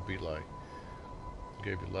know what it would be like.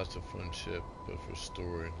 Gave you lots of friendship, but for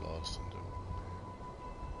story lost and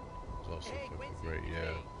it's also fucking great.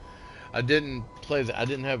 Yeah, I didn't play that. I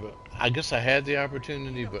didn't have a. I guess I had the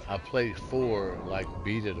opportunity, but I played 4, like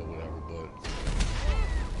beat it or whatever. But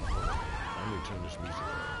I need to turn this music on. I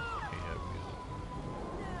can't have music.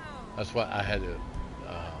 That's why I had to.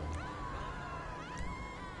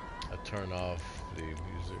 I turn off the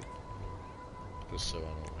music just so I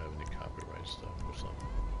don't have any copyright stuff or something.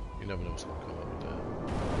 You never know what's gonna come up with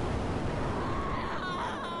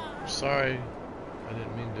that. Sorry, I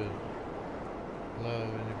didn't mean to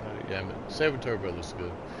love anybody. Yeah, but Saber Turbo looks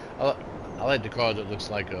good. I like the car that looks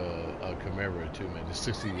like a Camaro too, man. The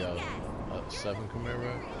 67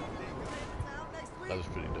 Camaro. That was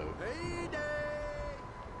pretty dope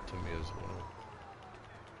to me as well.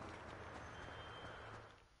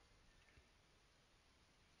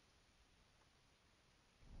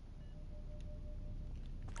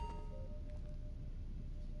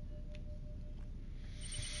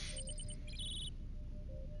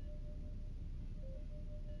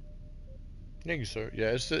 Thank you, sir.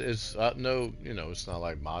 Yeah, it's no, it's not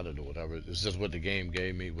like modded or whatever. It's just what the game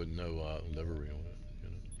gave me with no livery on it.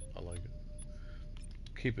 I like it.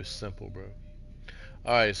 Keep it simple, bro.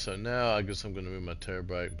 All right, so now I guess I'm gonna move my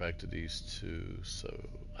terabyte back to these two. So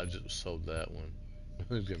I just sold that one.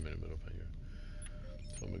 Give me the middle finger.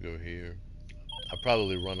 So I'm gonna go here. I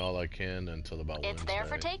probably run all I can until about It's Wednesday. there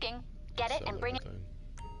for taking. Get it Sell and bring it. everything.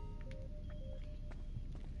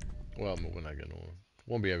 Well, when I get on.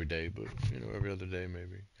 Won't be every day, but every other day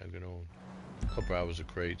maybe. I get on. A couple hours of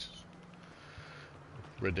crates.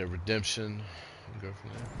 Red Dead Redemption. And go from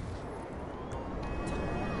there.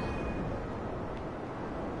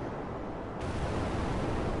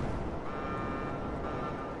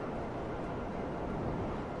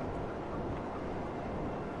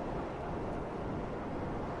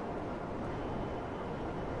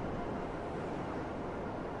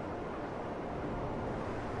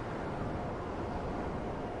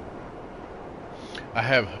 I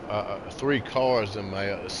have 3 cars in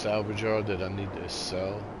my salvage yard that I need to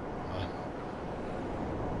sell.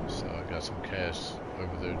 So I got some cash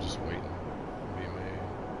over there just waiting to be made.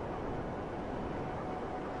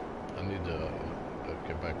 I need to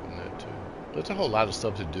get back on that too. There's a whole lot of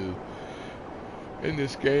stuff to do in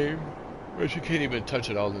this game, but you can't even touch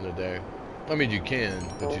it all in a day. I mean, you can,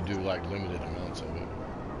 but you do like limited amounts of it.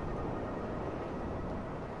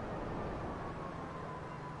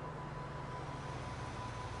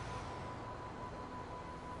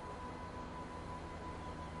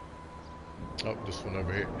 Oh, this one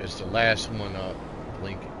over here. It's the last one up.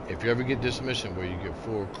 Blink. If you ever get this mission where you get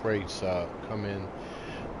 4 crates come in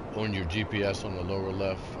on your GPS on the lower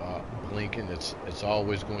left, blinking, it's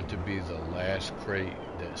always going to be the last crate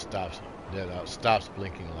that stops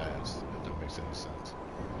blinking last. If that makes any sense.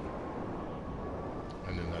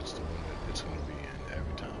 And then that's the one that it's going to be in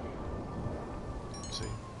every time. See,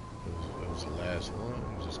 it was the last one.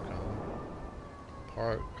 You just come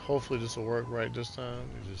park. Hopefully this will work right this time.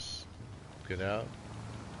 You just get out,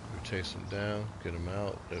 we chase him down, get him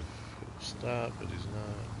out. If he'll stop, but he's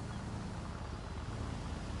not.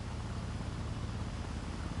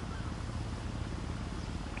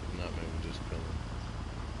 If not, maybe just kill him.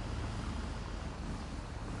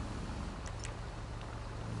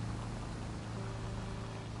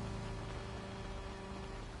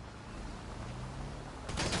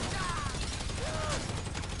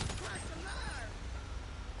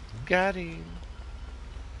 Got him.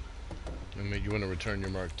 And then you want to return your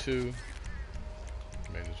Mark II.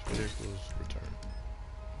 Manage vehicles, return.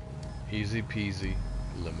 Easy peasy,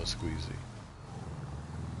 lemma squeezy.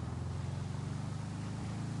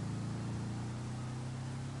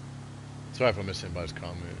 Sorry if I missed anybody's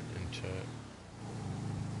comment in chat.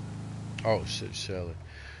 Oh shit, Shelly.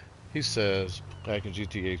 He says back in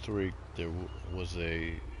GTA 3 there was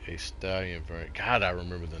a stallion variant. God, I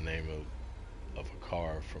remember the name of a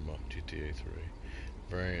car from GTA 3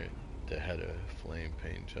 variant that had a flame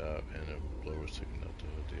paint job and a blower sticking out the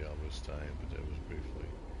hood. The Alpha Stallion, but that was briefly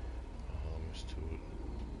a homage to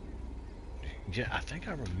it. Yeah, I think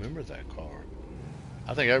I remember that car.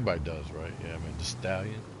 I think everybody does, right? Yeah, I mean the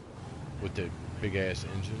Stallion with the big ass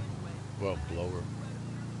engine, well, blower.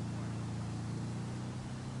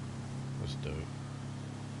 That's dope.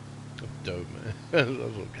 That's dope, man.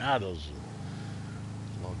 God, that was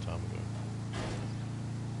a long time ago.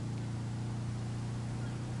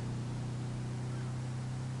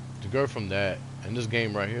 To go from that, and this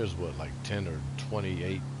game right here is what, like 10 or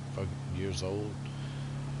 28 fucking years old.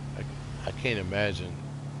 I can't imagine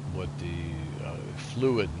what the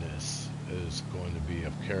fluidness is going to be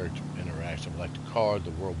of character interaction, like the car,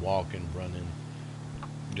 the world walking, running,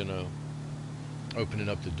 you know, opening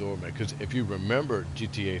up the door, man. Because if you remember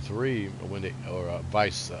GTA 3 when they, or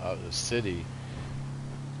Vice City,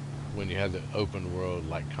 when you had the open world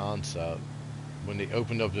like concept, when they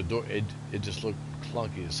opened up the door, it just looked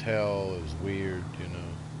clunky as hell. It was weird, you know.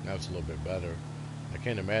 Now it's a little bit better. I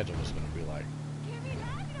can't imagine what's going to be like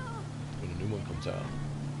when a new one comes out.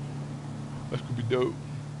 That could be dope.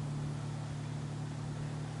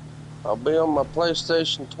 I'll be on my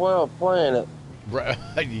PlayStation 12 playing it. Right?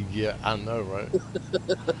 Yeah, I know, right?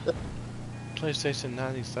 PlayStation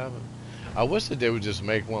 97. I wish that they would just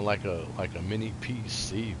make one like a mini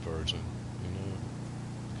PC version, you know?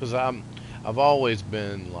 Because I've always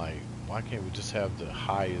been like, why can't we just have the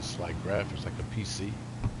highest like graphics like a PC? You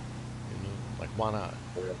know, like why not?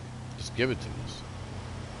 Just give it to us.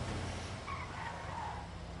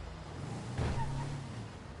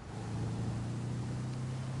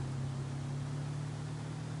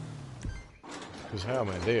 Because how,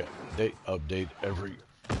 man, they update every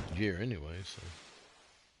year anyway, so.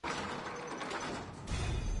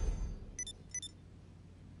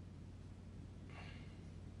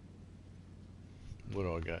 What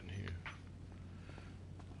do I got in here?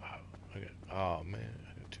 Oh man,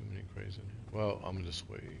 I got too many crates in here. Well, I'm gonna just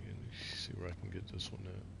wait and see where I can get this one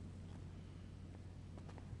at.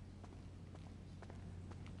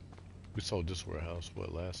 We sold this warehouse,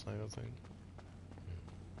 what, last night, I think?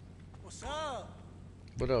 What's up?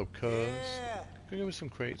 What up, cuz? Yeah. Can you give me some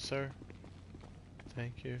crates, sir?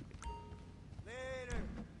 Thank you. Later.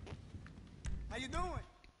 How you doing?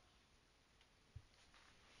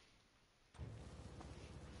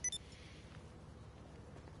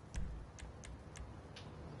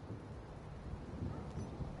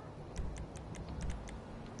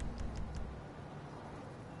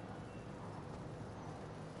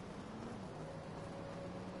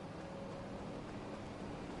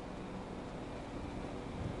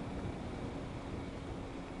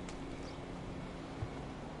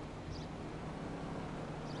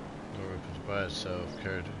 By itself,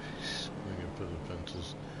 character. We can put the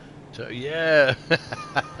pencils. Yeah!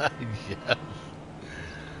 Yes.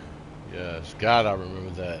 Yes. God, I remember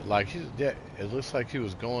that. Like, yeah, it looks like he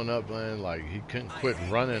was going up, man. Like, he couldn't quit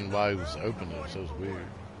running while he was opening it, so it was weird.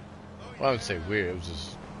 Well, I would say weird. It was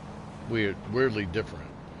just weird, weirdly different.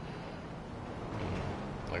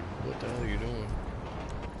 Like, what the hell are you doing?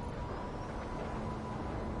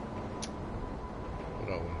 What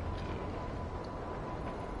I want to do?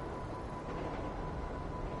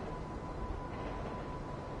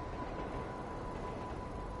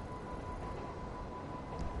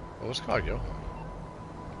 Oh, let's call Johan.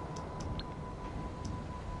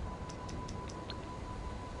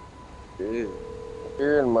 Dude,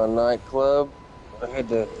 here in my nightclub, I had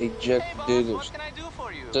to eject Hey, the dude boss, that's what can I do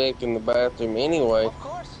for you? sick in the bathroom anyway. Of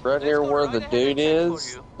course. Right Let's here go where right the ahead dude and check for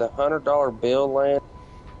is, you. the $100 bill land.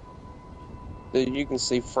 Dude, you can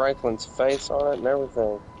see Franklin's face on it and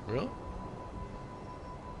everything. Really?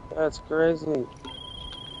 That's crazy.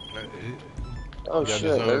 Oh Got his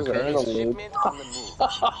shit, own there's an currency? antelope. Shipment on the move.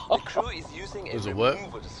 The crew is using a There's a what?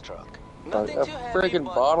 removals truck. A Nothing too heavy, friggin'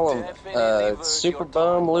 but bottle definitely of worth Super your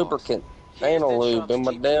Bum time, boss. lubricant. Here's the Antelope truck's in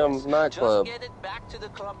my GPS. damn nightclub Just get it back to the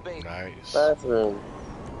club, baby. Nice. bathroom.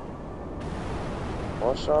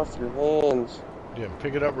 Wash off your hands. Yeah,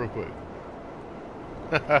 pick it up real quick.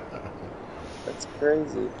 That's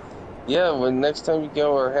crazy. Yeah, when next time you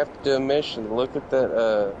go or have to do a mission, look at that,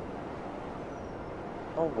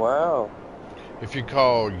 oh wow. If you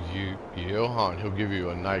call Johan, he'll give you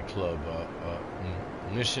a nightclub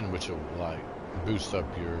mission, which will like boost up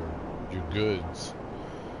your goods.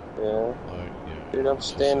 Yeah. Like, yeah. Dude, I'm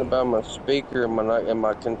standing by my speaker and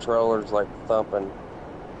my controller's like thumping.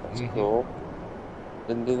 That's cool.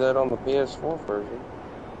 Didn't do that on the PS4 version.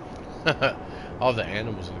 All the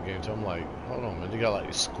animals in the game. So I'm like, hold on, man. They got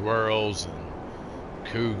like squirrels and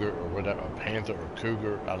cougar or whatever, a panther or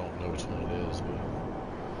cougar. I don't know which one it is,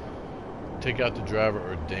 but take out the driver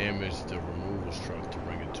or damage the removals truck to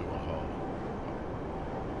bring it to a halt.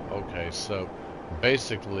 Okay, so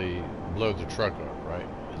basically blow the truck up, right?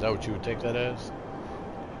 Is that what you would take that as?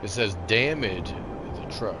 It says damage the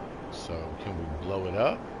truck. So can we blow it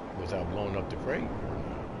up without blowing up the crate?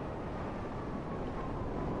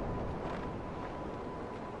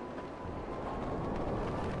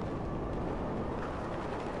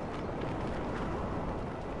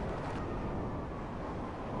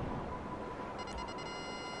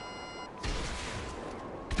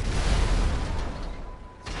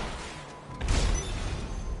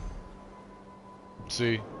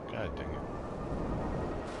 See? God dang it.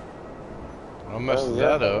 I'll mess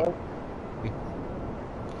that up.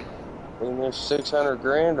 And there's 600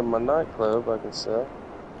 grand in my nightclub I can sell.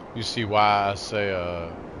 You see why I say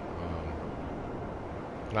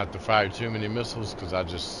not to fire too many missiles? Because I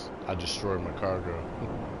destroyed my cargo.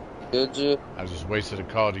 Did you? I just wasted a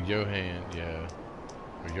call to Johan, yeah.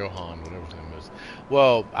 Or Johan, whatever his name is.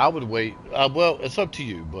 Well, I would wait. Well, it's up to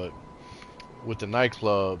you, but with the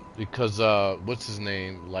nightclub, because what's his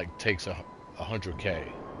name like takes 100K,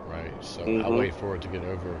 right? So I wait for it to get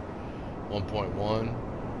over 1.1.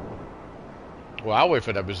 Well, I wait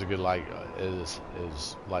for that bitch to get like is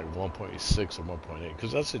like 1.6 or 1.8,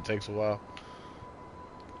 because that shit takes a while.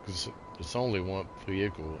 Because it's only one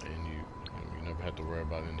vehicle, and you never have to worry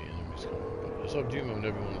about any enemies coming. But it's up to you, man.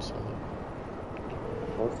 Whatever you want to sell it.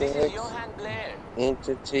 What This the is heck? Johan Blair.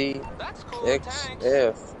 Entity That's cool, thanks.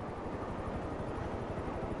 XF.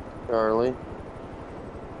 Charlie.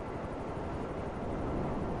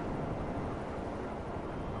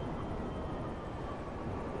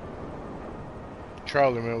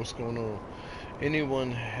 Charlie, man, what's going on?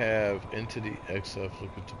 Anyone have Entity XF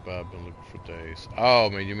looking to buy? Been looking for days. Oh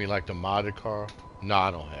man, you mean like the modded car? No,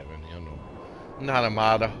 I don't have any. I know, not a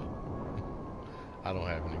modder. I don't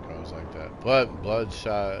have any cars like that. But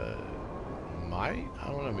Bloodshot might. I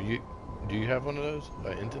don't know. But do you have one of those?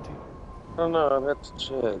 Entity? I don't know. I'd have to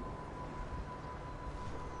check.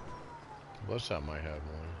 Bloodshot might have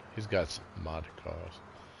one. He's got some modded cars.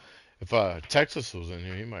 If Texas was in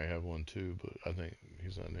here, he might have one too. But I think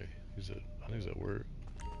he's not there. I think he's at work.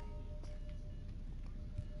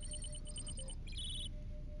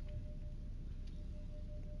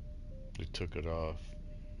 They took it off.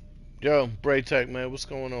 Yo, Braytech, man, what's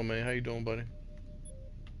going on, man? How you doing, buddy?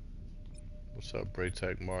 What's up,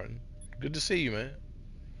 Braytech Martin? Good to see you, man.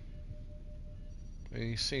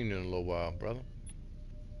 Ain't seen you in a little while, brother.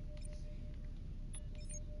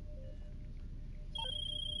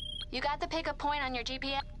 You got the pickup point on your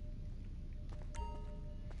GPS?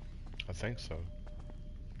 I think so.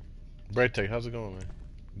 Braytech, how's it going, man?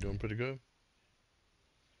 You doing pretty good?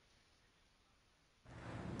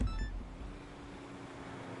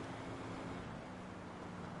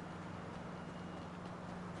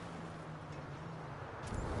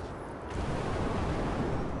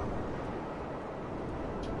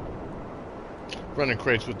 Running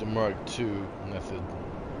crates with the Mark II method.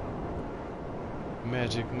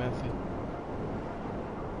 Magic method.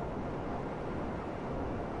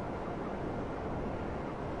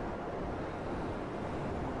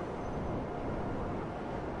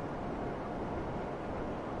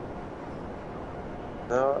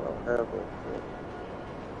 No, I don't have it.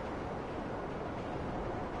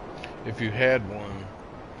 If you had one,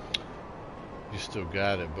 you still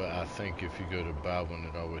got it, but I think if you go to buy one,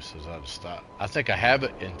 it always says out of stock. I think I have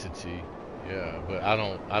an Entity, yeah, but I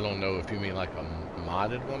don't know if you mean like a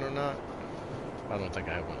modded one or not. I don't think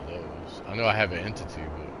I have one of those. I know I have an Entity,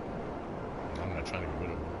 but I'm not trying to get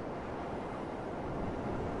rid of one.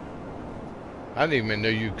 I didn't even know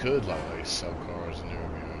you could like sell cars and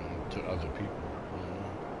everything to other people.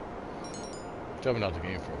 I've been out the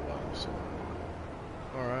game for a while, so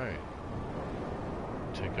all right.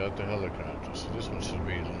 Take out the helicopter. So this one should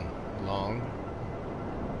be long.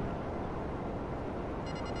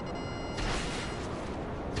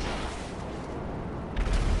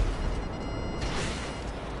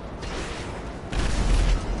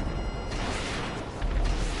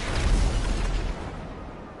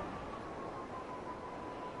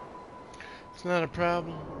 It's not a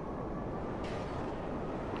problem.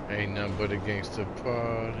 Ain't nothing but a gangster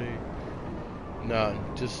party. Nah,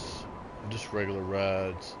 just regular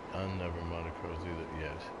rides. I never motocross either.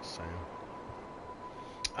 Yeah, same.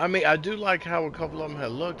 I mean, I do like how a couple of them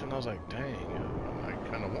had looked, and I was like, dang, I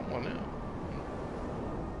might kind of want one now.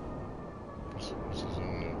 This is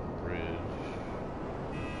in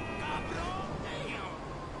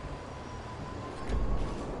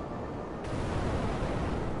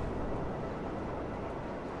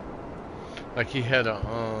Like he had a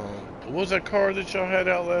what was that car that y'all had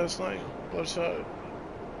out last night? Bloodshot.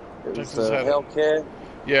 It was Texas the had it. Hellcat.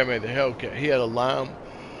 Yeah, man, the Hellcat. He had a, a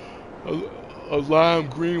lime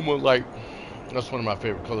green one. Like that's one of my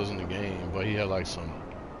favorite colors in the game. But he had like some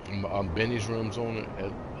Benny's rims on it.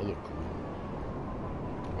 It looked cool.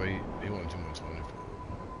 But he wanted too much money for it,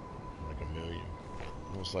 like $1 million.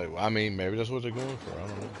 I was like, well, I mean, maybe that's what they're going for. I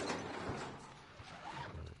don't know.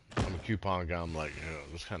 I'm a coupon guy. I'm like, yeah,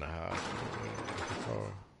 that's kind of high for a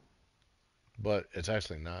car, but it's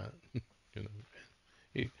actually not. You know,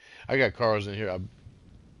 I got cars in here. I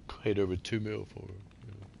paid over $2 million for,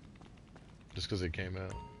 just because it came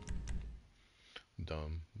out.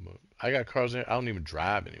 Dumb. But I got cars in here. I don't even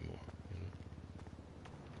drive anymore. You know?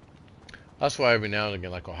 That's why every now and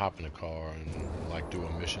again, like I'll hop in a car and like do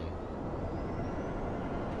a mission.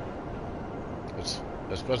 It's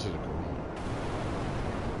especially the Karuma.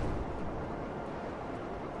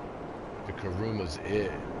 The Karuma's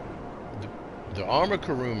it. The armored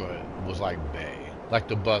Karuma was like Bay, like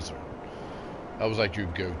the Buzzer. That was like your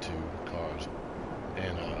go-to cars,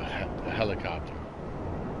 and a helicopter,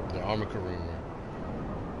 the armored Karuma,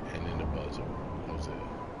 and then the Buzzer. That was it.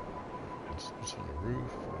 It's on the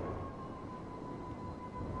roof.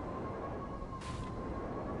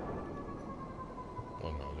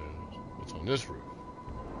 Oh no, it's on this roof.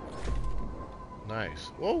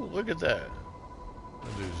 Nice. Whoa, look at that.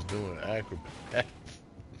 That dude's doing acrobats.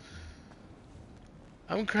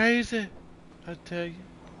 I'm crazy, I tell you.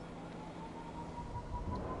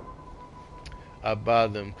 I buy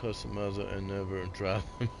them, customize it, and never drive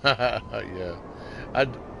them. Yeah, I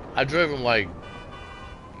drove them like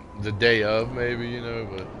the day of, maybe, you know,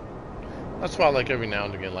 but that's why, like, every now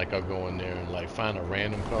and again, like, I'll go in there and like find a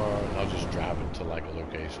random car and I'll just drive it to like a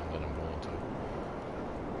location that I'm going to.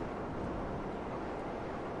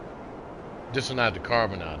 Just to not the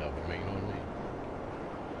carbon out of it, man, you know what I mean?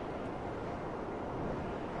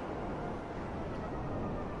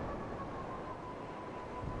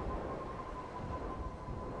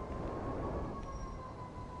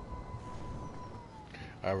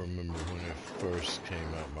 I remember when it first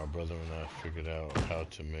came out, my brother and I figured out how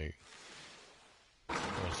to make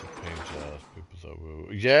lots of paint jobs. People thought we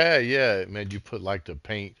were, yeah, man, you put like the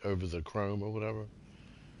paint over the chrome or whatever.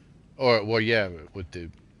 Or, well, yeah, with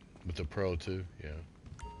the Pro too, yeah.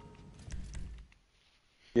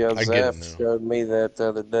 Yeah, I get it Zaf now. showed me that the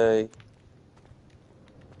other day.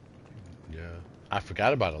 Yeah. I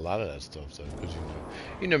forgot about a lot of that stuff, though, because,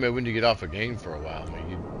 man, when you get off a game for a while, man,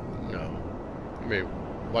 you may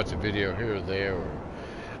watch a video here or there, or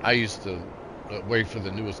I used to wait for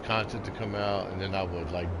the newest content to come out, and then I would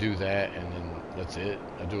like do that, and then that's it.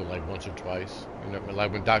 I do it like once or twice.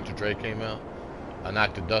 Like when Dr. Dre came out, I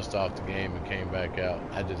knocked the dust off the game and came back out.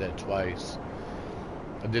 I did that twice.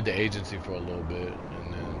 I did the agency for a little bit,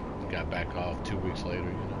 and then got back off 2 weeks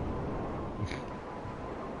later.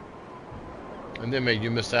 And then, man,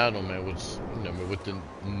 you miss out on, man, what the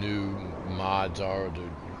new mods are, or the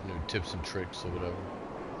new tips and tricks or whatever.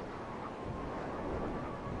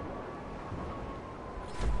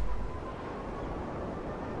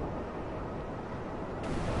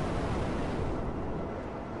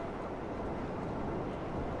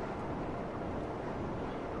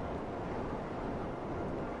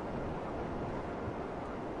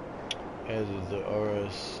 Added the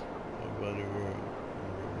RS body room.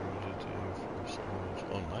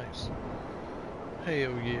 Oh, nice.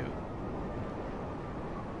 Hell yeah.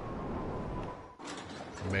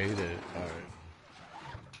 Made it. Alright.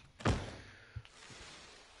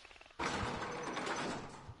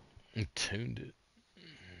 And tuned it.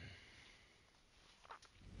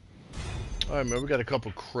 Alright, man, we got a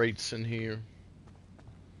couple crates in here.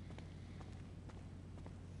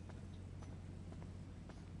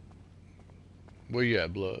 Where you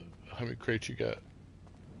at, Blood? How many crates you got?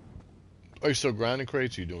 Are you still grinding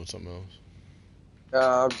crates, or you doing something else?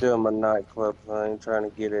 I'm doing my nightclub thing, trying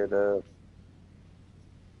to get it up.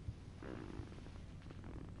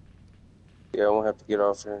 Yeah, I'm gonna have to get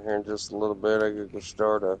off here in just a little bit. I gotta go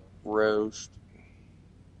start a roast.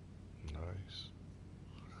 Nice.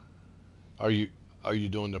 Are you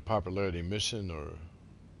doing the popularity mission, or?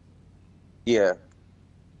 Yeah.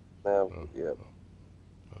 Now, Oh, yeah.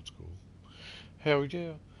 that's cool. Hell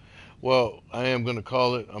yeah. Well, I am gonna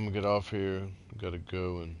call it. I'm gonna get off here. Gotta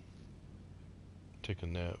go and take a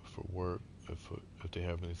nap for work if they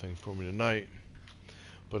have anything for me tonight.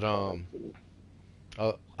 But I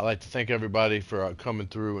like to thank everybody for coming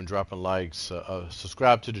through and dropping likes.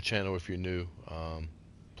 Subscribe to the channel if you're new.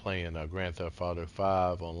 Playing Grand Theft Auto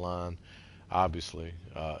 5 online, obviously,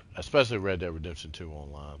 especially Red Dead Redemption 2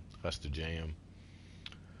 online. That's the jam.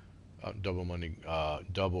 Double money,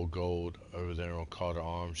 double gold over there on Carter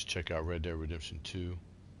Arms. Check out Red Dead Redemption 2.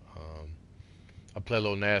 Um, I play a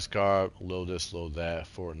little NASCAR, a little this, a little that,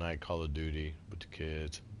 Fortnite, Call of Duty with the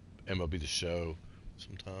kids, MLB The Show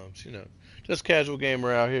sometimes, just casual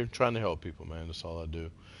gamer out here trying to help people, man. That's all I do.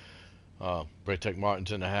 Bray Tech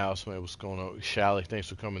Martin's in the house, man. What's going on? Shally, thanks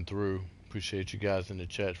for coming through. Appreciate you guys in the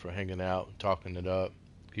chat for hanging out, talking it up,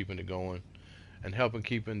 keeping it going, and helping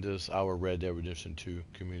keeping this our Red Dead Redemption 2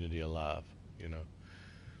 community alive,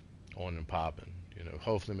 on and popping.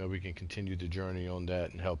 Hopefully, man, we can continue the journey on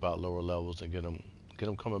that and help out lower levels and get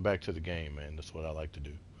them coming back to the game, man. That's what I like to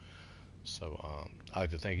do. So I'd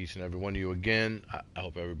like to thank each and every one of you again. I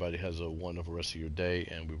hope everybody has a wonderful rest of your day,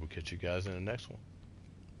 and we will catch you guys in the next one.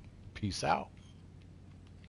 Peace out.